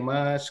wearing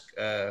mask,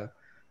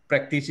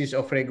 practices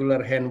of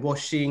regular hand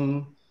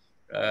washing,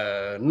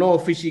 no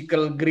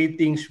physical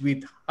greetings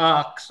with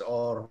hugs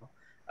or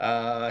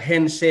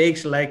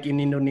handshakes like in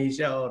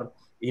Indonesia or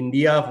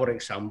India, for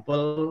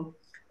example.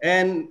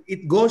 And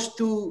it goes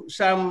to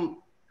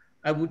some,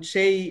 I would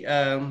say,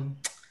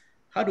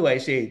 how do I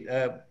say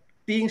it?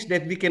 Things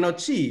that we cannot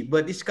see,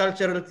 but it's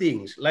cultural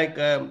things. Like,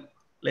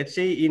 let's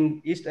say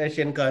in East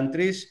Asian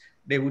countries,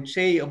 they would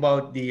say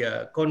about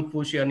the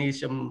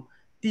Confucianism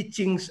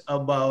teachings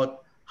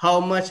about how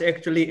much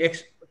actually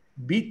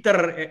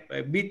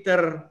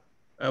bitter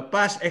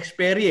past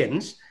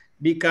experience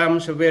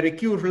becomes a very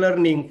curious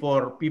learning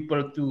for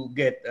people to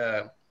get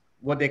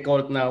what they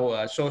call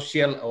now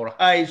social or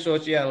high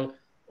social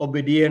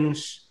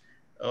obedience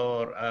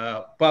or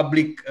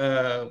public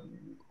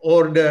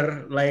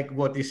order like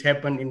what is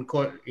happened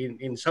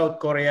in South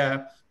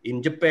Korea,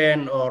 in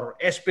Japan, or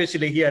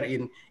especially here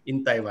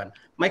in Taiwan.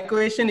 My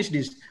question is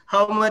this: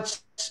 how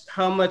much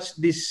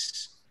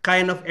this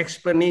kind of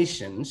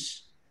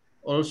explanations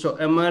also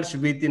emerge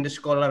within the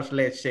scholars,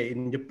 let's say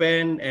in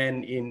Japan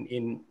and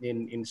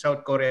in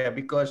South Korea?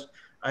 Because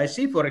I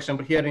see, for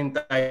example, here in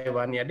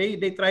Taiwan, yeah,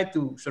 they try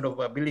to sort of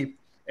believe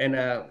and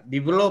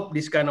develop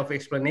this kind of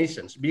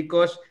explanations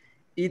because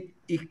it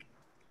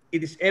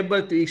is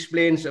able to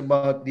explain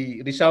about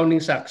the resounding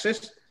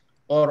success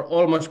or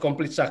almost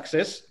complete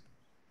success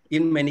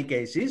in many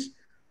cases.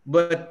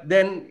 But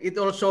then it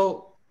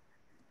also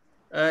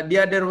the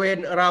other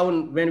way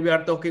around when we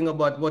are talking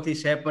about what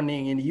is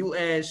happening in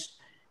US,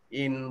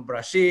 in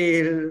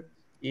Brazil,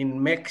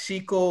 in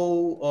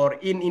Mexico, or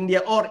in India,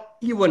 or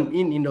even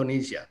in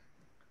Indonesia.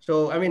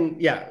 So I mean,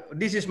 yeah,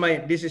 this is my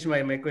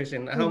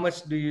question. How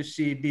much do you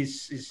see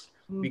this is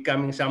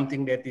becoming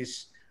something that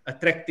is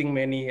attracting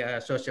many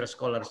social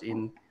scholars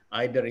in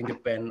either in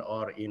Japan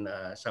or in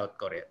South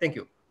Korea? Thank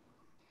you.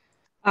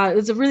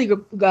 It's a really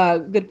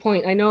good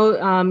point. I know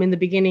in the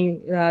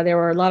beginning there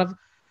were a lot of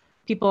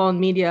people on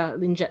media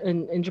in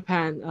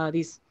Japan,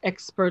 these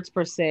experts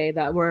per se,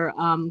 that were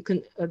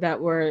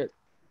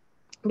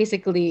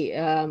basically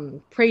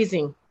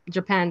praising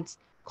Japan's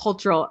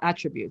cultural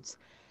attributes.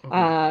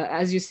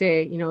 As you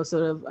say,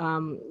 sort of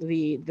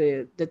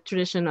the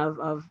tradition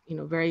of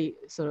very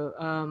sort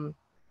of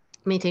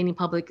maintaining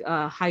public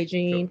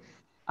hygiene. Sure.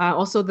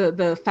 Also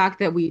the fact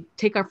that we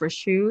take off our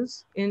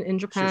shoes in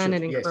Japan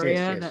and in Yes,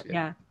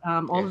 Korea.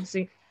 All of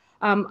the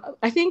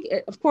I think,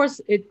 of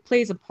course, it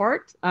plays a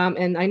part.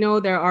 And I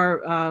know there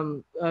are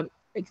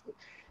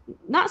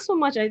not so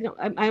much.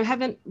 I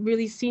haven't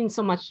really seen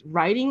so much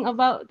writing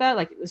about that,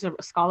 like sort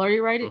of scholarly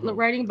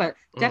writing, but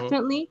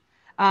definitely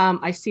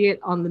I see it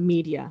on the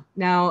media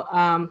now.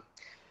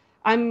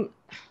 I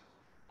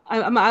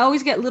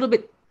always get a little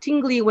bit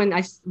tingly when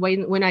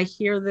I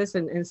hear this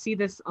and see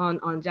this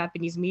on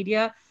Japanese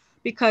media,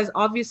 because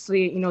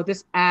obviously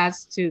this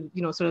adds to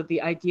sort of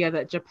the idea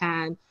that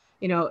Japan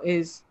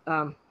is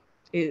a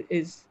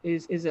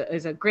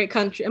great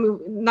country. I mean,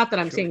 not that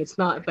I'm saying it's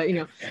not, but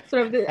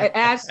sort of it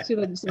adds to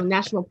the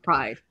national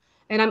pride.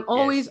 And I'm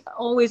always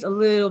a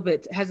little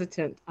bit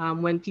hesitant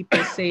when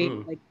people say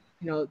like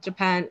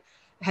Japan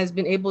has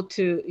been able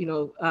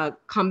to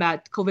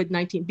combat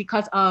COVID-19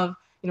 because of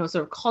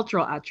sort of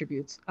cultural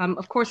attributes.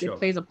 Of course, it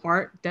plays a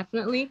part,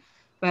 definitely,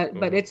 but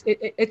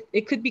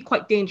it could be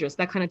quite dangerous.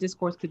 That kind of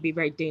discourse could be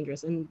very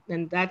dangerous, and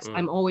that's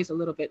I'm always a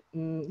little bit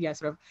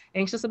sort of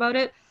anxious about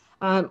it.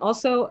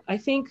 Also,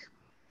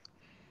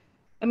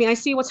 I mean, I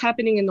see what's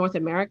happening in North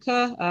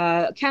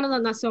America, Canada,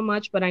 not so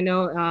much, but I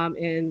know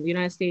in the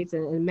United States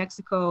and in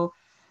Mexico,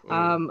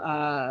 and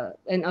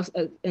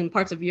in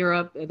parts of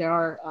Europe, there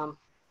are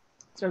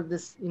sort of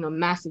this,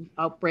 massive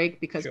outbreak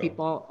because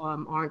people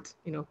aren't,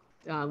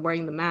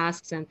 wearing the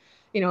masks, and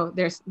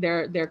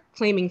they're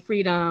claiming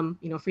freedom,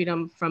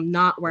 freedom from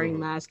not wearing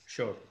masks.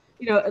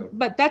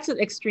 But that's an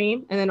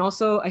extreme. And then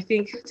also, I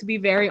think, to be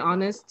very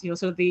honest,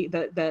 sort of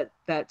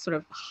that sort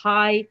of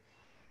high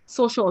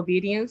social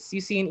obedience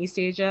you see in East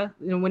Asia,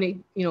 when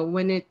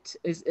it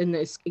is in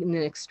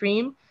the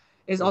extreme,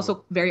 is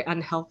also very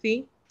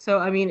unhealthy. So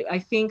I mean, I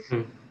think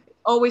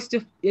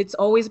it's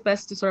always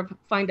best to sort of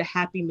find a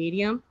happy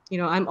medium.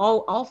 I'm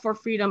all for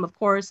freedom, of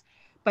course,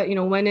 but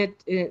when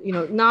it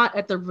not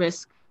at the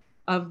risk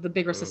of the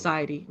bigger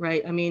society,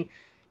 right? I mean,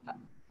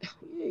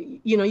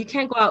 you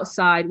can't go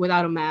outside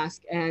without a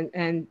mask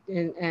and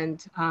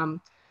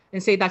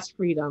say that's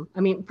freedom.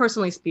 I mean,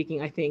 personally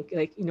speaking, I think,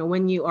 like,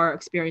 when you are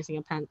experiencing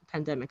a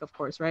pandemic, of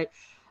course, right?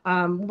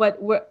 But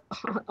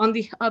on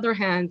the other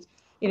hand,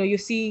 you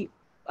see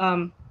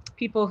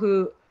people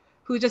who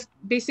just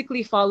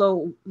basically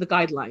follow the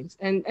guidelines,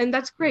 and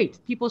that's great.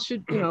 People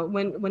should,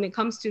 when it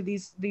comes to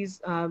these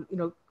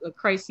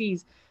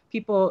crises,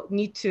 people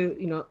need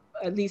to,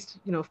 at least,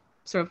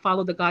 sort of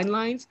follow the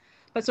guidelines.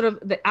 But sort of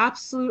the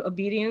absolute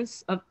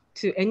obedience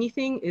to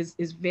anything is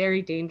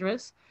very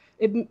dangerous.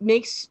 It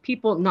makes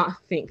people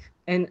not think,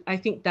 and I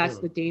think that's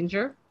the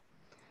danger.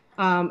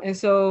 And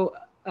so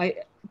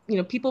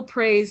people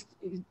praise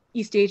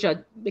East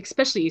Asia,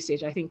 especially East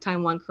Asia. I think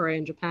Taiwan, Korea,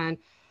 and Japan,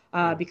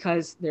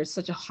 because there's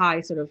such a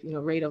high sort of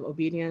rate of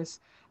obedience.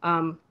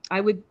 It's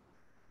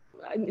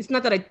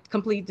not that I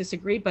completely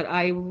disagree, but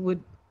I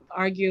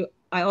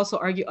also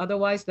argue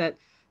otherwise, that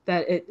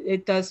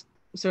it does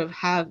sort of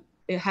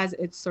has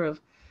its sort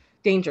of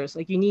dangers.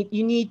 Like you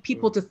need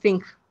people to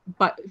think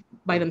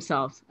by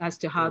themselves as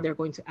to how they're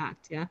going to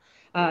act.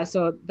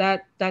 So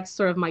that's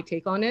sort of my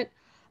take on it.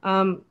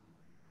 And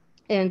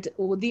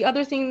the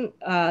other thing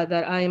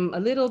that I'm a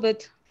little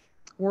bit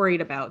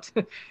worried about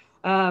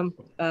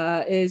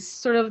is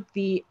sort of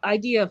the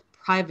idea of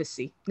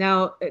privacy.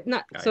 Now,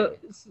 so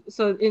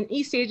in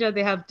East Asia,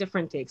 they have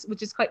different takes,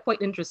 which is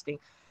quite interesting.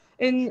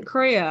 In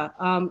Korea,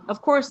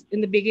 of course,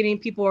 in the beginning,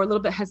 people were a little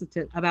bit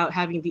hesitant about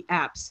having the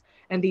apps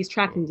and these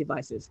tracking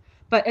devices.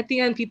 But at the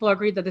end, people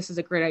agreed that this is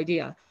a great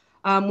idea.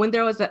 When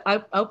there was an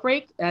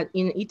outbreak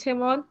in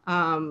Itaewon,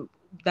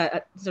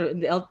 that sort of in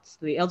the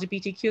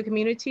LGBTQ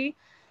community,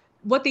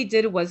 what they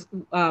did was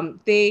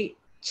they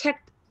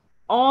checked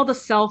all the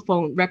cell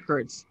phone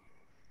records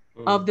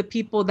of the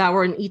people that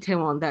were in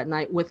Itaewon that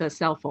night with a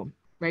cell phone,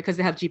 right? Because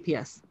they have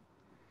GPS.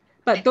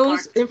 But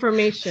those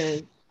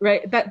information,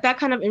 right, that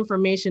kind of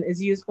information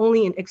is used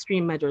only in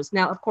extreme measures.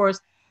 Now, of course,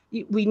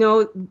 we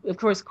know, of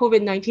course,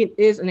 COVID-19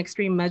 is an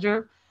extreme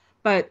measure,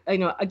 but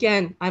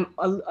again, I'm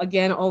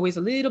always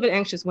a little bit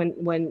anxious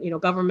when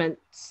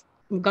governments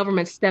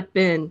step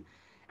in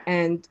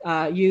and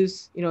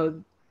use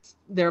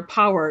their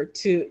power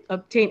to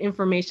obtain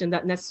information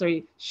that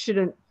necessarily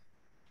shouldn't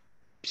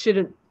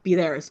be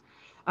theirs.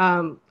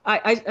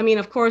 I mean,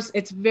 of course,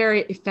 it's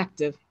very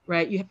effective,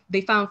 right?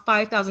 They found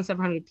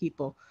 5,700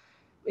 people.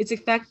 It's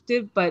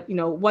effective, but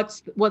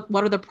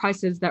what are the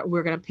prices that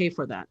we're going to pay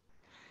for that?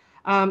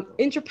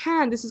 In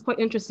Japan, this is quite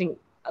interesting.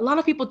 A lot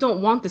of people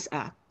don't want this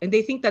app, and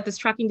they think that this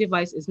tracking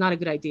device is not a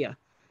good idea.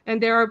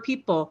 And there are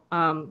people,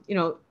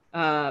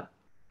 sort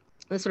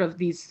of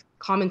these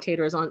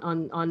commentators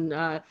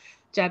on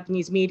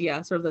Japanese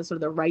media, sort of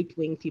the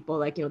right-wing people,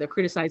 like they're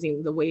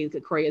criticizing the way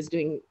that Korea is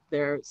doing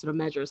their sort of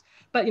measures.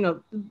 But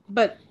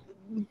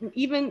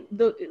even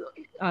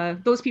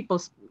those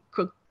people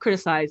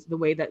criticize the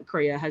way that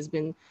Korea has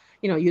been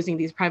using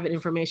these private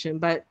information.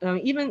 But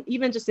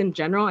even just in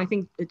general, I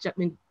think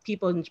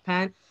people in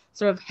Japan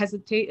sort of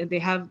hesitate, and they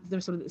have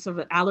their sort of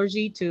an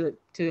allergy to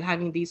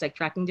having these like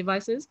tracking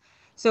devices.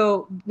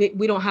 So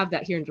we don't have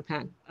that here in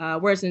Japan.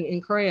 Whereas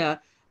in Korea,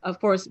 of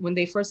course, when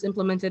they first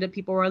implemented it,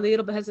 people were a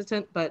little bit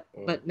hesitant, but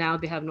now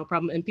they have no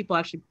problem, and people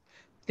actually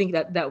think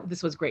that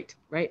this was great,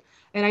 right?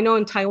 And I know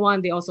in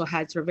Taiwan they also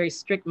had sort of very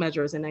strict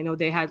measures, and I know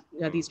they had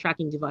these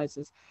tracking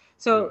devices.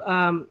 So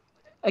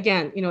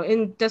again,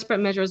 in desperate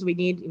measures, we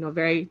need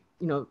very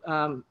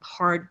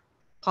hard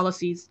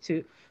policies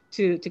to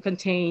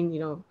contain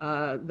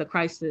the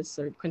crisis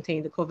or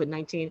contain the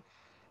COVID-19.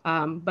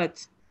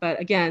 But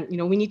again,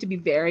 we need to be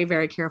very,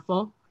 very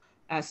careful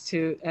as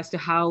to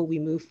how we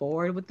move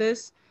forward with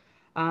this,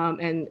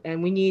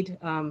 and we need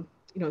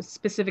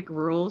specific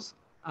rules.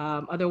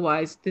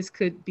 Otherwise, this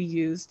could be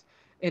used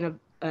in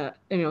a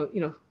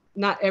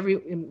not every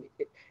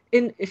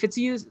if it's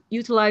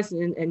utilized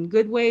in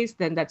good ways,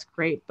 then that's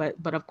great.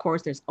 But of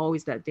course, there's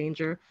always that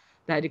danger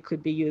that it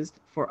could be used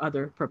for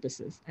other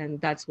purposes, and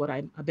that's what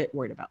I'm a bit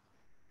worried about.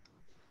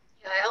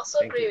 Yeah, I also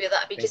agree with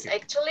that, because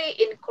actually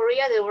in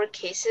Korea there were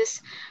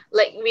cases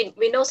like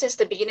we know since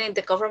the beginning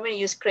the government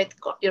used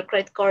your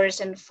credit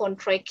cards and phone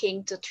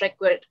tracking to track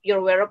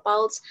your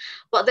whereabouts.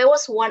 But there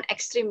was one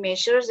extreme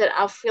measure that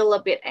I feel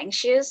a bit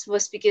anxious,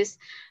 was because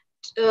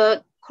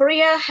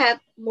Korea had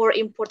more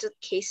imported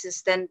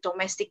cases than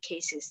domestic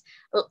cases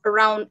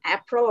around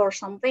April or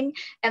something,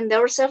 and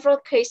there were several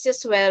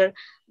cases where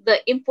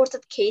the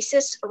imported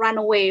cases ran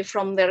away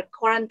from their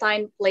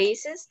quarantine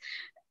places.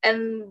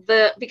 And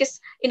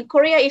because in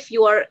Korea, if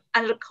you are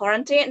under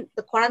quarantine,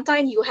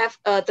 you have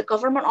the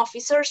government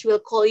officers will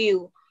call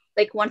you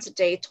like once a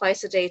day,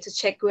 twice a day to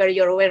check where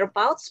your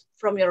whereabouts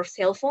from your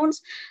cell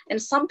phones.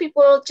 And some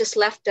people just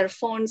left their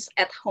phones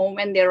at home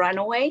and they ran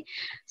away.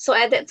 So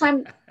at that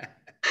time,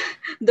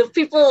 the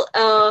people,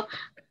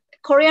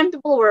 Korean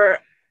people were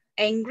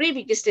angry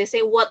because they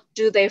say, what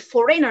do the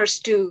foreigners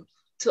do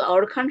to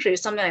our country,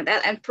 something like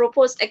that, and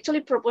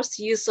actually proposed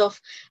the use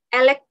of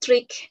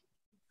electric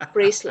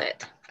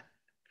bracelet.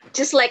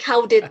 Just like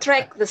how they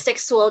track the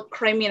sexual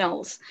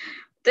criminals.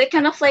 They're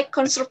kind of like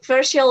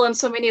controversial on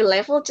so many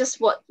levels, just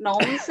what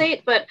Naomi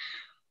said, but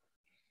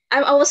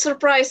I was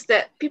surprised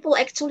that people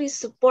actually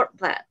support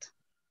that.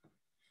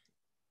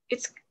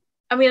 It's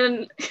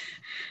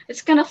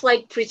kind of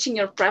like preaching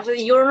your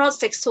privacy. You're not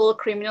sexual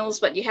criminals,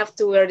 but you have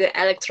to wear the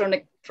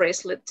electronic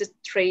bracelet to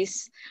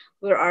trace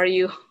where are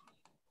you.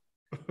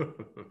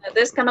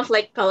 There's kind of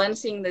like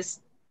balancing this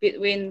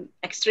between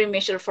extreme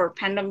measure for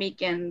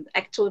pandemic and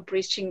actual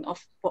breaching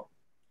of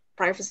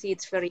privacy.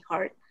 It's very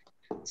hard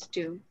to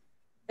do.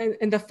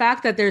 And the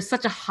fact that there's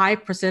such a high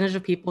percentage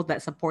of people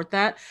that support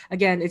that,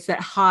 again, it's that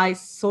high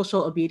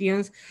social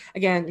obedience.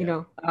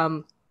 Again,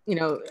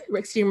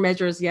 extreme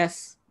measures,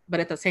 yes, but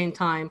at the same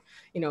time,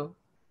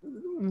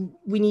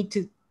 we need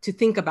to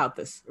think about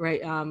this,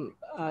 right?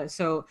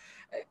 So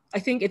I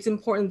think it's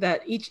important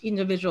that each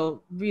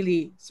individual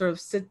really sort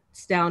of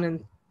sits down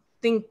and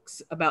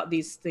thinks about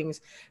these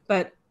things.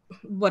 But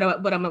what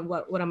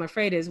I'm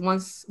afraid is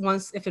once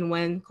if and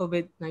when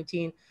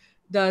COVID-19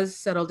 does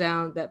settle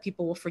down, that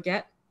people will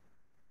forget.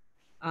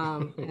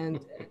 You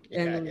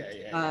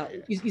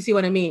see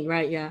what I mean,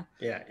 right? Yeah.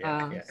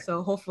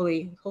 So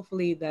hopefully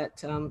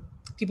that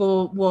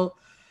people will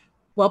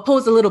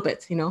pose a little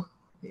bit,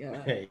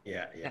 Yeah.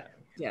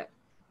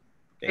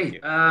 Thank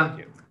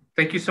you.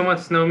 Thank you so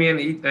much, Naomi and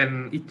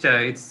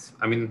Icha.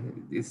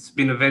 It's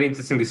been a very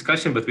interesting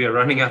discussion, but we are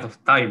running out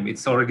of time.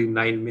 It's already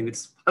 9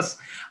 minutes past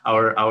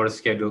our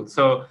schedule.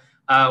 So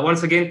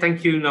once again,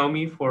 thank you,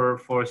 Naomi,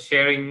 for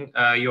sharing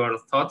your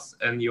thoughts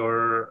and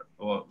your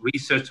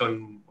research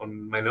on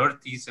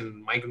minorities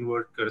and migrant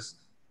workers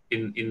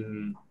in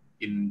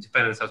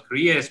Japan and South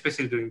Korea,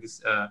 especially during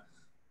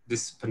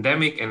this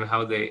pandemic and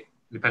how the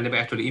pandemic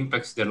actually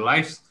impacts their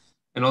lives,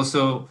 and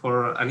also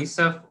for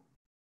Anissa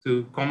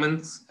to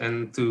comment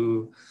and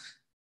to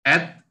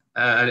add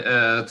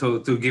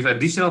to give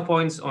additional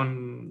points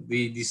on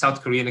the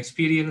South Korean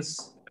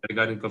experience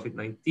regarding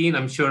COVID-19.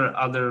 I'm sure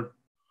other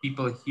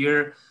people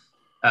here.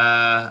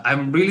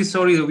 I'm really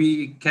sorry that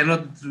we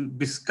cannot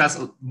discuss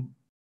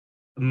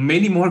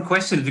many more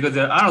questions because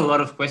there are a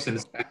lot of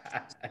questions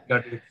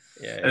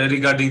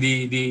regarding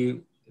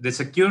the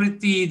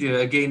security,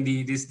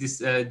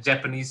 this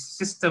Japanese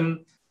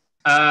system.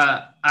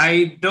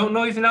 I don't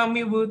know if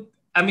Naomi would.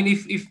 I mean,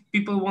 if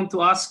people want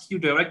to ask you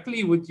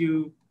directly, would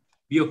you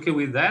be okay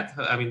with that?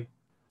 I mean,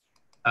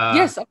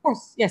 yes, of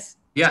course, yes.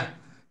 Yeah.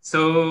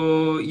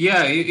 So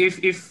yeah,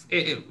 if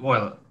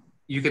well,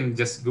 you can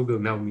just Google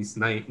Naomi's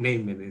name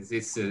and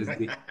it's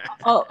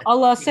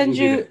I'll send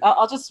you.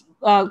 I'll just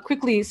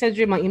quickly send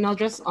you my email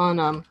address on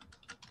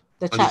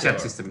the chat. On the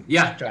chat system.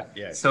 Yeah.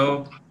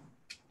 So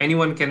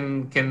anyone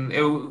can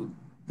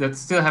that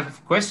still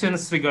have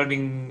questions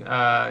regarding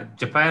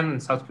Japan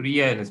and South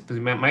Korea and especially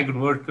migrant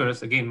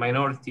workers, again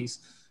minorities,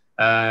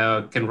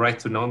 can write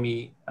to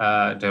Naomi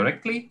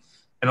directly,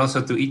 and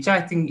also to Icha.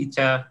 I think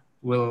Icha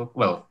will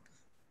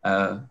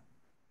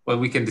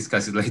we can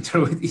discuss it later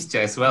with Icha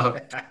as well.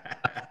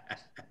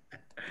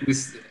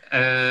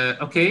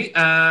 Okay.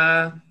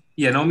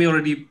 Yeah, Naomi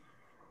already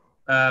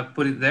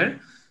put it there.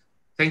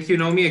 Thank you,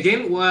 Naomi.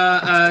 Again,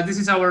 this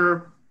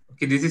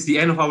is the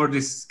end of our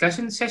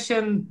discussion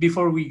session.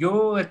 Before we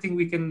go, I think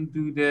we can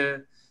do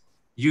the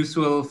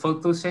usual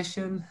photo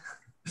session.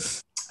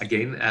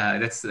 Again,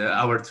 that's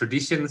our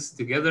traditions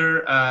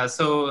together.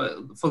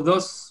 So for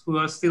those who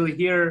are still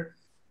here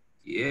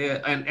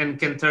and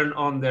can turn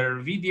on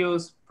their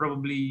videos,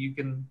 probably you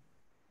can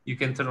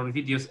turn on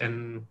videos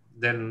and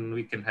then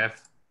we can have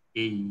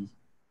a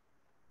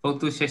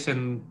photo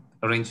session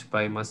arranged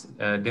by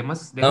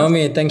Demas.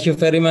 Naomi, thank you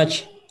very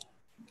much.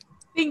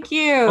 Thank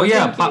you. Oh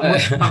yeah, Pak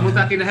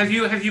Mutakin. Have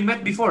you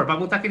met before? Pak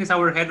Mutakin is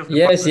our head of the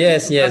Yes.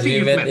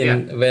 We met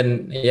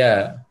when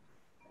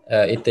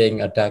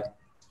eating a duck.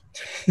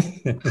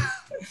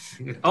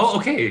 Oh,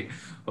 okay.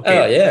 Oh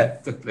yeah.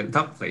 The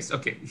duck place.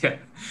 Okay, yeah.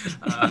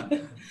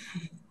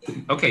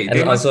 Okay. And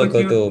Demas, also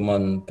go to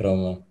Mount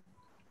Bromo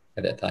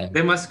at that time.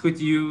 Demas,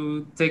 could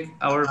you take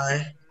our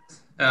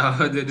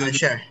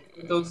Sure.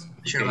 Those?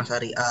 Sure, Mas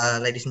Ari.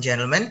 Ladies and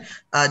gentlemen,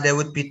 there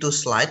would be 2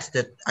 slides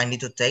that I need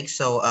to take.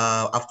 So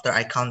after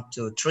I count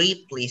to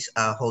 3, please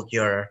hold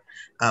your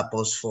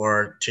pose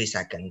for 3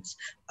 seconds.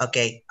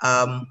 Okay.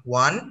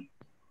 1,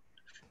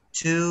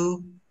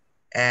 2,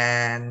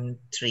 and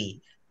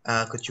 3.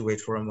 Could you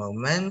wait for a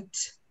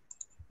moment?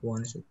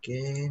 Once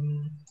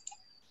again.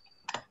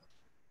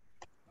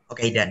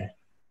 Okay, done.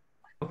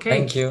 Okay.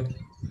 Thank you.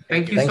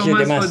 Thank you so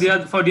much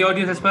for the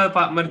audience as well,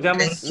 Pak Merjam.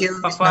 Thank you,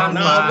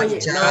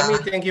 Naomi,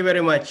 thank you very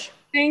much.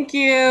 Thank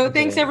you. Okay.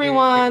 Thanks,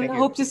 everyone. Thank you.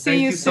 Hope to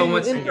see you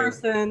soon in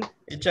person.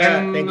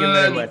 Thank you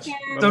very much.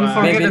 Don't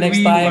forget that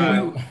next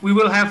time. we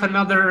will have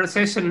another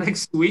session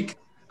next week.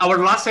 Our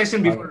last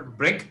session before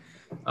break.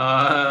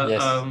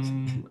 Yes.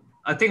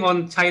 I think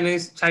on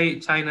China's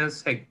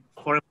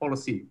foreign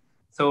policy.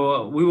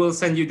 So we will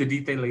send you the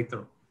detail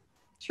later.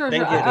 Sure.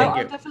 I'll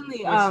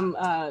definitely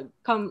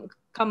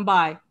come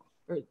by.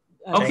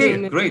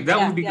 Okay, great. That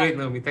would be great,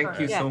 Naomi. Thank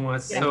you so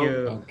much. Thank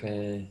you.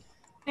 Okay.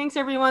 Thanks,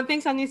 everyone.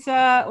 Thanks,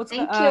 Anissa.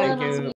 Thank you.